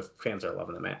can tell the fans are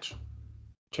loving the match.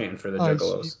 Chanting for the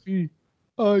Juggalos.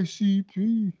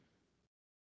 ICP.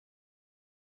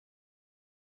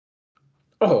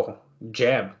 Oh,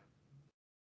 jab.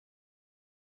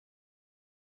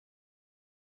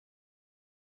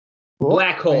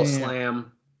 Black hole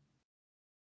slam.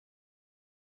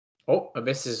 Oh,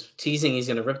 Abyss is teasing he's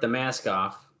going to rip the mask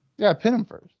off. Yeah, pin him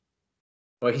first.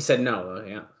 Well, he said no, though,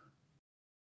 yeah.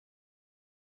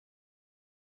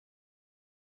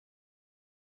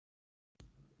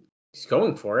 He's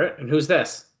going for it. And who's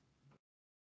this?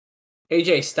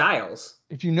 AJ Styles.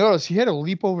 If you notice, he had to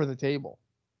leap over the table.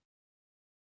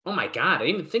 Oh my God, I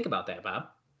didn't even think about that, Bob.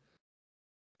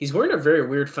 He's wearing a very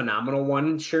weird Phenomenal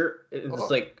One shirt.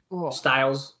 It's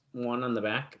Styles 1 on the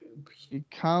back. He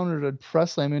countered a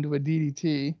press slam into a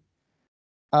DDT.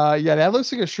 Yeah, that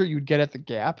looks like a shirt you'd get at the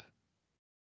Gap.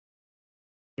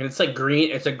 And it's like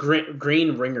green. It's a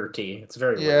green ringer tee. It's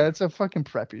very weird. Yeah, it's a fucking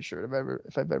preppy shirt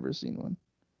if I've ever seen one.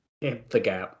 Yeah, the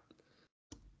Gap.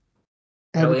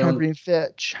 Abercrombie and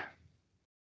Fitch.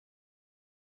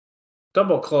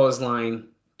 Double clothesline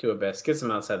to Abyss. Gets him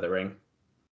outside the ring.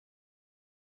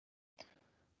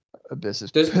 Abyss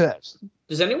is pissed.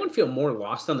 Does anyone feel more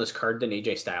lost on this card than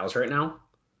AJ Styles right now?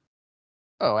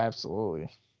 Oh, absolutely.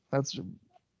 That's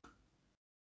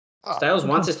Styles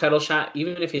wants his title shot,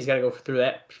 even if he's got to go through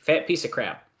that fat piece of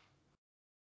crap.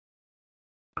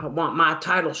 I want my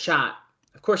title shot.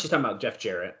 Of course, he's talking about Jeff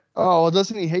Jarrett. Oh, well,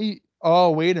 doesn't he hate?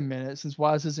 Oh, wait a minute. Since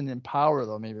Waz isn't in Power,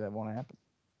 though, maybe that won't happen.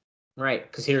 Right,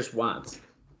 because here's Waz.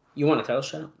 You want a title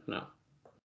shot? No.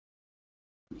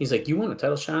 He's like, you want a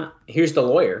title shot? Here's the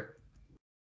lawyer.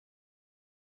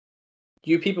 Do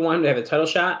you people want him to have a title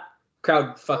shot?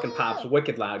 Crowd fucking pops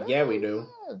wicked loud. Yeah, we do.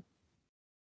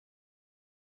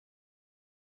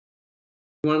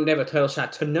 You want him to have a title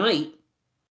shot tonight?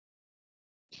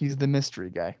 He's the mystery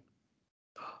guy.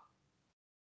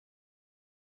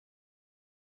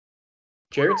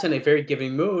 Jarrett's in a very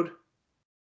giving mood.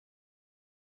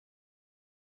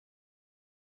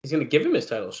 He's going to give him his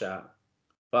title shot,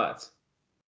 but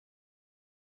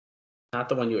not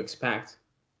the one you expect.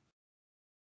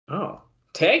 Oh,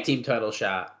 tag team title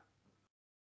shot.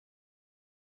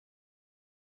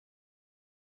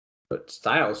 But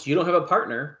Styles, you don't have a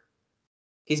partner.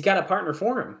 He's got a partner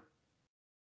for him.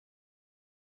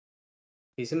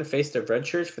 He's going to face the red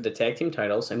shirts for the tag team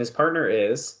titles, and his partner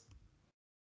is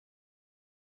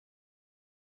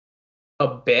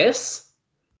Abyss?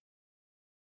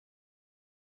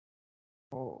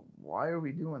 Oh, why are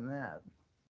we doing that?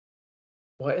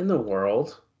 What in the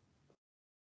world?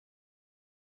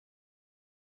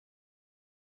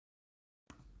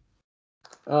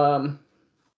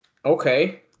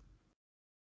 Okay.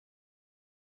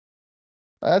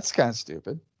 That's kind of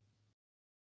stupid.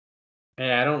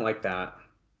 Yeah, I don't like that.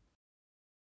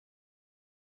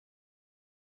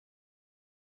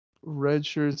 Red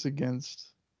shirts against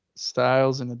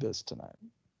Styles and Abyss tonight.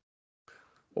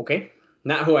 Okay.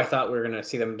 Not who I thought we were going to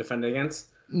see them defend against.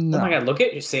 No. Oh my God, look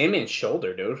at Sandman's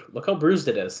shoulder, dude. Look how bruised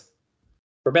it is.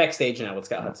 We're backstage now with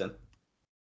Scott Hudson.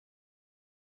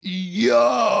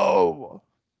 Yo!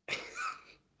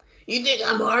 You think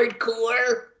I'm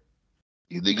hardcore?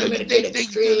 You think I can take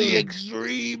things to the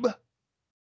extreme?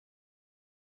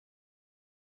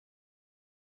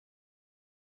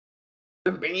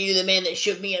 I'm bringing you the man that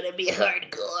showed me how to be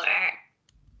hardcore.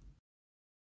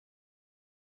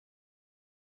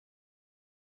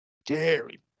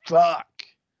 Jerry, fuck.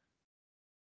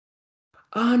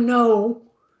 I know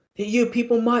that you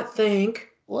people might think.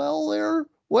 Well,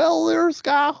 there's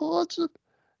Scott Hudson.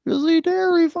 Is he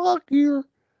Terry? Fuck here.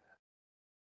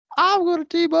 I'm gonna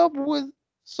team up with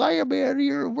Sandman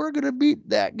here. We're gonna beat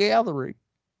that gathering.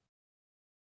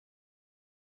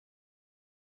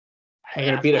 I'm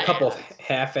gonna beat a couple of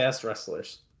half-assed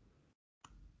wrestlers.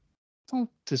 Don't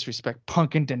disrespect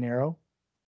Punk and De Niro.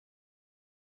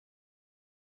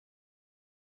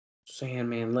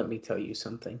 Sandman, let me tell you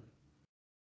something.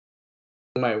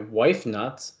 My wife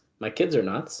nuts. My kids are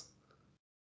nuts.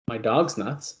 My dog's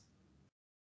nuts.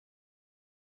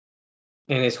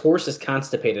 And his horse is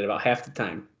constipated about half the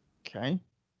time. Okay.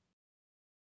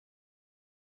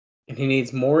 And he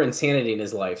needs more insanity in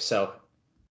his life, so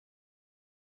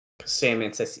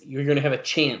Sandman says, you're going to have a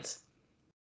chance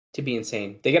to be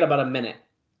insane. They got about a minute.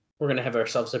 We're going to have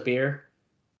ourselves a beer,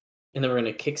 and then we're going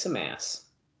to kick some ass.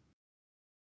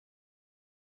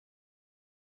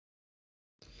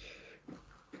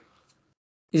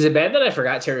 Is it bad that I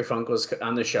forgot Terry Funk was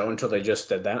on the show until they just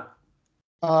did that?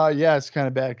 Yeah, it's kind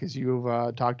of bad because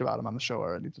you've talked about him on the show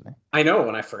already today. I know,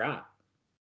 and I forgot.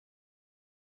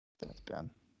 That's bad.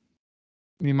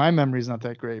 I mean, my memory's not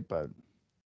that great, but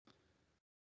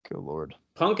good lord.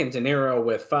 Punk and De Niro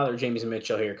with Father James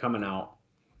Mitchell here coming out.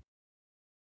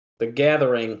 The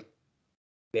Gathering,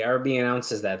 the RB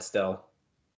announces that still,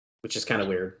 which is kind of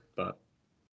weird, but.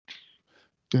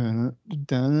 Oh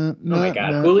my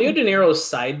god. Julio De Niro's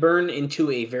sideburn into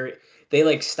a very. They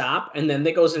like stop and then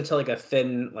it goes into like a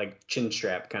thin like chin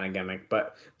strap kind of gimmick.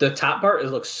 But the top part, it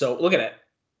looks so. Look at it.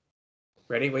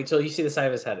 Ready? Wait till you see the side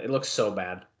of his head. It looks so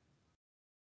bad.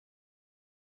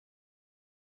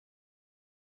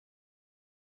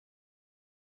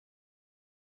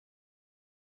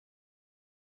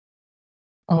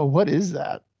 Oh, what is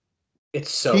that?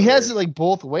 It's so. He has weird. it like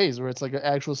both ways, where it's like an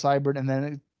actual sideburn and then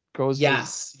it goes.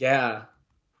 Yes. Yeah.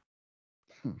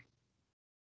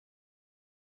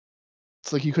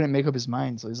 It's like he couldn't make up his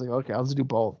mind, so he's like, okay, I'll just do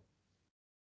both.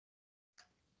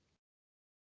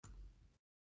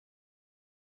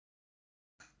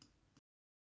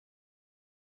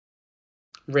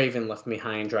 Raven left me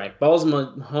high and dry. Balls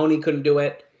Mahoney couldn't do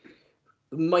it.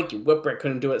 Mikey Whipwreck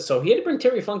couldn't do it, so he had to bring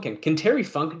Terry Funk in. Can Terry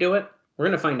Funk do it? We're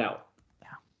gonna find out. Yeah.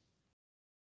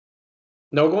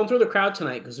 No, going through the crowd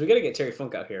tonight because we gotta get Terry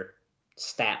Funk out here.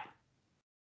 Stat.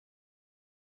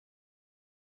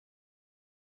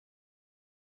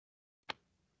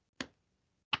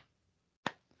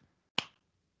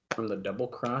 From the Double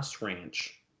Cross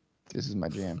Ranch. This is my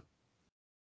jam.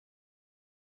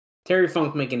 Terry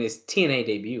Funk making his TNA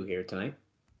debut here tonight.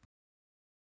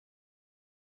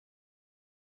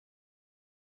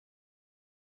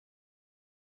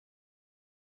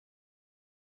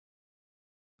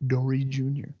 Dory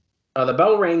Jr. The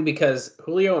bell rang because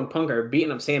Julio and Punk are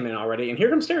beating up Sandman already, and here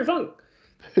comes Terry Funk.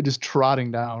 Just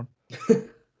trotting down. We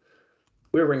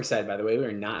were ringside, by the way. We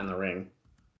were not in the ring.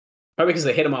 Probably because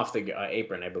they hit him off the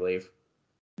apron, I believe.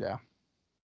 Yeah.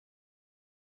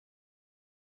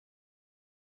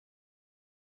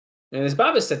 And as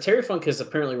Bob has said, Terry Funk has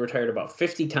apparently retired about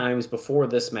 50 times before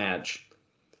this match.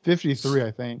 53,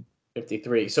 I think.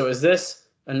 53. So is this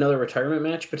another retirement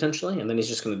match, potentially? And then he's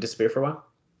just going to disappear for a while?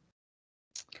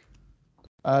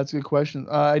 That's a good question.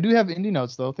 I do have indie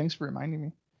notes, though. Thanks for reminding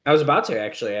me. I was about to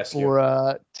actually ask you.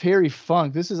 For Terry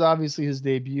Funk, this is obviously his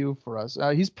debut for us.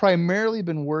 He's primarily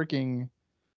been working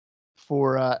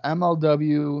for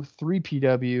MLW,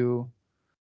 3PW,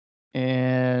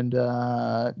 and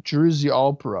Jersey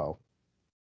All Pro,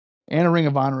 and a Ring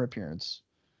of Honor appearance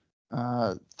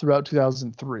throughout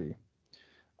 2003.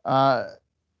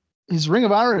 His Ring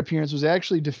of Honor appearance was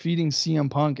actually defeating CM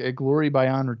Punk at Glory by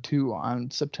Honor 2 on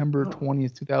September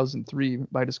 20th, 2003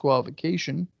 by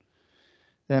disqualification.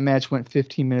 That match went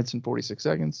 15 minutes and 46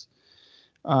 seconds.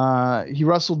 He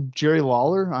wrestled Jerry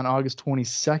Lawler on August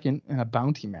 22nd in a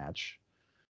bounty match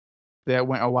that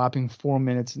went a whopping 4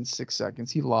 minutes and 6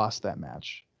 seconds. He lost that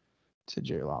match to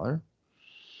Jerry Lawler.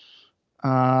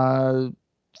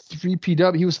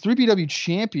 3PW. He was 3PW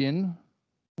champion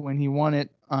when he won it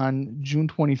on June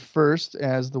 21st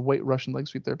as the White Russian leg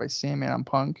sweep there by Sandman on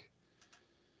Punk.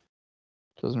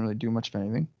 Doesn't really do much of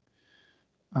anything.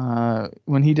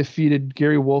 When he defeated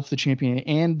Gary Wolf, the champion,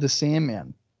 and the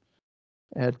Sandman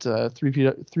at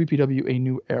 3PW A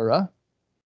New Era.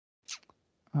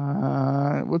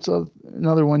 What's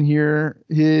another one here?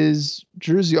 His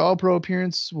Jersey All Pro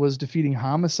appearance was defeating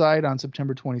Homicide on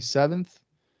September 27th.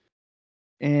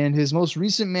 And his most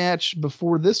recent match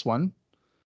before this one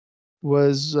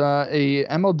was a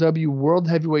MLW World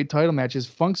Heavyweight title match. His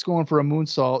Funk's going for a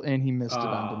moonsault, and he missed it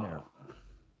on De Niro.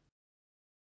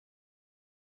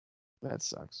 That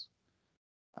sucks.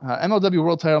 MLW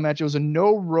World title match. It was a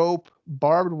no rope,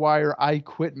 barbed wire, I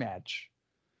quit match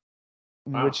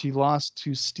in which he lost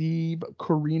to Steve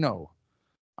Corino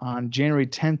on January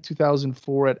 10th,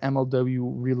 2004 at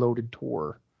MLW Reloaded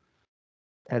Tour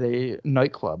at a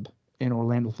nightclub in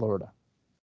Orlando, Florida.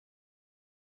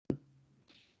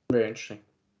 Very interesting.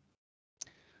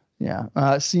 Yeah.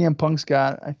 CM Punk's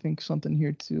got, I think, something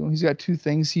here too. He's got two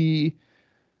things. To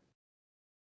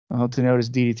notice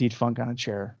DDT'd Funk on a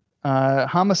chair.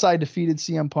 Homicide defeated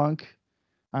CM Punk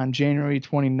on January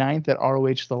 29th at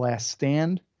ROH The Last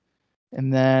Stand.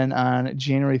 And then on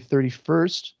January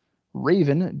 31st,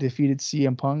 Raven defeated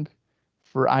CM Punk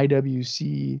for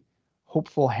IWC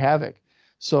Hopeful Havoc.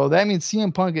 So that means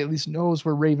CM Punk at least knows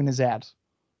where Raven is at.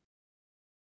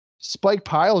 Spike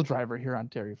pile driver here on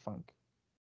Terry Funk.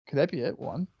 Could that be it?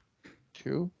 1,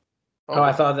 2. Oh,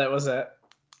 I thought that was it.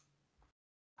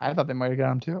 I thought they might have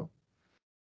got him too.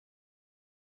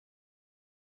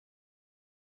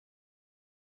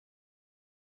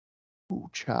 Ooh,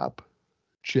 chop,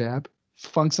 jab,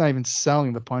 Funk's not even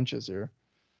selling the punches here.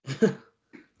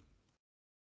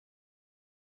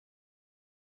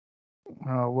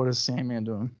 What is Sandman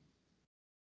doing?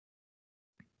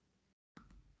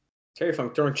 Terry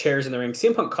Funk throwing chairs in the ring.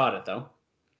 CM Punk caught it, though.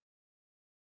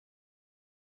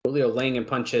 Julio laying in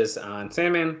punches on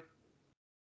Sandman.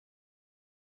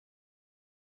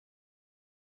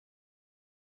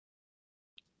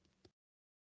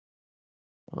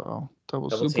 Uh-oh. Double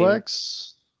Team.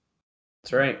 suplex.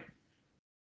 That's right.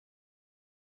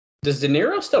 Does De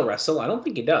Niro still wrestle? I don't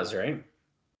think he does, right?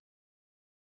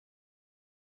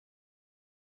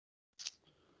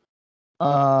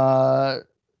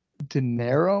 De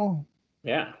Niro?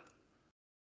 Yeah.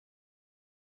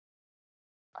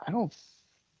 I don't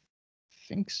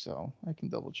think so. I can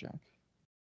double check.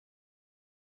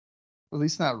 At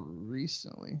least not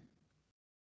recently.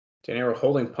 De Niro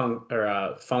holding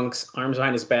Funk's arms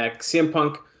behind his back. CM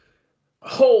Punk,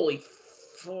 holy,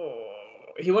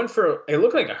 he went for it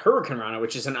looked like a Hurricane Rana,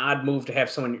 which is an odd move to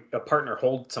have a partner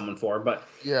hold someone for. But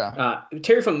yeah,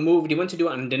 Terry Funk moved. He went to do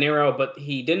it on De Niro, but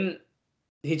he didn't.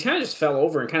 He kind of just fell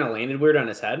over and kind of landed weird on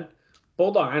his head.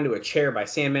 Bulldog onto a chair by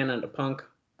Sandman onto Punk.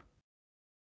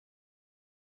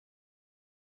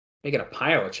 Making a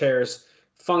pile of chairs.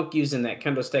 Funk using that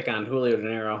kendo stick on Julio De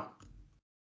Niro.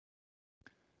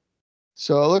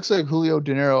 So it looks like Julio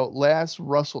De Niro last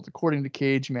wrestled, according to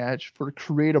Cage Match, for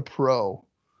Create a Pro.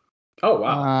 Oh,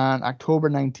 wow. On October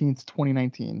 19th,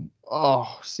 2019.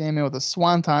 Oh, Sandman with a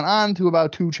swanton onto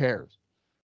about 2 chairs.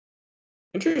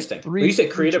 Interesting. Well, you said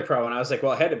Create a Pro, and I was like,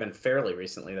 well, it had to have been fairly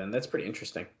recently then. That's pretty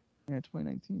interesting. Yeah,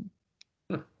 2019.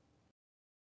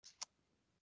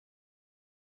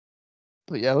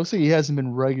 But yeah, it looks like he hasn't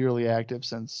been regularly active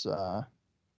since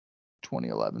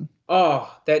 2011.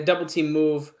 Oh, that double team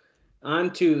move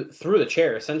through the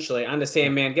chair, essentially, onto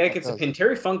Sandman. Guy gets a pin.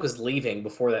 Terry Funk was leaving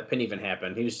before that pin even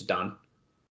happened. He was just done.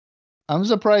 I'm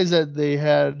surprised that they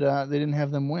didn't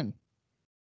have them win.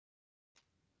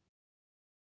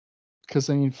 Because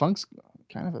I mean, Funk's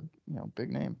kind of a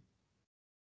big name.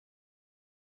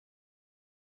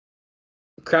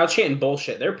 Crowd chanting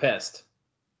bullshit. They're pissed.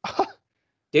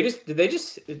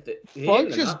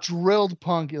 Funk just drilled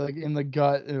Punk like in the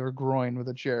gut or groin with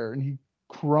a chair, and he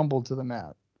crumbled to the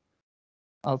mat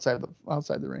outside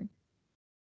the ring.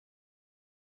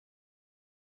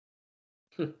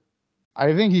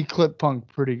 I think he clipped Punk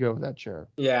pretty good with that chair.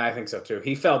 Yeah, I think so too.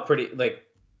 He fell pretty, like,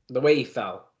 the way he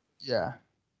fell. Yeah.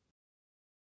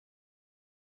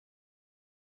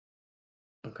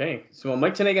 Okay, so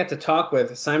Mike Tenay got to talk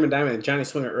with Simon Diamond and Johnny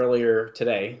Swinger earlier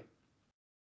today.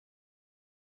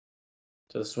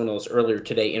 So this is one of those earlier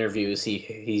today interviews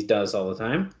he does all the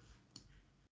time.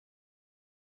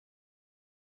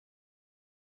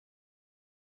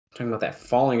 Talking about that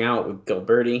falling out with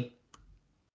Gilberti.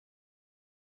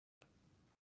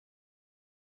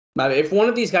 But if one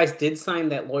of these guys did sign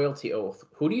that loyalty oath,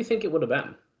 who do you think it would have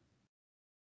been?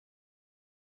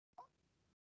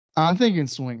 I'm thinking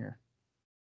Swinger.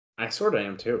 I sort of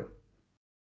am too.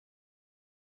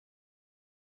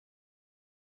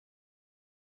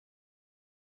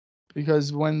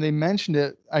 Because when they mentioned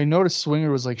it, I noticed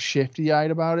Swinger was like shifty-eyed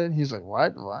about it. He's like,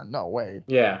 "What? No way."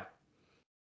 Yeah.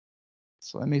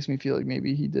 So that makes me feel like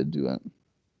maybe he did do it.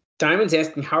 Diamond's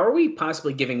asking, how are we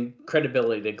possibly giving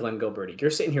credibility to Glenn Gilberti? You're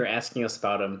sitting here asking us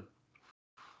about him.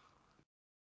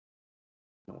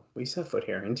 Oh, we set foot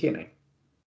here in TNA.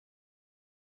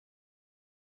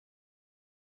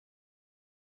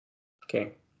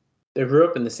 Okay. They grew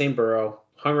up in the same borough,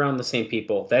 hung around the same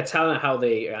people. That's how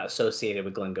they associated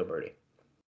with Glenn Gilberti.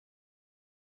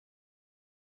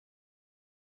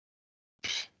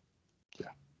 Yeah.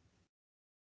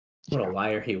 What a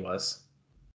liar he was.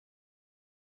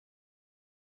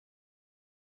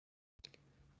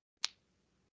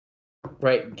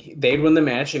 Right. They'd win the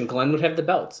match and Glenn would have the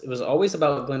belts. It was always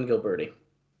about Glenn Gilberti.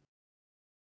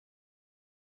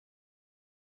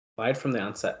 Lied from the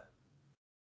onset.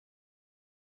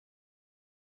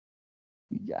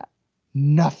 We got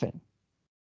nothing.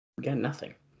 We got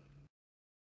nothing.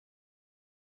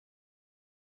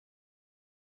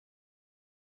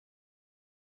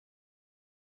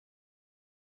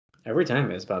 Every time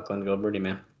it's about Glenn Gilberti,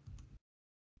 man.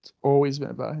 It's always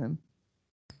been about him.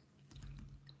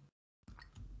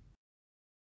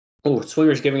 Oh,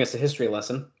 Swinger's giving us a history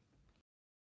lesson.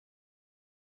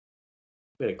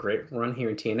 We had a great run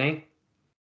here in TNA.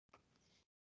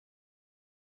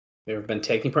 They've been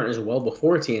tag team partners well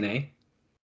before TNA.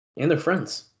 And they're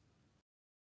friends.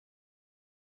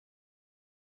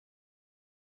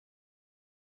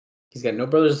 He's got no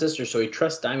brothers or sisters, so he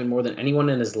trusts Diamond more than anyone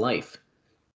in his life.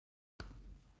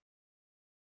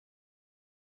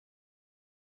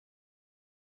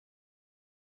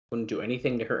 Wouldn't do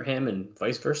anything to hurt him, and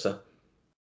vice versa.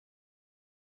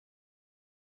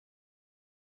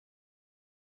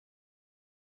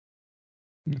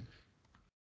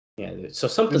 Yeah, so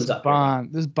something's up here.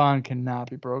 This bond cannot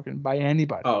be broken by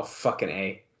anybody. Oh, fucking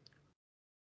A.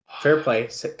 Fair play.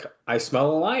 I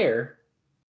smell a liar.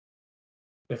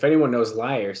 If anyone knows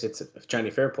liars, it's Johnny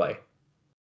Fairplay.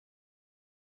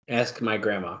 Ask my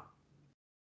grandma.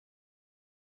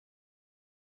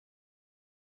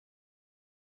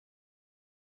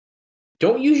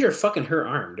 Don't use your fucking hurt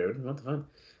arm, dude. What the fuck?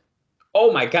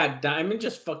 Oh my god, Diamond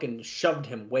just fucking shoved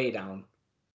him way down.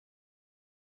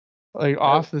 Like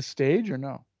off the stage or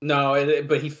no? No,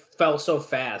 but he fell so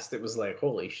fast. It was like,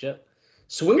 holy shit.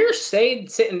 Swinger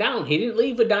stayed sitting down. He didn't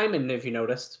leave a Diamond, if you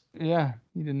noticed. Yeah,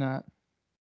 he did not.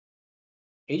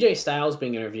 AJ Styles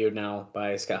being interviewed now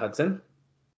by Scott Hudson.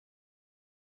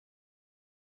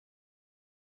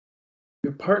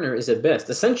 Your partner is Abyss.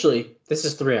 Essentially, this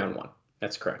is 3-on-1.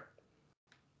 That's correct.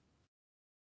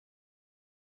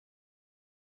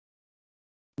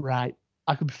 Right.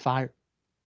 I could be fired.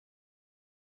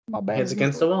 My bad. Heads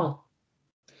against the wall.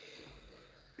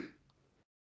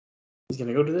 He's going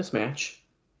to go to this match.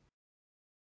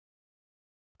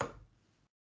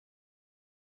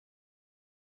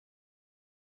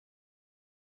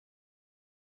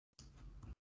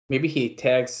 Maybe he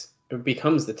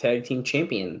becomes the tag team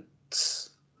champion. Let's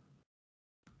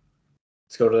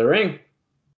go to the ring.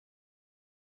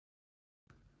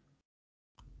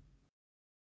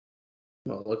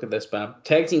 Well, look at this, Bob.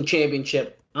 Tag team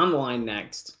championship on the line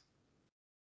next.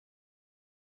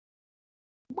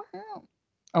 Wow.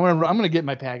 I'm gonna get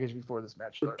my package before this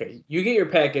match starts. Okay, you get your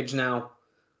package now.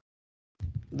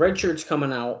 Red shirt's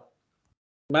coming out.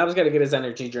 Bob's got to get his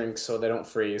energy drinks so they don't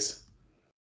freeze.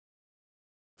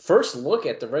 First look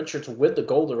at the red shirts with the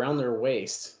gold around their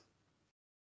waist.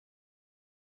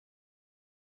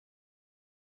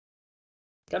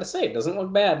 Gotta say, it doesn't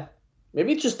look bad.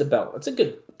 Maybe it's just the belt. It's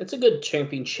a good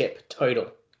championship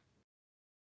title.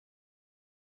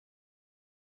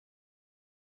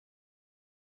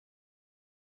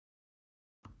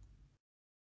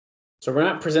 So we're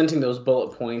not presenting those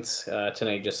bullet points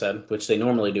tonight, just said, which they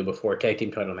normally do before tag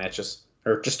team title matches.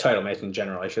 Or just title matches in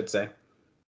general, I should say.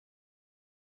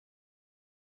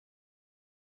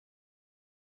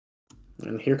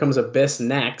 And here comes Abyss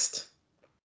next.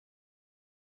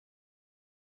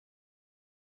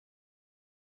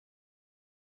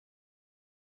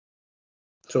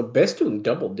 So Abyss doing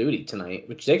double duty tonight,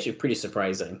 which is actually pretty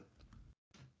surprising.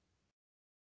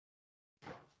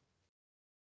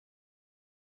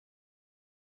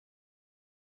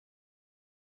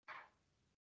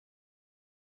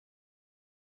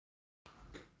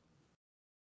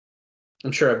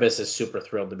 I'm sure Abyss is super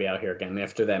thrilled to be out here again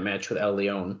after that match with El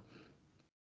Leon.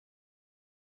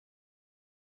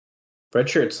 Red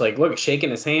shirt's like, look, shaking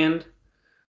his hand.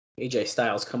 AJ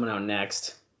Styles coming out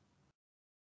next.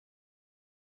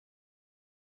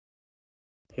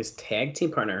 His tag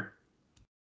team partner.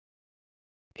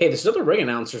 Hey, this other ring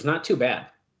announcer's not too bad.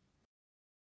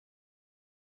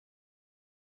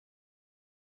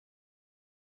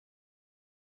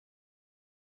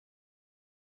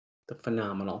 The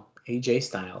phenomenal AJ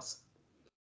Styles.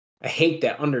 I hate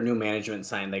that under new management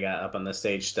sign they got up on the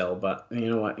stage still, but you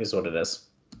know what? Is what it is.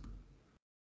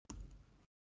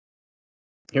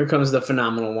 Here comes the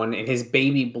phenomenal one in his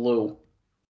baby blue.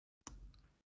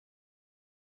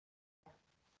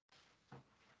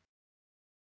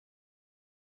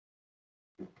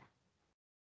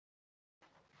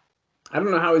 I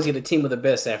don't know how he's going to team with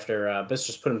Abyss after Abyss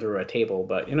just put him through a table,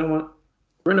 but you know what?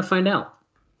 We're going to find out.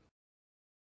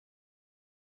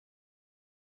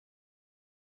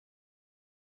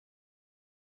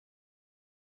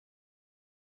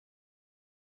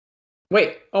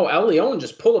 Wait, oh, El Leon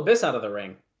just pulled Abyss out of the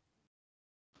ring.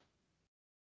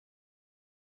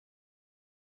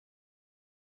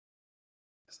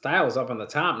 Styles up on the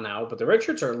top now, but the red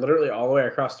shirts are literally all the way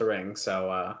across the ring,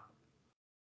 so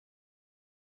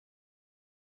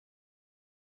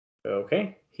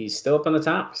okay, he's still up on the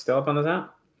top. Still up on the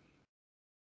top.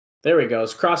 There he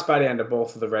goes. Crossbody onto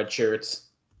both of the red shirts.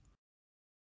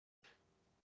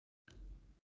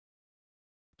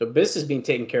 So Abyss is being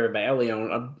taken care of by El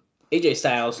Leon. AJ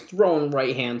Styles throwing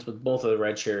right hands with both of the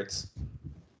red shirts.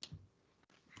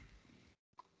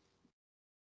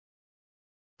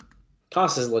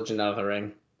 Tosses Legend out of the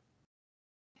ring.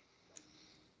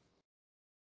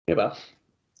 Hey, Bob.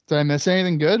 Did I miss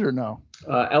anything good or no?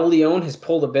 El Leon has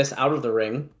pulled Abyss out of the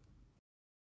ring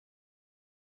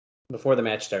before the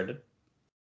match started.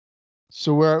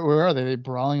 So where are they? Are they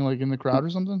brawling like in the crowd or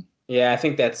something? Yeah, I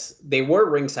think they were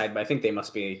ringside, but I think they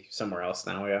must be somewhere else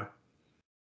now, yeah.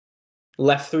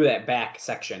 Left through that back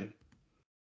section.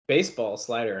 Baseball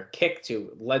slider, kick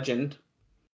to Legend.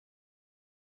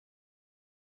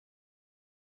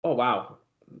 Oh, wow.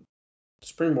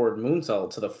 Springboard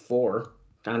moonsault to the floor.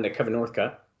 Down to Kevin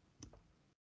Northcutt.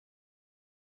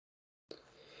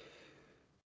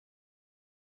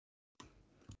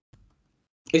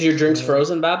 Is your drinks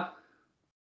frozen, Bob?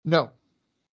 No.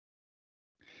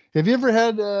 Have you ever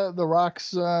had the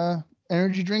Rock's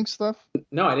energy drink stuff?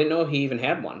 No, I didn't know he even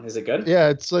had one. Is it good? Yeah,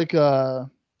 it's like a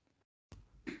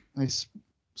nice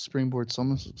springboard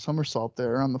somersault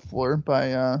there on the floor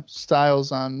by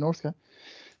Styles on Northcutt.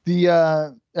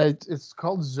 It's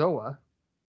called Zoa,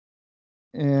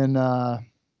 and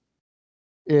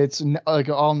it's like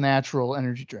an all natural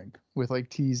energy drink with like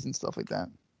teas and stuff like that.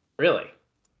 Really?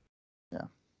 Yeah.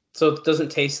 So it doesn't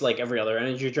taste like every other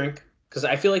energy drink? Because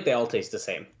I feel like they all taste the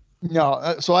same.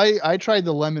 No, so I tried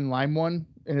the lemon lime one,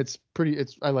 and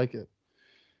I like it.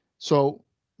 So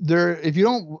if you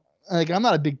don't like, I'm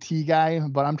not a big tea guy,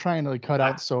 but I'm trying to like cut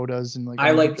out sodas and like.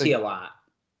 I like tea a lot.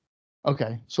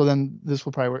 Okay, so then this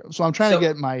will probably work. So I'm trying to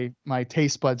get my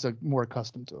taste buds more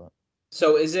accustomed to it.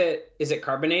 So is it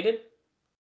carbonated?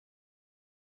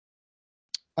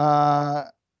 I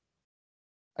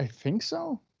think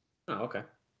so. Oh, okay.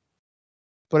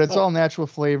 But it's all natural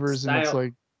flavors, and it's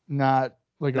like not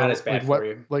as bad for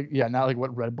you. Not like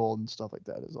what Red Bull and stuff like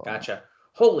that is all. Gotcha.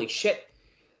 Holy shit.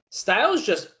 Styles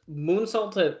just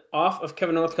moonsaulted off of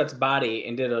Kevin Northcutt's body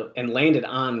and landed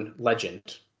on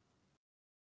Legend.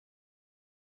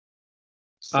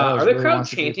 Are the crowd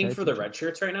chanting for the red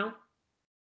shirts right now?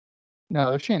 No,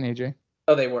 they're chanting AJ.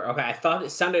 Oh, they were. Okay, I thought it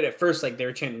sounded at first like they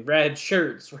were chanting red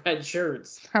shirts, red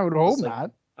shirts. I would hope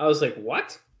not. I was like,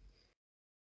 what?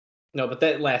 No, but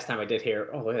that last time I did hear,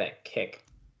 oh, look at that kick.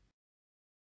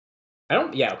 I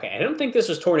don't think this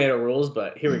was tornado rules,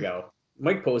 but here we go.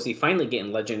 Mike Posey finally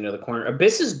getting Legend into the corner.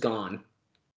 Abyss is gone.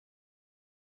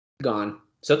 Gone.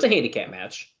 So it's a handicap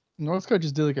match. Northcutt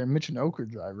just did like a Mitch and Oker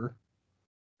driver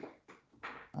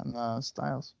on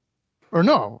Styles. Or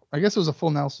no, I guess it was a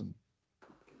full Nelson.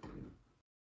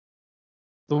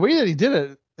 The way that he did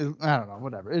it, I don't know,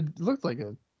 whatever. It looked like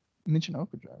a Mitch and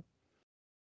Oker drive.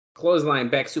 Clothesline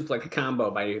back suplex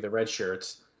combo by the red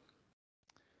shirts.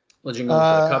 Legend going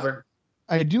for the cover.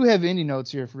 I do have indie notes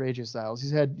here for AJ Styles.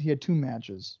 He had 2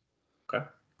 matches. Okay.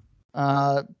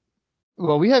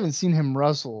 Well, we haven't seen him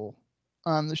wrestle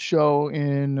on the show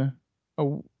in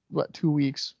 2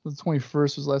 weeks. The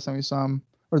 21st was the last time we saw him,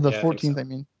 or the 14th, I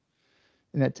mean,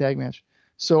 in that tag match.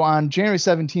 So on January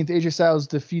 17th, AJ Styles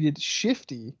defeated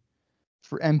Shifty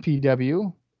for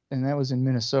MPW, and that was in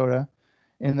Minnesota.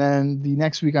 And then the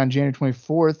next week on January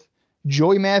 24th,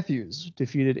 Joey Matthews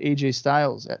defeated AJ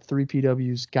Styles at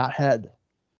 3PW's Got Head.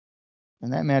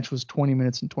 And that match was 20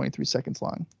 minutes and 23 seconds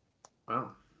long.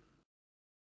 Wow.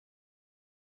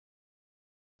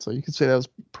 So you could say that was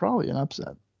probably an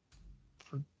upset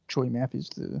for Joey Matthews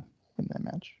to win that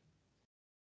match.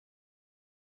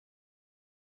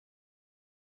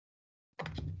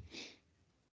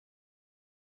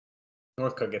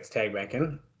 Northcutt gets tagged back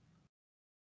in.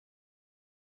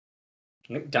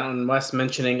 Down West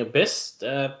mentioning Abyss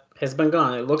has been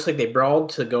gone. It looks like they brawled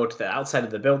to go to the outside of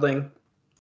the building.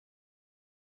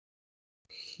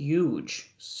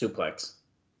 Huge suplex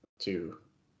to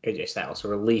AJ Styles, a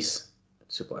release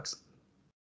suplex.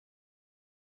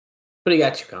 But he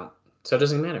got 2 count, so it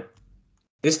doesn't matter.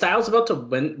 Is Styles about to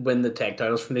win the tag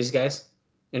titles from these guys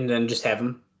and then just have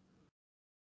them?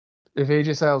 If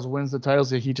AJ Styles wins the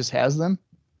titles, he just has them?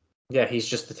 Yeah, he's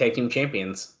just the tag team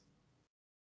champions.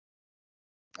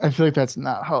 I feel like that's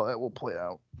not how that will play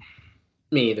out.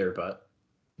 Me either, but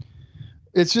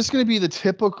it's just going to be the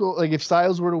typical, like if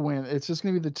Styles were to win, it's just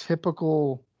going to be the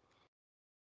typical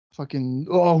fucking,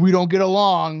 we don't get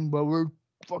along, but we're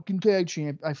fucking tag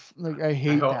champ. I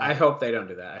hate that. I hope they don't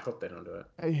do that.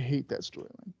 I hate that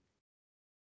storyline.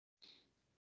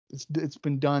 It's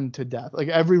been done to death. Like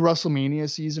every WrestleMania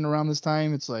season around this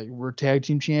time, it's like we're tag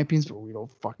team champions, but we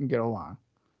don't fucking get along.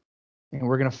 And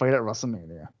we're going to fight at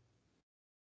WrestleMania.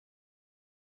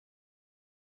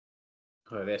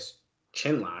 Oh, this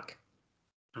chin lock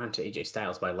onto AJ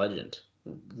Styles by Legend.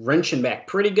 Wrenching back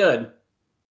pretty good.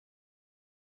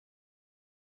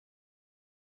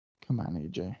 Come on,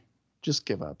 AJ. Just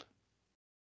give up.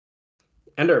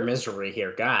 Under misery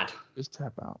here, God. Just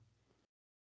tap out.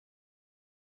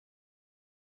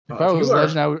 If I was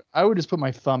Legend, I would just put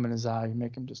my thumb in his eye and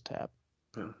make him just tap.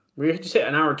 We just hit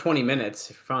an hour 20 minutes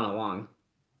if you're following along.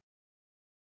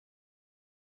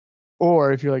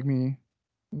 Or if you're like me,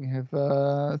 we have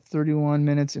 31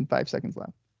 minutes and 5 seconds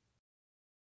left.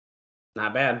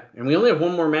 Not bad. And we only have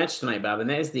one more match tonight, Bob, and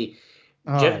that is the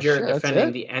Jeff Oh Jarrett shit, that's defending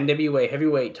it. the NWA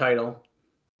heavyweight title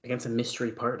against a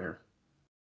mystery partner.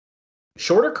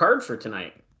 Shorter card for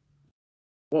tonight.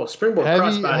 Whoa, springboard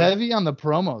crossbody. Heavy on the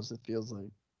promos. It feels like.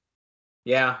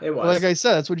 Yeah, it But like was. I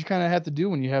said, that's what you kind of have to do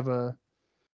when you have a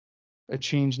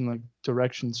change in like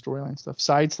direction, storyline stuff.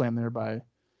 Side slam there by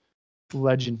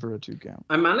Legend for a 2 count.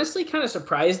 I'm honestly kind of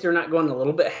surprised they're not going a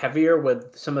little bit heavier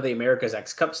with some of the America's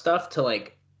X Cup stuff to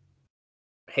like,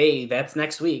 hey, that's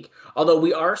next week. Although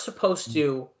we are supposed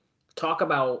to talk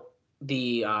about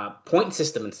the point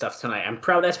system and stuff tonight.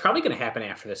 That's probably going to happen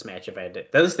after this match if I did.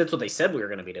 That's what they said we were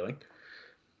going to be doing.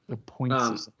 The point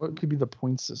system. What could be the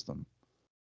point system?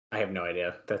 I have no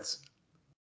idea.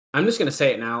 I'm just going to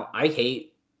say it now. I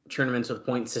hate tournaments with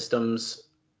point systems.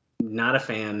 Not a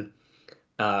fan.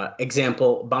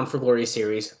 Example, Bound for Glory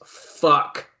series.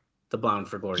 Fuck the Bound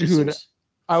for Glory series.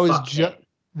 I was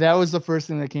that was the first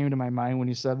thing that came to my mind when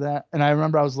you said that. And I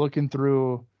remember I was looking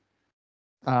through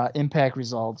Impact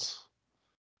results,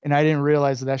 and I didn't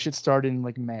realize that shit started in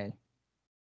like May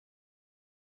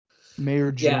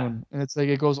or June. Yeah. And it's like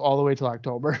it goes all the way till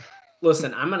October.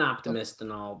 Listen, I'm an optimist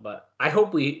and all, but I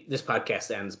hope this podcast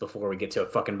ends before we get to a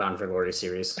fucking Bound for Glory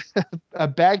series. A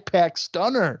backpack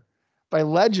stunner by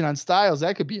Legend on Styles.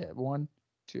 That could be it. 1,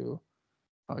 2.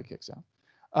 Oh, he kicks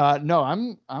out. No,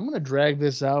 I'm gonna drag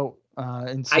this out.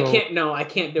 And so I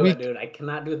can't do it, dude. I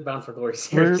cannot do the Bound for Glory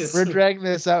series. We're dragging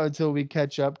this out until we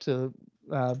catch up to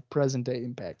present day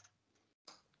Impact.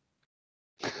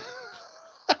 We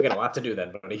got a lot to do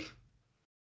then, buddy.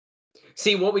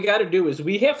 See, what we got to do is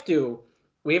we have to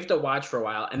watch for a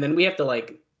while, and then we have to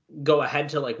like go ahead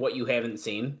to like what you haven't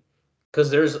seen,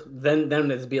 because then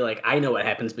it'd be like I know what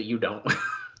happens, but you don't.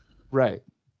 Right.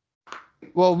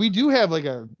 Well, we do have like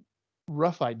a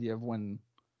rough idea of when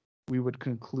we would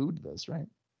conclude this, right?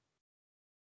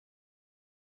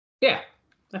 Yeah,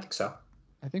 I think so.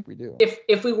 I think we do.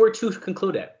 If we were to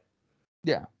conclude it.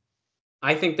 Yeah.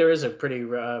 I think there is a pretty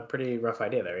rough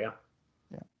idea there, yeah.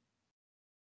 Yeah.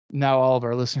 Now all of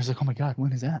our listeners are like, oh my God,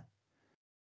 when is that?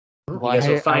 Well, you guys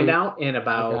will find out in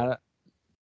about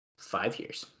 5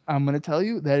 years. I'm going to tell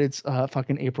you that it's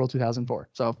fucking April 2004.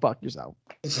 So fuck yourself.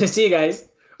 See you guys.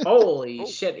 Holy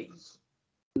shit.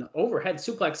 An overhead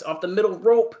suplex off the middle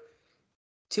rope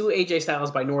to AJ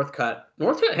Styles by Northcutt.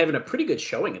 Northcutt having a pretty good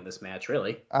showing in this match,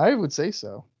 really. I would say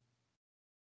so.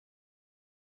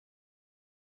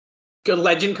 Good.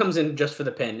 Legend comes in just for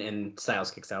the pin and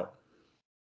Styles kicks out.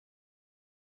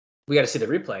 We got to see the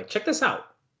replay. Check this out.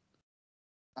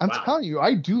 I'm telling you,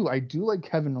 I do like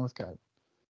Kevin Northcutt.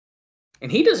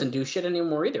 And he doesn't do shit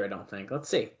anymore either, I don't think. Let's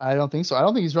see. I don't think so. I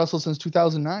don't think he's wrestled since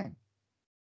 2009.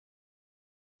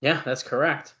 Yeah, that's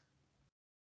correct.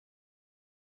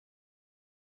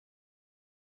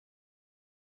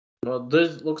 Well,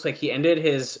 this looks like he ended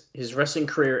his wrestling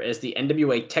career as the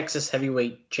NWA Texas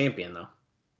Heavyweight Champion, though.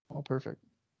 Oh, perfect.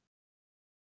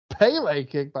 Pele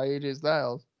kick by AJ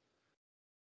Styles.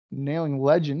 Nailing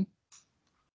Legend.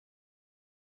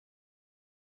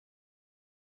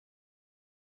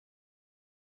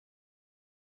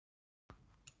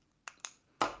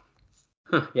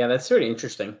 Huh, yeah, that's pretty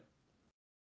interesting.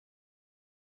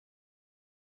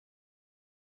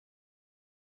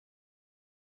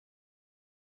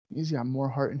 He's got more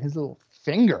heart in his little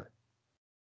finger.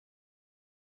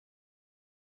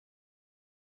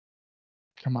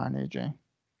 Come on, AJ.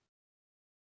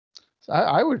 So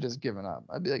I would have just given up.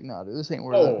 I'd be like, no, dude, this ain't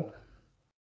worth it.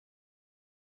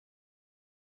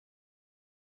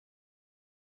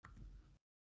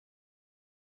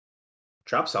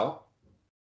 Drop salt.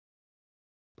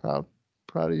 Proud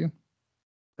of you.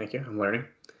 Thank you. I'm learning.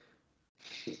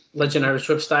 Legend Irish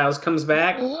Whip Styles comes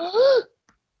back.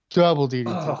 Double DDT.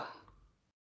 Oh.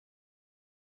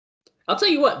 I'll tell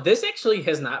you what, this actually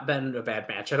has not been a bad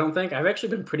match, I don't think. I've actually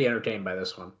been pretty entertained by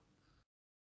this one.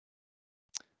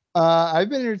 I've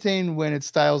been entertained when it's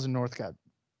Styles and Northcutt.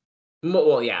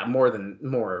 Well, yeah, more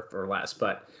or less.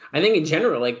 But I think in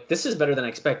general, like, this is better than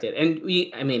expected. And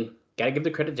gotta give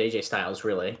the credit to AJ Styles,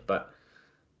 really. But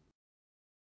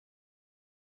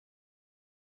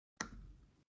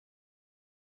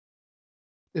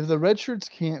if the red shirts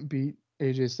can't beat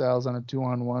AJ Styles on a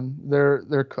 2-on-1,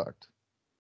 they're cooked.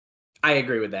 I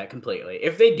agree with that completely.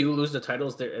 If they do lose the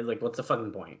titles, they're like, what's the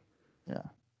fucking point? Yeah.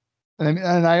 And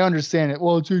I understand it.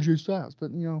 Well, it's AJ Styles,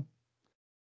 but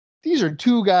these are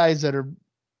two guys that are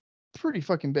pretty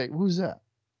fucking big. Who's that?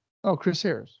 Oh, Chris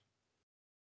Harris.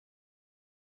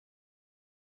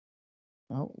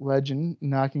 Oh, Legend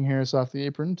knocking Harris off the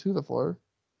apron to the floor.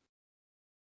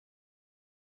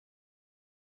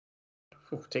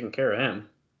 Ooh, taking care of him.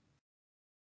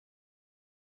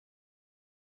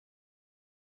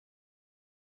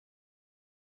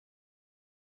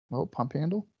 Oh, pump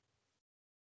handle?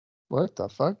 What the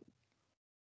fuck?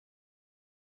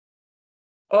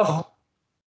 Oh,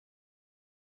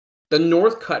 the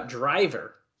Northcutt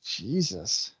driver.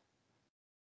 Jesus.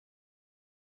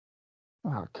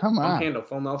 Oh, come Pump on. handle,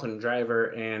 full Melton driver,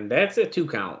 and that's a 2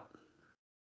 count.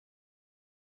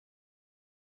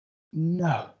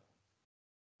 No.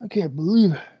 I can't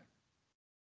believe it.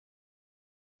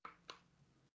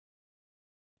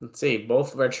 Let's see.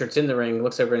 Both red shirts in the ring.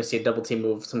 Looks like we're going to see a double team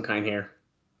move of some kind here.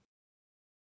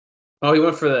 Oh, he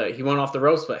went off the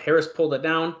ropes, but Harris pulled it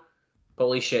down.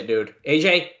 Holy shit, dude.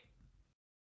 AJ.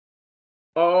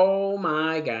 Oh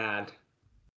my God.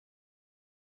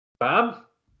 Bob?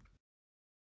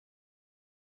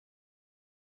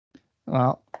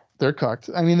 Well, they're cocked.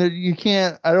 I mean, you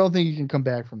can't. I don't think you can come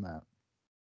back from that.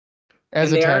 And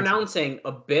they are announcing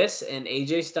Abyss and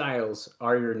AJ Styles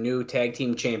are your new tag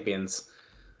team champions.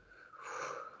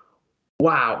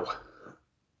 Wow.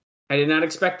 I did not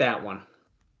expect that one.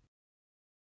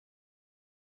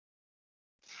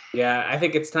 Yeah, I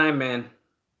think it's time, man.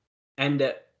 End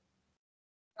it.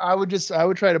 I would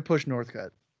try to push Northcutt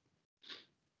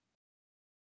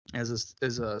as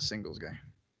a singles guy.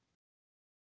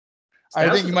 I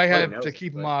think you might have to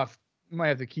keep him off. You might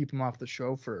have to keep him off the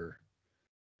show for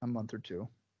a month or two,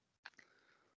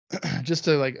 just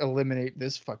to like eliminate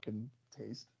this fucking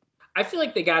taste. I feel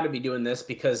like they got to be doing this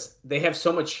because they have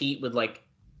so much heat with like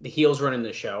the heels running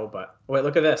the show. But wait,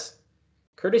 look at this.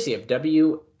 Courtesy of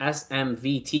WSMV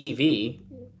TV,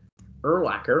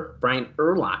 Brian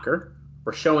Urlacher,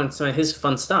 we're showing some of his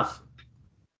fun stuff.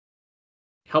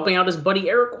 Helping out his buddy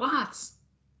Eric Watts.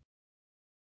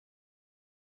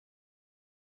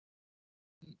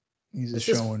 He's just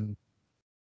showing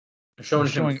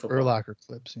Urlacher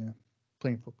clips, yeah.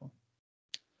 Playing football.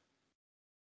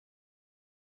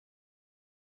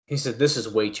 He said, "This is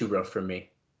way too rough for me."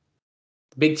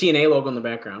 Big TNA logo in the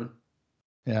background.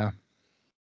 Yeah.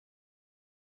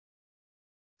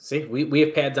 See, we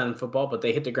have pads on in football, but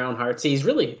they hit the ground hard. See, he's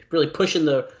really pushing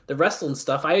the wrestling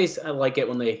stuff. I like it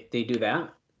when they do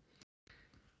that.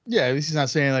 Yeah, at least he's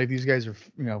not saying like these guys are,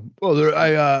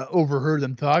 I overheard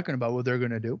them talking about what they're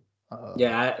gonna do.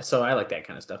 So I like that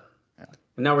kind of stuff. Yeah.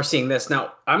 And now we're seeing this.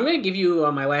 Now I'm going to give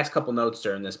you my last couple notes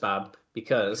during this, Bob,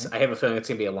 because I have a feeling it's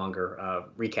going to be a longer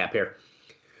recap here.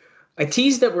 I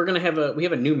teased that we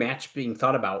have a new match being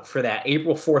thought about for that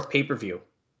April 4th pay-per-view.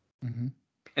 Mm-hmm.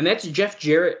 And that's Jeff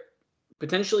Jarrett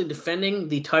potentially defending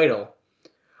the title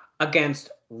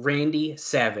against Randy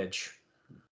Savage.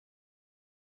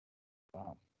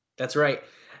 Wow. That's right.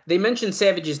 They mentioned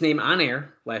Savage's name on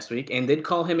air last week and did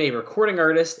call him a recording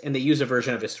artist, and they use a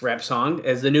version of his rap song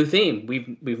as the new theme.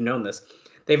 We've known this.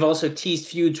 They've also teased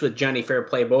feuds with Johnny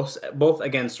Fairplay, both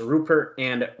against Rupert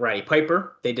and Roddy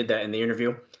Piper. They did that in the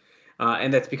interview.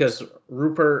 And that's because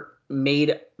Rupert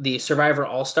made the Survivor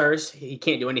All-Stars. He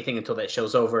can't do anything until that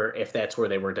show's over if that's where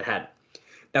they were to head.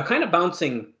 Now, kind of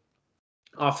bouncing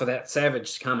off of that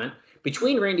Savage comment,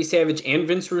 between Randy Savage and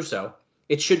Vince Russo,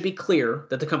 it should be clear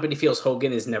that the company feels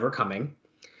Hogan is never coming.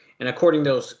 And according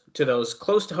to those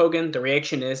close to Hogan, the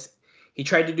reaction is he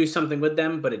tried to do something with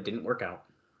them, but it didn't work out.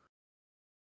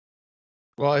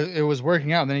 Well, it was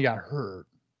working out, and then he got hurt.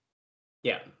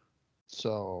 Yeah.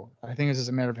 So I think it's just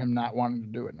a matter of him not wanting to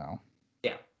do it now.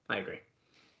 Yeah, I agree.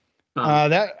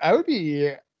 I'm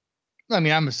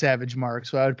a Savage mark,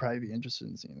 so I would probably be interested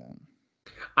in seeing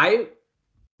that.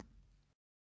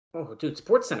 Oh, dude,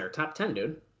 SportsCenter, top 10,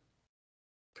 dude.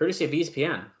 Courtesy of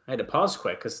ESPN. I had to pause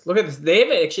quick because look at this. They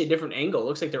have actually a different angle. It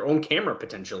looks like their own camera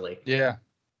potentially. Yeah.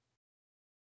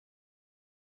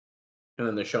 And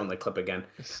then they're showing the clip again.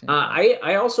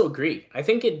 I also agree. I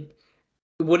think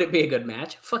would it be a good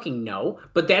match? Fucking no.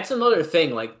 But that's another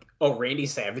thing. Like, Randy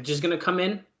Savage is going to come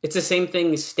in. It's the same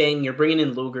thing as Sting. You're bringing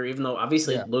in Luger, even though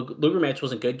obviously Luger match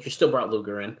wasn't good. You still brought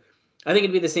Luger in. I think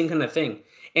it'd be the same kind of thing.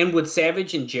 And would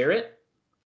Savage and Jarrett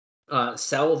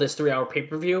sell this 3-hour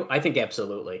pay-per-view? I think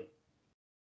absolutely.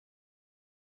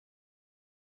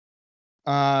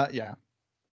 Yeah.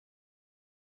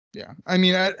 I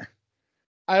mean,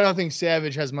 I don't think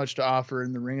Savage has much to offer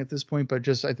in the ring at this point, but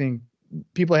just I think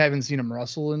people haven't seen him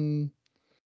wrestle in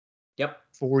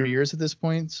 4 years at this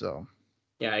point. So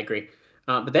yeah, I agree.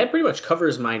 But that pretty much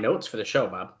covers my notes for the show,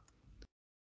 Bob.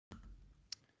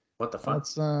 What the fuck?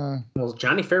 Well,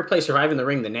 Johnny Fairplay surviving the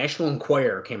ring. The National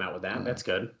Enquirer came out with that. That's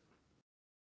good.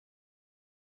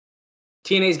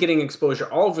 TNA's getting exposure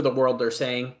all over the world, they're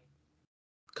saying,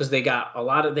 because they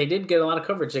did get a lot of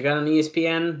coverage. They got on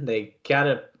ESPN. They got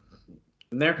it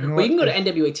there. You can go to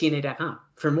nwatna.com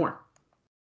for more.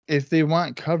 If they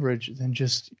want coverage, then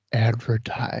just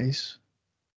advertise.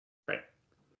 Right.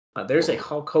 There's a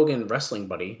Hulk Hogan wrestling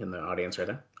buddy in the audience right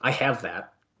there. I have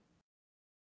that.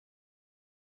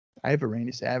 I have a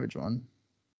Randy Savage one.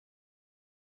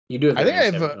 You do have the I think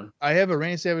Randy Savage one. I have a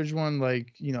Randy Savage one,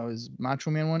 like, his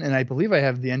Macho Man one, and I believe I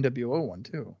have the NWO one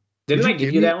too. Didn't I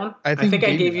give you that one? I think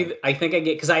I gave you. I think I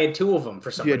get because I had two of them for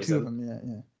some reason. reason. You had two of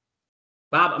them, yeah.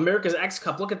 Bob, America's X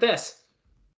Cup. Look at this.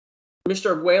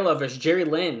 Mr. Aguila versus Jerry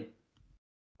Lynn.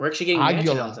 We're actually getting match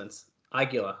announcements.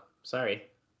 Aguila. Sorry.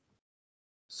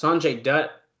 Sanjay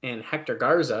Dutt and Hector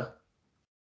Garza.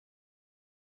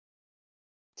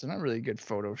 It's not really good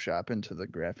Photoshop into the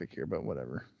graphic here, but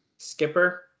whatever.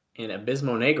 Skipper and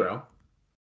Abismo Negro.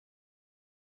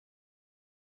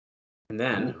 And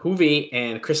then Hoovy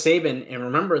and Chris Sabin. And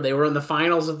remember, they were in the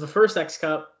finals of the first X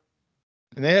Cup.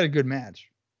 And they had a good match.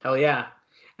 Hell yeah.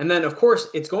 And then, of course,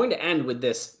 it's going to end with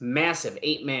this massive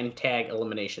 8-man tag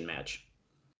elimination match.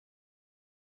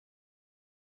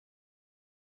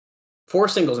 4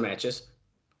 singles matches,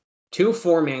 2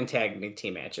 4-man tag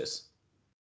team matches,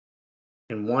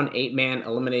 and 1 8-man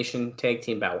elimination tag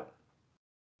team bout.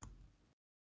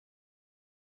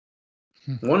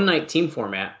 1 night team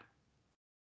format.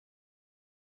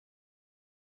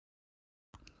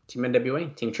 Team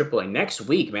NWA, Team AAA. Next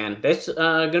week, man. That's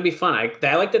going to be fun.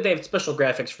 I like that they have special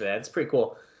graphics for that. It's pretty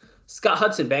cool. Scott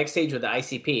Hudson backstage with the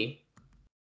ICP.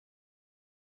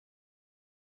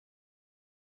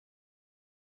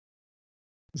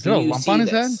 Is there a lump on his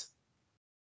head?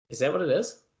 Is that what it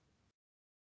is?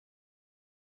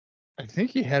 I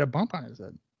think he had a bump on his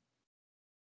head.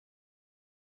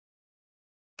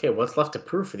 Okay, what's left to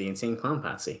prove for the Insane Clown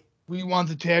Posse? We want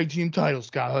the tag team title,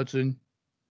 Scott Hudson.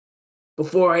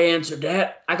 Before I answer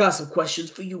that, I got some questions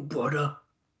for you, brother.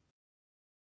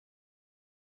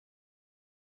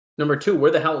 Number 2,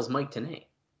 where the hell is Mike Tenay?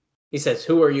 He says,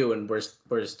 "Who are you?" and where's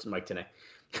Mike Tenay?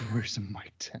 Where's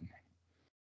Mike Tenay?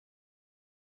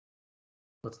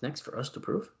 What's next for us to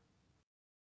prove?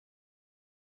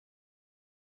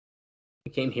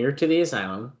 We came here to the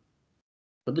asylum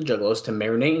with the Juggalos to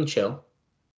marinate and chill.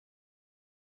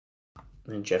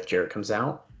 And then Jeff Jarrett comes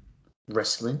out,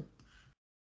 wrestling.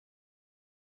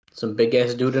 Some big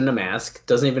ass dude in a mask,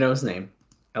 doesn't even know his name.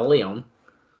 El Leon.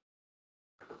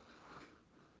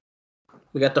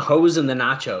 We got the hose and the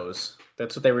nachos.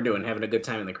 That's what they were doing, having a good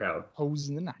time in the crowd. Hose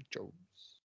and the nachos.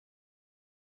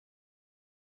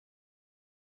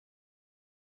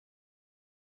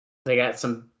 They got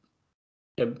some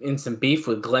beef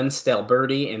with Glenn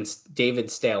Stalberti and David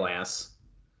Stalass.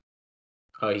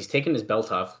 Oh, he's taking his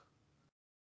belt off.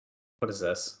 What is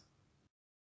this?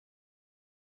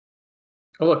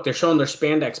 Oh, look, they're showing their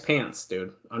spandex pants,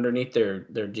 dude, underneath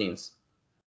their jeans.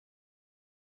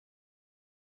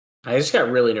 I just got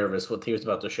really nervous what he was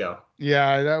about to show.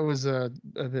 Yeah, that was a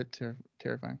bit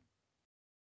terrifying.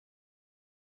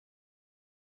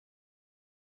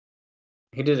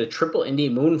 He did a triple Indy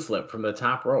moon flip from the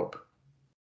top rope.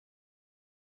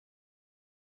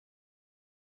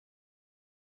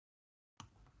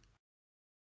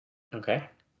 Okay.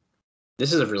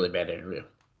 This is a really bad interview.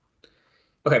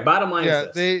 Okay, bottom line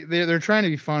is this. They're trying to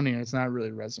be funny and it's not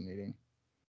really resonating.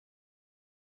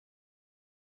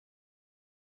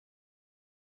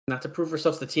 Not to prove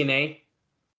ourselves to TNA,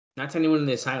 not to anyone in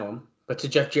the asylum, but to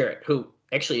Jeff Jarrett, who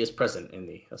actually is present in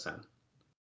the asylum.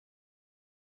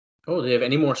 Oh, do they have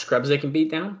any more scrubs they can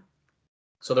beat down?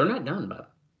 So they're not done, Bob.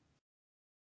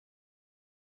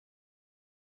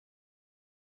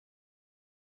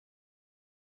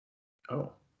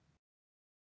 Oh.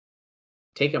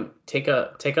 Take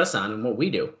us on and what we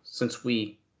do, since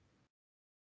we...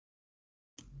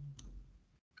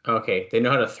 Okay, they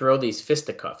know how to throw these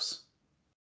fisticuffs.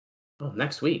 Oh,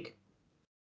 next week.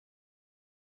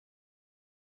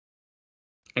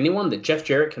 Anyone that Jeff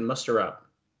Jarrett can muster up.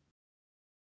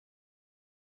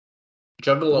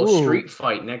 Juggalo street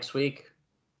fight next week.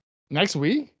 Next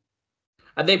week?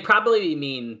 They probably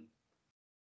mean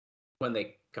when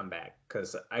they come back,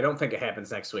 because I don't think it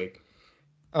happens next week.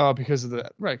 Oh, because of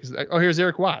the... Right, because... Oh, here's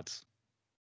Eric Watts.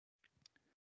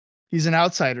 He's an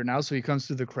outsider now, so he comes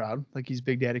through the crowd like he's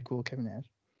Big Daddy Cool Kevin Nash.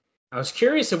 I was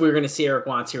curious if we were going to see Eric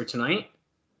Watts here tonight.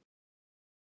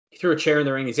 He threw a chair in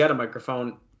the ring. He's got a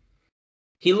microphone.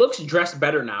 He looks dressed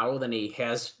better now than he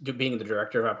has being the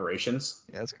director of operations.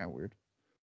 Yeah, that's kind of weird.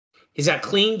 He's got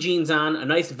clean jeans on, a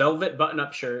nice velvet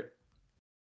button-up shirt.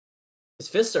 His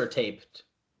fists are taped,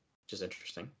 which is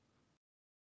interesting.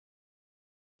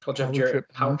 Call Jeff Jarrett.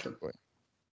 Power trip.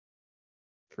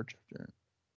 For Jeff Jarrett.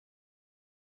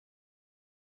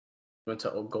 Went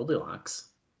to Old Goldilocks.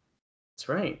 That's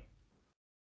right.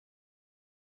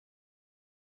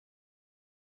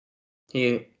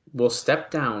 He will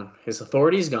step down. His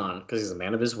authority's gone because he's a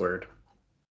man of his word.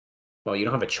 Well, you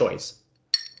don't have a choice.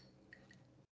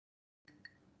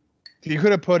 You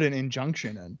could have put an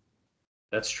injunction in.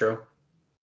 That's true.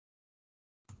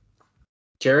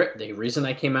 Jarrett, the reason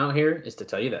I came out here is to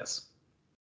tell you this.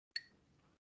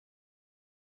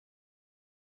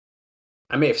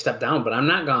 I may have stepped down, but I'm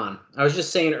not gone. I was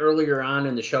just saying earlier on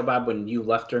in the show, Bob, when you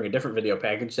left during a different video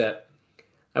package, that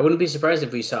I wouldn't be surprised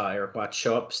if we saw Eric Watts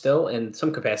show up still in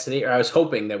some capacity, or I was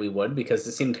hoping that we would, because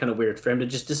it seemed kind of weird for him to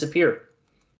just disappear.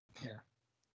 Yeah.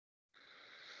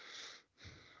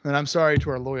 And I'm sorry to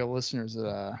our loyal listeners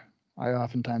that I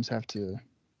oftentimes have to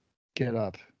get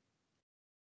up.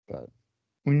 But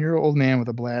when you're an old man with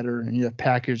a bladder and you have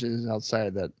packages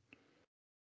outside that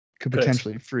could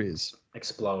potentially freeze,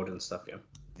 explode and stuff, yeah.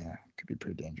 Yeah, it could be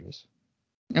pretty dangerous.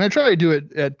 And I try to do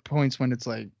it at points when it's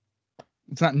like,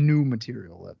 it's not new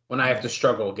material. When I have to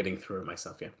struggle getting through it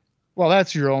myself, yeah. Well,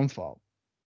 that's your own fault.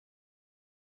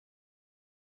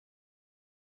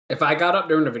 If I got up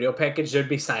during the video package, there'd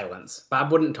be silence.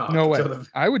 Bob wouldn't talk. No way.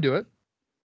 I would do it.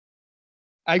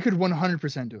 I could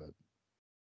 100% do it.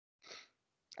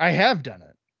 I have done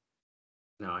it.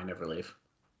 No, I never leave.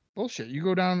 Bullshit. You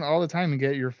go down all the time and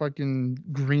get your fucking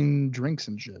green drinks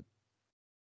and shit.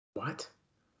 What?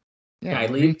 Yeah, I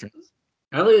leave.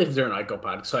 I leave during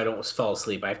IcoPod so I don't fall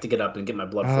asleep. I have to get up and get my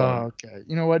blood flowing. Oh, okay.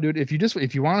 You know what, dude? If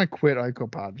you want to quit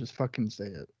IcoPod, just fucking say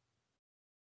it.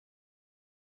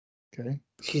 Okay.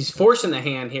 He's forcing the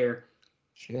hand here.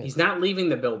 Shit. He's not leaving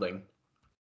the building.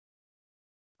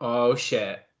 Oh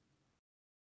shit.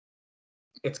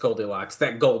 It's Goldilocks,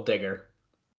 that gold digger.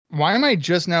 Why am I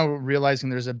just now realizing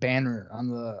there's a banner on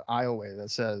the aisleway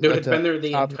that says... Dude, it's been there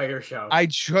the entire show. I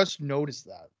just noticed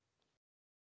that.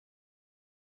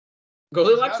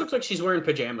 Goldilocks looks like she's wearing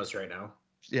pajamas right now.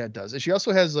 Yeah, it does. She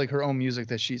also has like her own music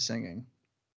that she's singing.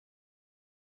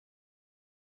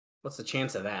 What's the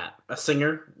chance of that? A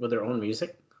singer with her own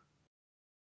music?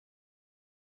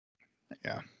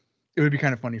 Yeah. It would be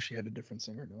kind of funny if she had a different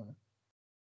singer doing it.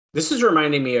 This is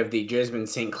reminding me of the Jasmine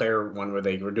St. Clair one where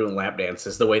they were doing lap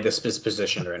dances, the way this is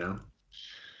positioned right now.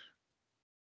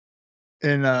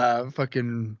 And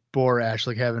fucking Borash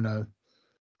like having a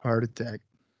heart attack.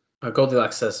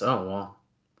 Goldilocks says, "Oh well,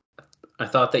 I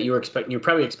thought that you're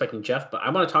probably expecting Jeff, but I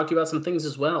want to talk to you about some things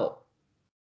as well.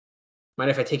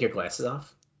 Mind if I take your glasses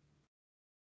off?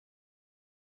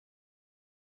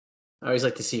 I always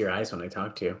like to see your eyes when I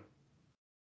talk to you."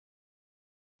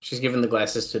 She's giving the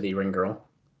glasses to the ring girl.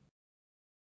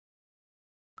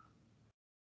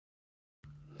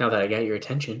 Now that I got your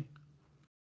attention.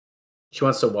 She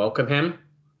wants to welcome him.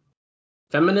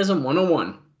 Feminism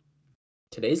 101.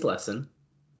 Today's lesson,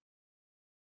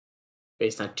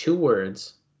 based on 2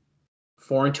 words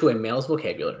foreign to a male's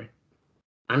vocabulary.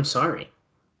 I'm sorry.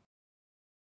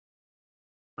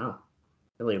 Wow.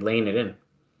 Really laying it in.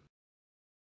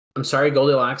 I'm sorry,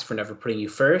 Goldilocks, for never putting you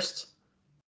first.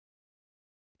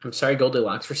 I'm sorry,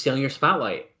 Goldilocks, for stealing your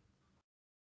spotlight.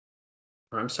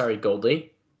 Or I'm sorry,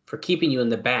 Goldie, for keeping you in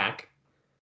the back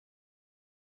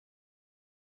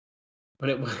when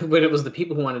it was the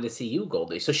people who wanted to see you,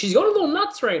 Goldie. So she's going a little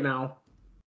nuts right now.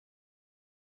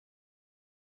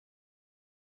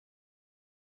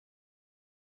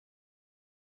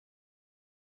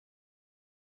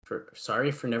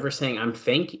 Sorry for never saying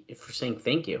thank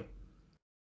you.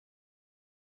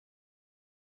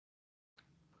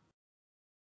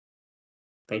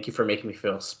 Thank you for making me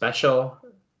feel special,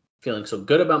 feeling so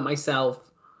good about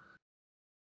myself.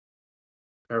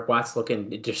 Eric Watts looking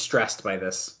distressed by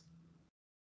this.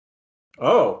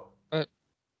 Oh.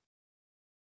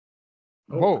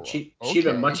 Whoa. She'd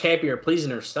been much happier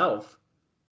pleasing herself.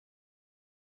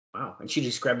 Wow. And she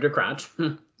just grabbed her crotch.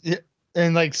 Yeah.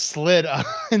 And like slid up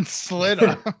and slid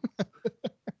up.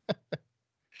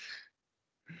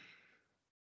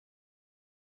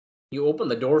 You opened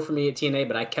the door for me at TNA,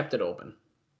 but I kept it open.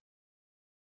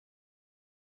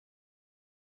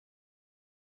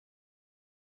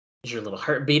 Is your little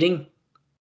heart beating?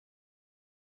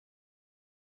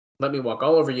 Let me walk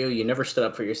all over you. You never stood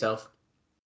up for yourself.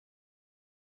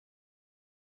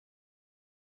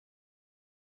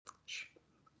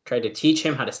 Tried to teach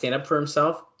him how to stand up for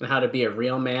himself and how to be a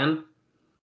real man.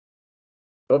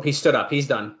 Oh, he stood up. He's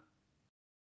done.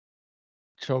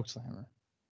 Chokeslammer.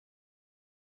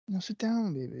 No, sit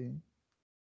down, baby.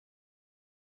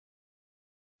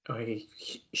 Oh,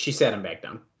 she sat him back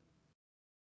down.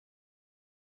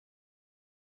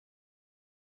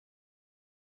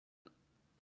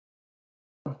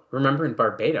 Remember in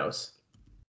Barbados?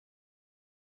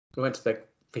 We went to the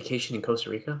vacation in Costa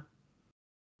Rica.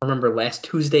 Remember last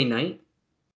Tuesday night?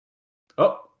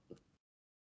 Oh.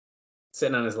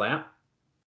 Sitting on his lap.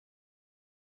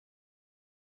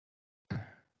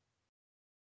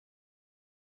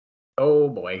 Oh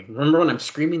boy. Remember when I'm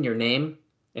screaming your name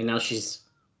and now she's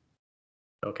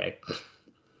okay.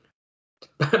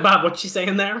 Bob, what's she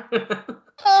saying there?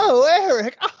 Oh,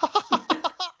 Eric.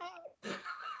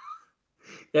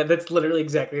 Yeah, that's literally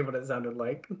exactly what it sounded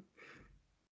like. The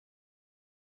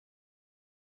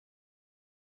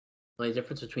only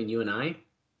difference between you and I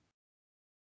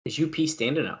is you pee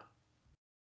standing up.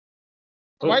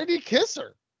 Why Oh, did he kiss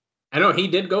her? I know he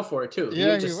did go for it too.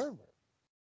 Yeah, He just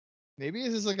maybe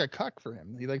this is like a cuck for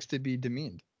him. He likes to be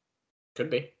demeaned. could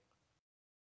be.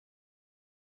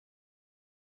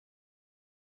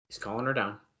 He's calling her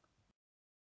down.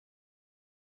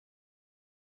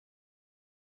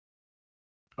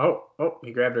 Oh,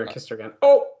 he grabbed her and kissed her again.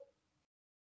 Oh!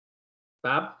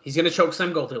 Bob, he's going to choke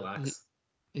some Goldilocks.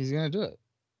 He's gonna do it.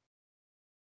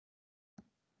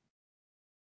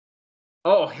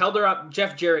 Oh, held her up.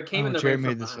 Jeff Jarrett came in the Jarrett ring from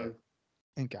made this behind. up.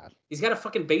 Thank God. He's got a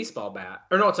fucking baseball bat.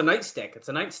 Or no, it's a nightstick. It's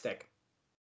a nightstick.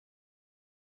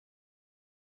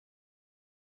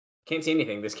 Can't see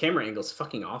anything. This camera angle's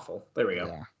fucking awful. There we go.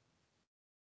 Yeah.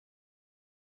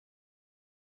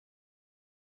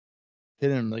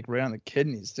 Hit him like right on the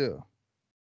kidneys too.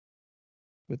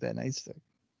 With that nightstick.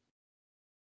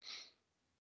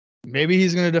 Maybe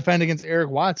he's gonna defend against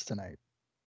Eric Watts tonight.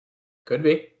 Could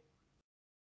be.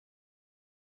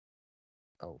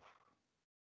 Oh.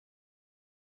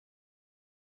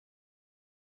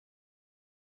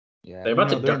 Yeah. They're about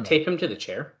to duct tape him to the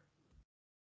chair.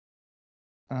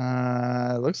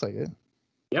 Looks like it.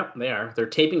 Yep, they are. They're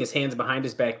taping his hands behind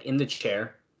his back in the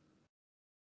chair.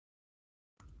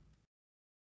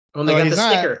 Oh, and they got the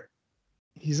sticker.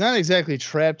 He's not exactly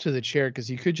trapped to the chair because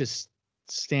he could just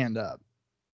stand up.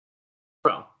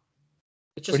 Bro.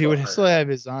 But he would still have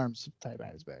his arms tied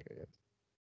behind his back, I guess.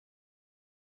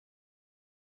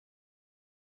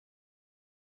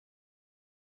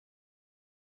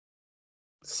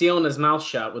 Sealing his mouth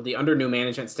shut with the under new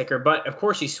management sticker, but of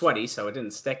course he's sweaty, so it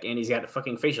didn't stick, and he's got a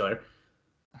fucking facial hair.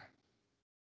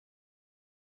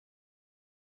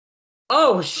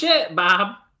 Oh shit,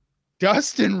 Bob!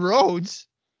 Dustin Rhodes.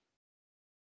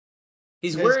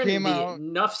 He's wearing the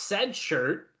Nuff Said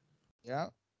shirt. Yeah.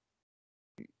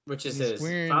 Which is his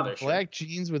father's shirt. Black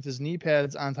jeans with his knee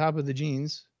pads on top of the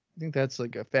jeans. I think that's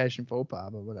like a fashion faux pas,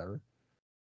 but whatever.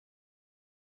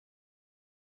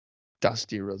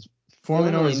 Dusty Rhodes.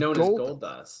 Formerly known as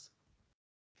Goldust.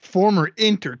 Former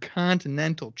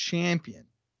Intercontinental Champion.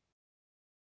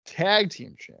 Tag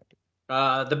Team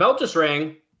Champion. The belt just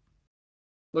rang.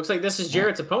 Looks like this is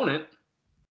Jarrett's opponent.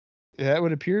 Yeah, that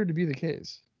would appear to be the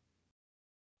case.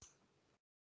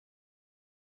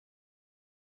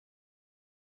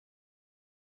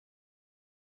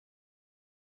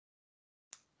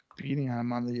 Beating on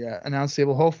him on the announce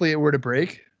table. Hopefully it were to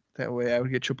break. That way I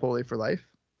would get Chipotle for life.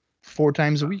 4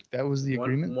 times a week. That was the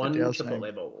agreement. One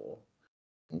Chipotle bowl.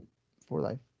 For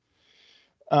life.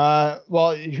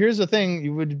 Well, here's the thing.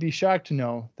 You would be shocked to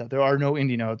know that there are no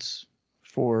indie notes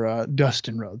for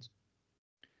Dustin Rhodes.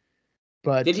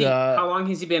 But how long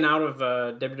has he been out of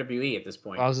WWE at this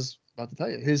point? I was just about to tell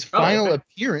you. His final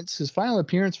appearance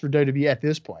for WWE at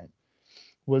this point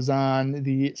was on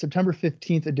the September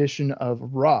 15th edition of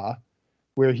Raw,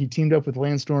 where he teamed up with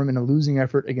Lance Storm in a losing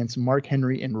effort against Mark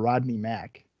Henry and Rodney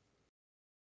Mack.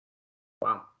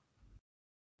 Wow.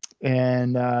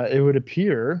 And it would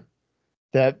appear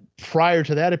that prior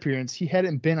to that appearance, he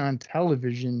hadn't been on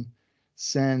television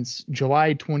since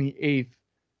July 28th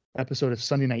episode of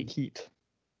Sunday Night Heat.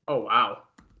 Oh, wow.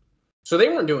 So they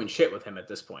weren't doing shit with him at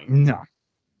this point. No.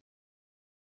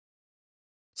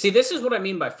 See, this is what I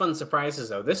mean by fun surprises,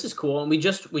 though. This is cool. And we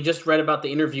just read about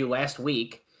the interview last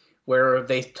week where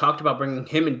they talked about bringing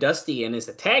him and Dusty in as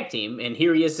a tag team. And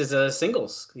here he is as a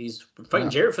singles. He's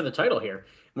fighting Jarrett for the title here.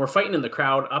 And we're fighting in the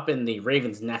crowd up in the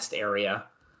Raven's Nest area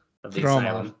of the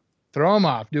asylum. Throw him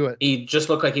off. Do it. He just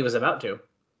looked like he was about to.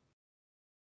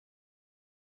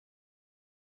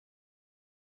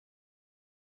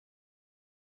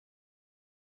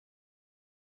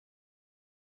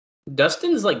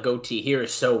 Dustin's like goatee here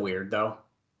is so weird though.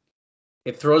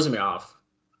 It throws me off.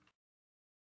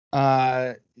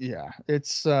 Yeah,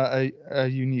 it's a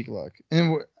unique look.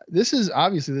 And this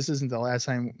isn't the last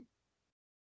time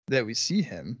that we see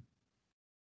him.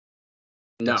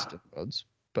 No. Rhodes,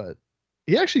 but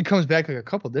he actually comes back like a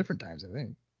couple different times, I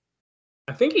think.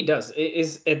 I think he does. It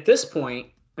is at this point,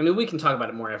 I mean, we can talk about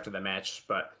it more after the match,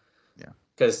 but yeah.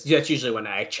 Because that's usually when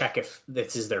I check if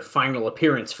this is their final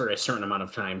appearance for a certain amount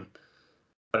of time.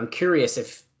 But I'm curious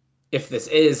if this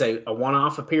is a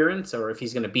one-off appearance or if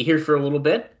he's going to be here for a little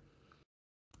bit.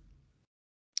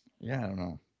 Yeah, I don't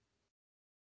know.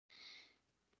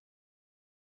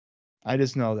 I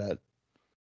just know that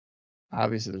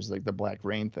Obviously, there's like the Black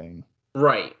Rain thing.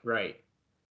 Right.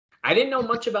 I didn't know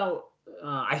much about.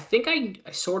 I think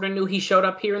I sort of knew he showed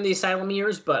up here in the Asylum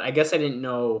years, but I guess I didn't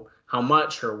know how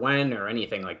much or when or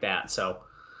anything like that. So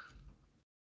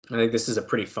I think this is a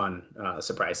pretty fun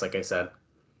surprise, like I said.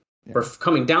 Yeah. We're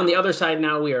coming down the other side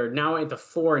now. We are now at the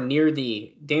 4 near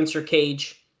the dancer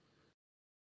cage.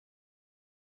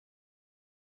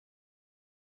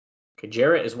 Okay,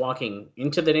 Jarrett is walking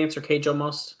into the dancer cage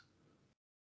almost.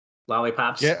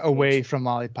 Lollipops. Get away from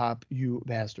Lollipop, you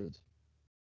bastards.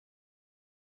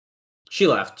 She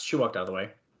left. She walked out of the way.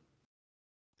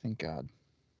 Thank God.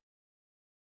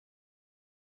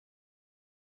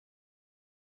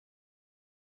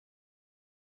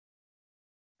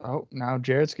 Oh, now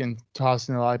Jarrett's getting tossed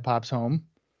in the Lollipops home.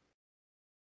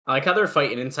 I like how they're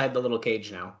fighting inside the little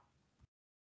cage now.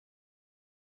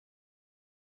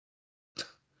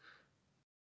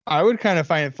 I would kind of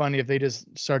find it funny if they just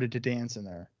started to dance in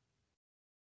there.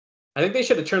 I think they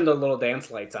should have turned the little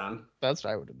dance lights on. That's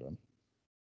what I would have done.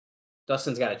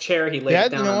 Dustin's got a chair. He laid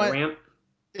it down on the ramp.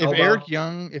 If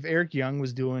Eric Young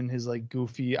was doing his like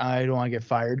goofy "I don't want to get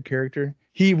fired" character,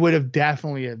 he would have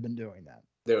definitely have been doing that.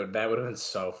 Dude, that would have been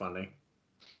so funny.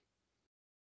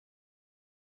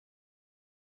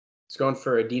 He's going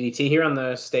for a DDT here on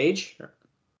the stage.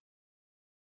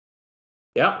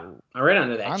 Yep, right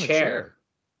onto that chair.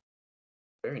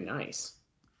 Very nice.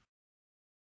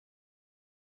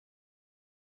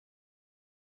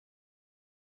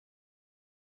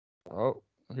 Oh,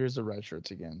 here's the red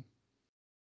shirts again.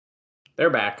 They're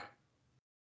back.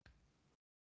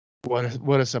 What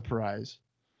a surprise.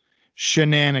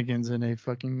 Shenanigans in a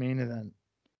fucking main event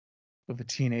of a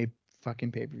TNA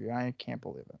fucking pay-per-view. I can't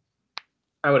believe it.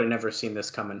 I would have never seen this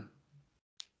coming.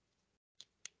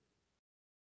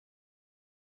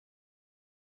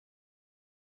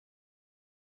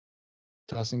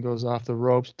 Dustin goes off the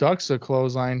ropes, ducks a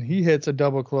clothesline. He hits a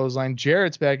double clothesline.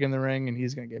 Jarrett's back in the ring, and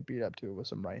he's going to get beat up, too, with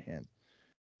some right hand.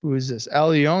 Who is this? El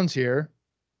Leon's here.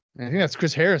 And I think that's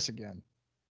Chris Harris again.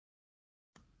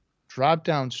 Drop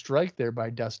down strike there by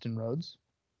Dustin Rhodes.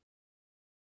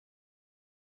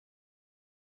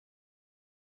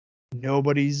 No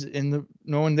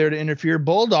one there to interfere.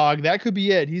 Bulldog, that could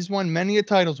be it. He's won many a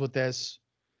titles with this.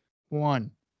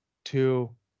 1, 2.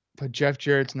 But Jeff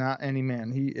Jarrett's not any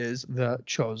man. He is the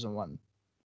chosen one.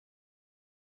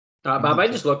 Bob, I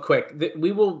just look quick.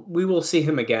 We will see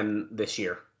him again this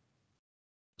year.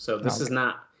 So this is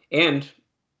not, and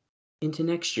into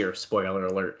next year, spoiler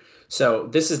alert. So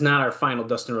this is not our final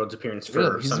Dustin Rhodes appearance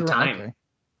for some time. Okay.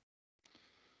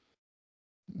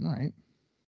 All right.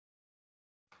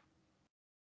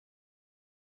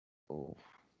 Oh,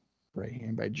 right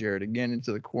hand by Jarrett again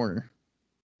into the corner.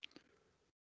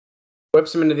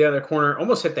 Whips him into the other corner.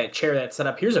 Almost hit that chair that's set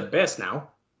up. Here's Abyss now.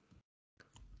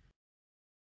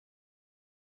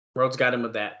 Rhodes got him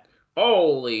with that.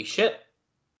 Holy shit.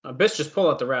 Abyss just pulled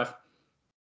out the ref.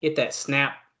 Hit that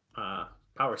snap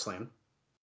power slam.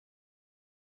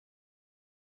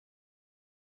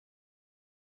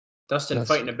 Dustin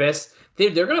fighting Abyss.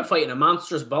 They're going to fight in a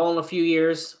monstrous ball in a few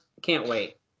years. Can't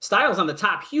wait. Styles on the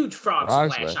top. Huge frog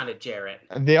splash onto Jarrett.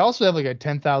 They also have like a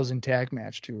 10,000 tag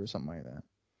match too or something like that.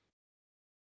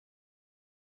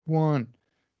 1,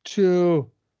 2.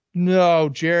 No,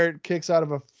 Jarrett kicks out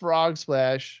of a frog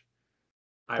splash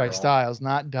by Styles,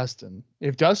 not Dustin.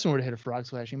 If Dustin were to hit a frog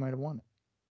splash, he might have won it.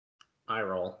 I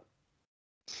roll.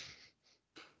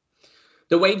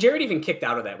 The way Jarrett even kicked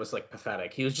out of that was like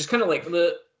pathetic. He was just kind of like,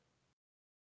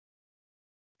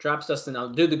 drops Dustin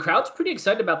out. Dude, the crowd's pretty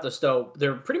excited about this, though.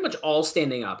 They're pretty much all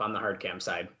standing up on the hard cam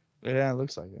side. Yeah, it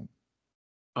looks like it.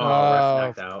 Oh,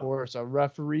 ref knocked out. Of course, a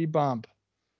referee bump.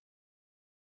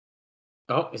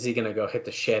 Oh, is he going to go hit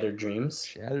the Shattered Dreams?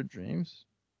 Shattered Dreams?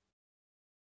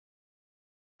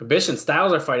 Abyss and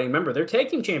Styles are fighting. Remember, they're tag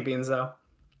team champions, though.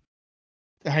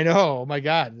 I know. Oh, my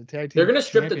God. The tag team they're going to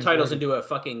strip the titles and do a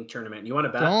fucking tournament. You want to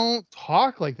bet? Don't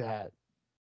talk like that.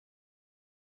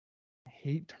 I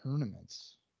hate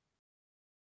tournaments.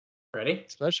 Ready?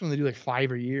 Especially when they do like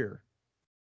 5 a year.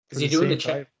 Is he doing the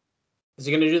chess? Is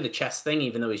he going to do the chess thing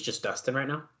even though he's just Dustin right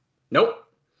now? Nope.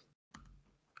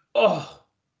 Oh.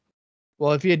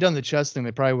 Well, if he had done the chess thing,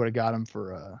 they probably would have got him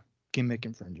for gimmick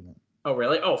infringement. Oh,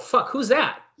 really? Oh, fuck. Who's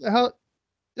that? The hell?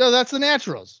 No, that's the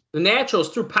Naturals. The Naturals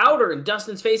threw powder in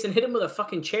Dustin's face and hit him with a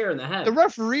fucking chair in the head. The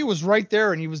referee was right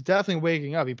there, and he was definitely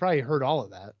waking up. He probably heard all of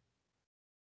that.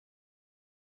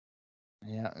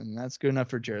 Yeah, and that's good enough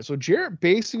for Jarrett. So Jarrett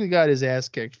basically got his ass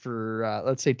kicked for,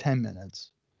 let's say, 10 minutes.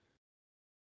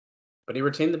 But he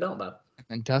retained the belt, Bob.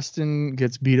 And Dustin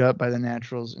gets beat up by the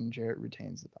Naturals, and Jarrett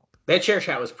retains the belt. That chair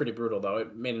shot was pretty brutal, though.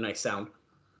 It made a nice sound.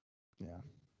 Yeah.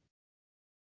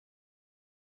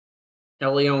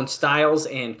 El Leon Styles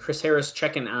and Chris Harris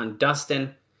checking on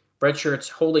Dustin. Red Shirt's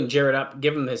holding Jarrett up,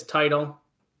 give him his title.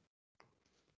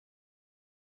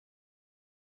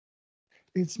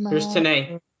 It's my. Here's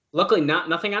Tenay. Luckily,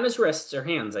 nothing on his wrists or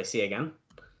hands, I see again.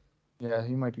 Yeah,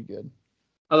 he might be good.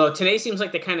 Although Tenay seems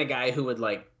like the kind of guy who would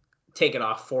like take it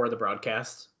off for the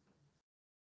broadcast.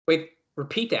 Wait,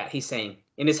 repeat that, he's saying.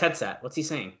 In his headset. What's he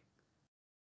saying?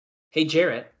 Hey,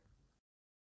 Jarrett.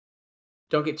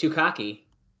 Don't get too cocky.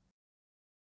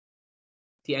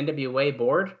 The NWA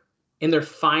board, in their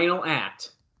final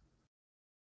act,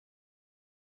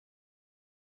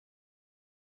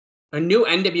 a new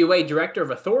NWA Director of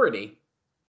Authority.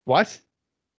 What?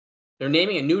 They're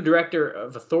naming a new Director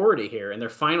of Authority here in their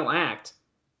final act.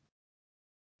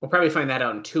 We'll probably find that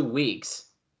out in 2 weeks.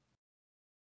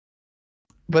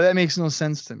 But that makes no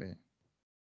sense to me.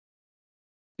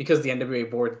 Because the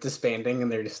NWA board is disbanding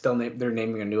and they're still they're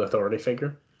naming a new authority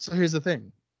figure. So here's the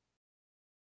thing.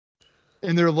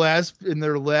 In their last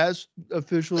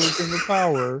official thing of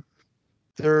power,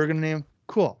 they're gonna name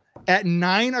cool at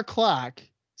 9:00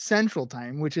 Central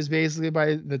Time, which is basically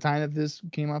by the time that this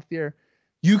came off the air.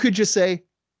 You could just say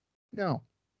no.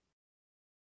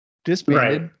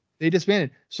 Disbanded. Right. They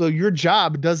disbanded. So your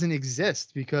job doesn't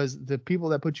exist because the people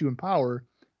that put you in power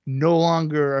no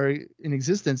longer are in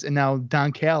existence, and now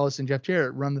Don Callis and Jeff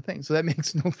Jarrett run the thing. So that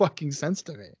makes no fucking sense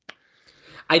to me.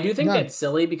 I do think that's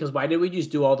silly because why did we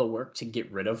just do all the work to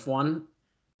get rid of one?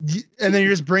 And then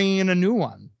you're just bringing in a new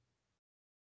one.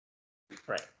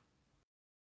 Right.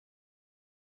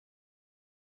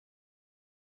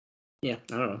 Yeah,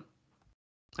 I don't know.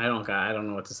 I don't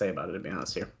know what to say about it, to be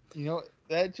honest here. You know,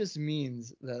 that just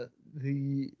means that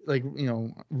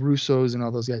Russo's and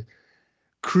all those guys,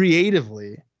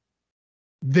 creatively,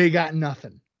 they got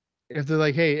nothing. If they're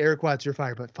like, hey, Eric Watts, you're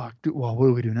fired, but fuck, what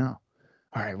do we do now?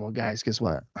 All right, well, guys, guess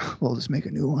what? We'll just make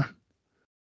a new one.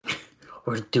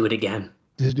 Or do it again.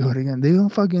 Just do it again. They don't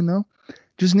fucking know.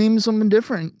 Just name something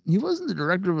different. He wasn't the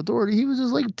Director of Authority. He was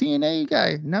just like a TNA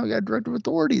guy. Now we got Director of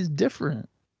Authority. It's different.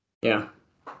 Yeah.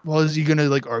 Well, is he going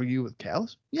to argue with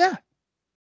Callis? Yeah.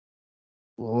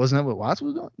 Well, wasn't that what Watts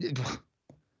was doing?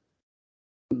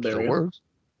 There it works.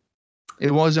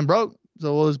 It wasn't broke,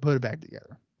 so we'll just put it back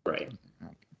together. Right.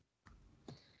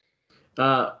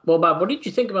 Well, Bob, what did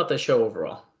you think about the show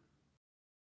overall?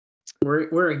 Where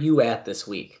are you at this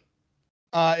week?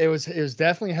 It was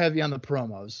definitely heavy on the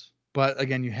promos, but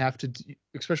again, you have to,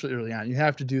 especially early on, you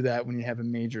have to do that when you have a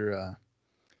major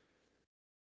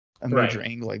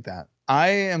angle like that. I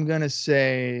am gonna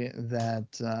say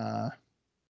that to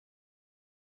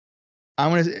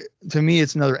me,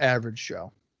 it's another average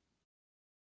show.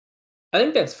 I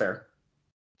think that's fair.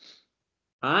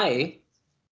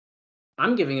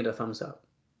 I'm giving it a thumbs up.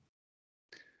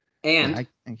 And yeah,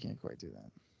 I can't quite do that.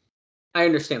 I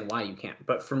understand why you can't.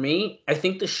 But for me, I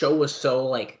think the show was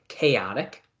so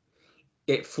chaotic.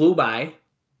 It flew by.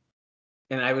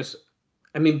 And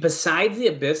besides the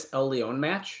Abyss El Leon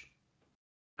match,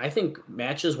 I think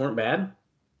matches weren't bad.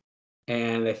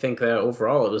 And I think that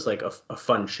overall it was a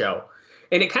fun show.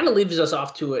 And it kind of leaves us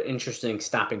off to an interesting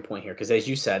stopping point here. Because as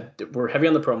you said, we're heavy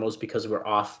on the promos because we're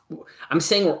off. I'm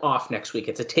saying we're off next week.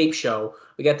 It's a tape show.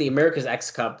 We got the America's X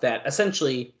Cup that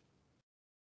essentially,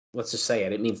 let's just say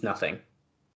it means nothing.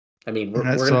 I mean,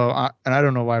 I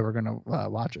don't know why we're going to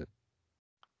watch it.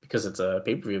 Because it's a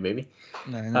pay-per-view, baby.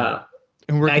 No.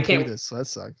 And we're completists, so that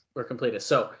sucks. We're completists.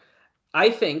 So I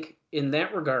think in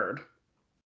that regard,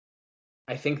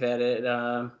 I think that it,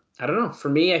 I don't know. For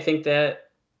me, I think that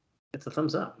it's a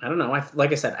thumbs up. I don't know.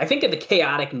 Like I said, I think that the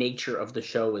chaotic nature of the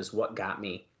show is what got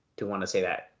me to want to say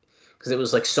that. Because it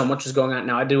was so much was going on.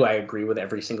 Now, I agree with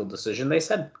every single decision they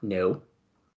said? No.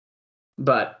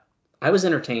 But I was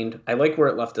entertained. I like where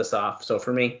it left us off. So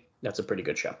for me, that's a pretty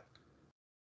good show.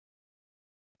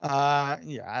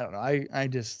 Yeah, I don't know.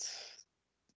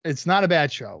 It's not a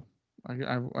bad show.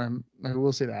 I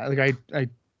will say that.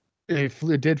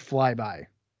 It did fly by.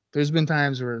 There's been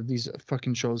times where these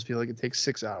fucking shows feel like it takes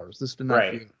 6 hours. This did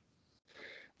not feel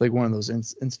like one of those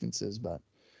instances. But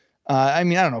I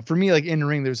don't know. For me, in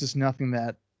ring, there's just nothing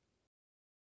that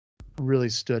really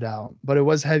stood out. But it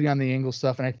was heavy on the angle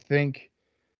stuff, and I think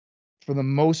for the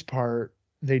most part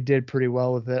they did pretty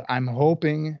well with it. I'm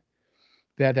hoping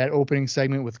that opening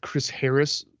segment with Chris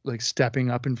Harris stepping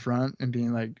up in front and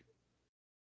being like,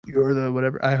 "You're the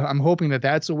whatever." I'm hoping that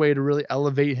that's a way to really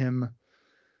elevate him.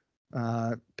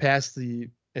 Past the,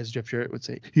 as Jeff Jarrett would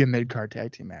say, the mid-card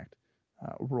tag team act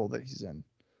role that he's in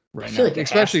right now,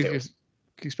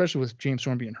 especially with James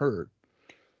Storm being hurt.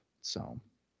 So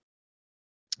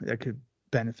that could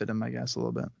benefit him, I guess, a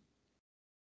little bit.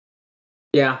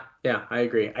 Yeah, Yeah, I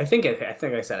agree. I think it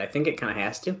kind of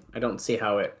has to. I don't see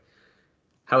how it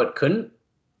couldn't.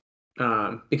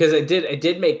 Because it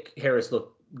did make Harris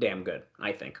look damn good,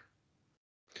 I think.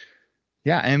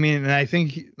 Yeah, I mean, and I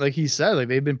think, like he said, like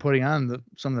they've been putting on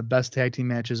some of the best tag team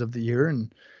matches of the year,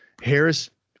 and Harris,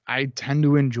 I tend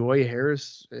to enjoy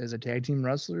Harris as a tag team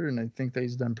wrestler, and I think that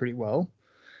he's done pretty well.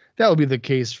 That will be the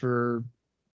case for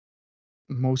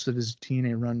most of his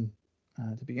TNA run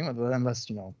to begin with, unless,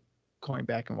 going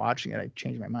back and watching it, I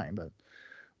changed my mind. But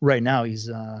right now,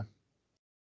 he's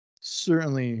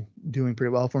certainly doing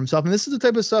pretty well for himself. And this is the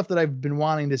type of stuff that I've been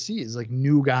wanting to see, is like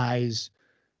new guys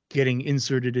getting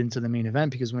inserted into the main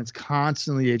event, because when it's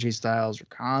constantly AJ Styles or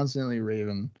constantly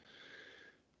Raven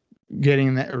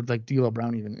getting that, or like D'Lo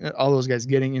Brown, even all those guys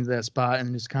getting into that spot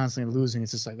and just constantly losing,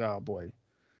 it's just like, oh boy.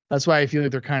 That's why I feel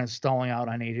like they're kind of stalling out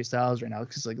on AJ Styles right now,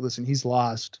 because, like, listen, he's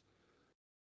lost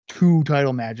 2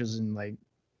 title matches in like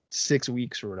 6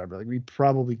 weeks or whatever. Like, we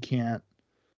probably can't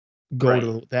go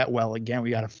to that well again. We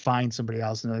got to find somebody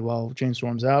else. And they're like, well, James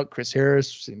Storm's out, Chris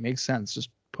Harris, it makes sense. Just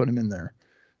put him in there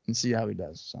and see how he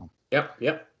does. So.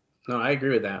 Yep. No, I agree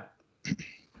with that.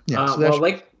 Yeah. So well,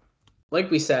 like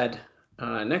we said,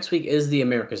 next week is the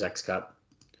America's X Cup.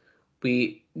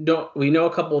 We know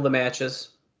a couple of the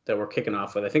matches that we're kicking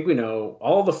off with. I think we know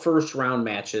all the first round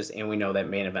matches, and we know that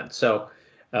main event. So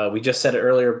we just said it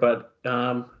earlier, but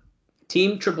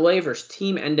Team AAA versus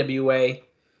Team NWA,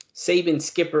 Sabin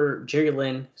Skipper, Jerry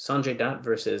Lynn, Sanjay Dutt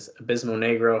versus Abismo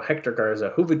Negro, Hector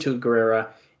Garza, Juventud Guerrera,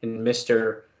 and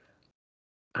Mr.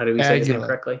 How do we say his name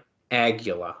correctly?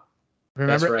 Aguila.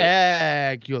 Remember, right.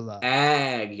 Aguila.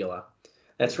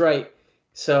 That's right.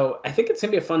 So I think it's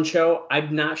going to be a fun show.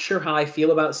 I'm not sure how I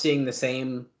feel about seeing the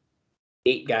same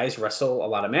 8 guys wrestle a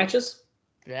lot of matches.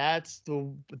 That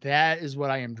is what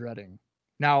I am dreading.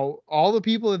 Now, all the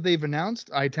people that they've announced,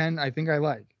 I think I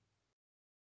like.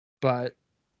 But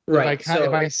if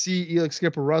I see Elix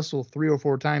Skipper Russell 3 or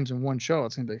 4 times in one show,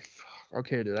 it's going to be,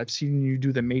 okay, dude, I've seen you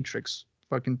do the Matrix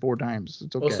fucking 4 times.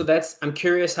 It's okay. Well, so I'm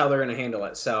curious how they're going to handle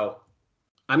it. So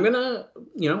I'm going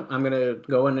to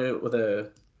go into it with a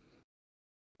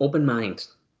open mind.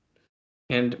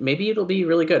 And maybe it'll be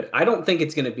really good. I don't think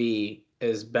it's going to be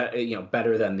as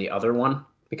better than the other one,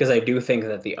 because I do think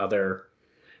that the other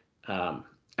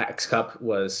X Cup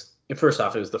was, first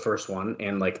off, it was the first one,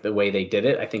 and like the way they did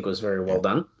it, I think was very well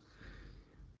done.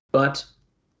 But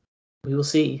we will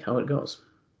see how it goes,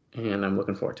 and I'm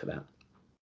looking forward to that.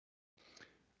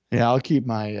 Yeah, I'll keep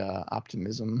my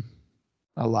optimism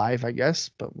alive, I guess,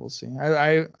 but we'll see.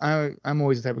 I'm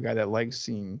always the type of guy that likes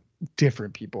seeing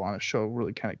different people on a show.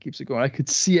 Really kind of keeps it going. I could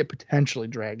see it potentially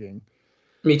dragging.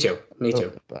 Me too.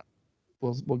 But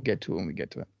we'll get to it when we get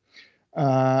to it.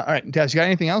 All right, Dallas, you got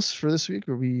anything else for this week?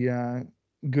 Or are we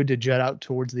good to jet out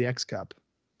towards the X Cup?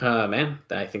 Man,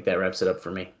 I think that wraps it up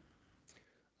for me.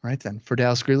 All right, then. For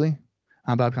Dallas Gridley,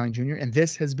 I'm Bob Conley Jr., and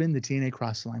this has been the TNA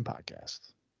Cross the Line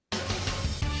podcast.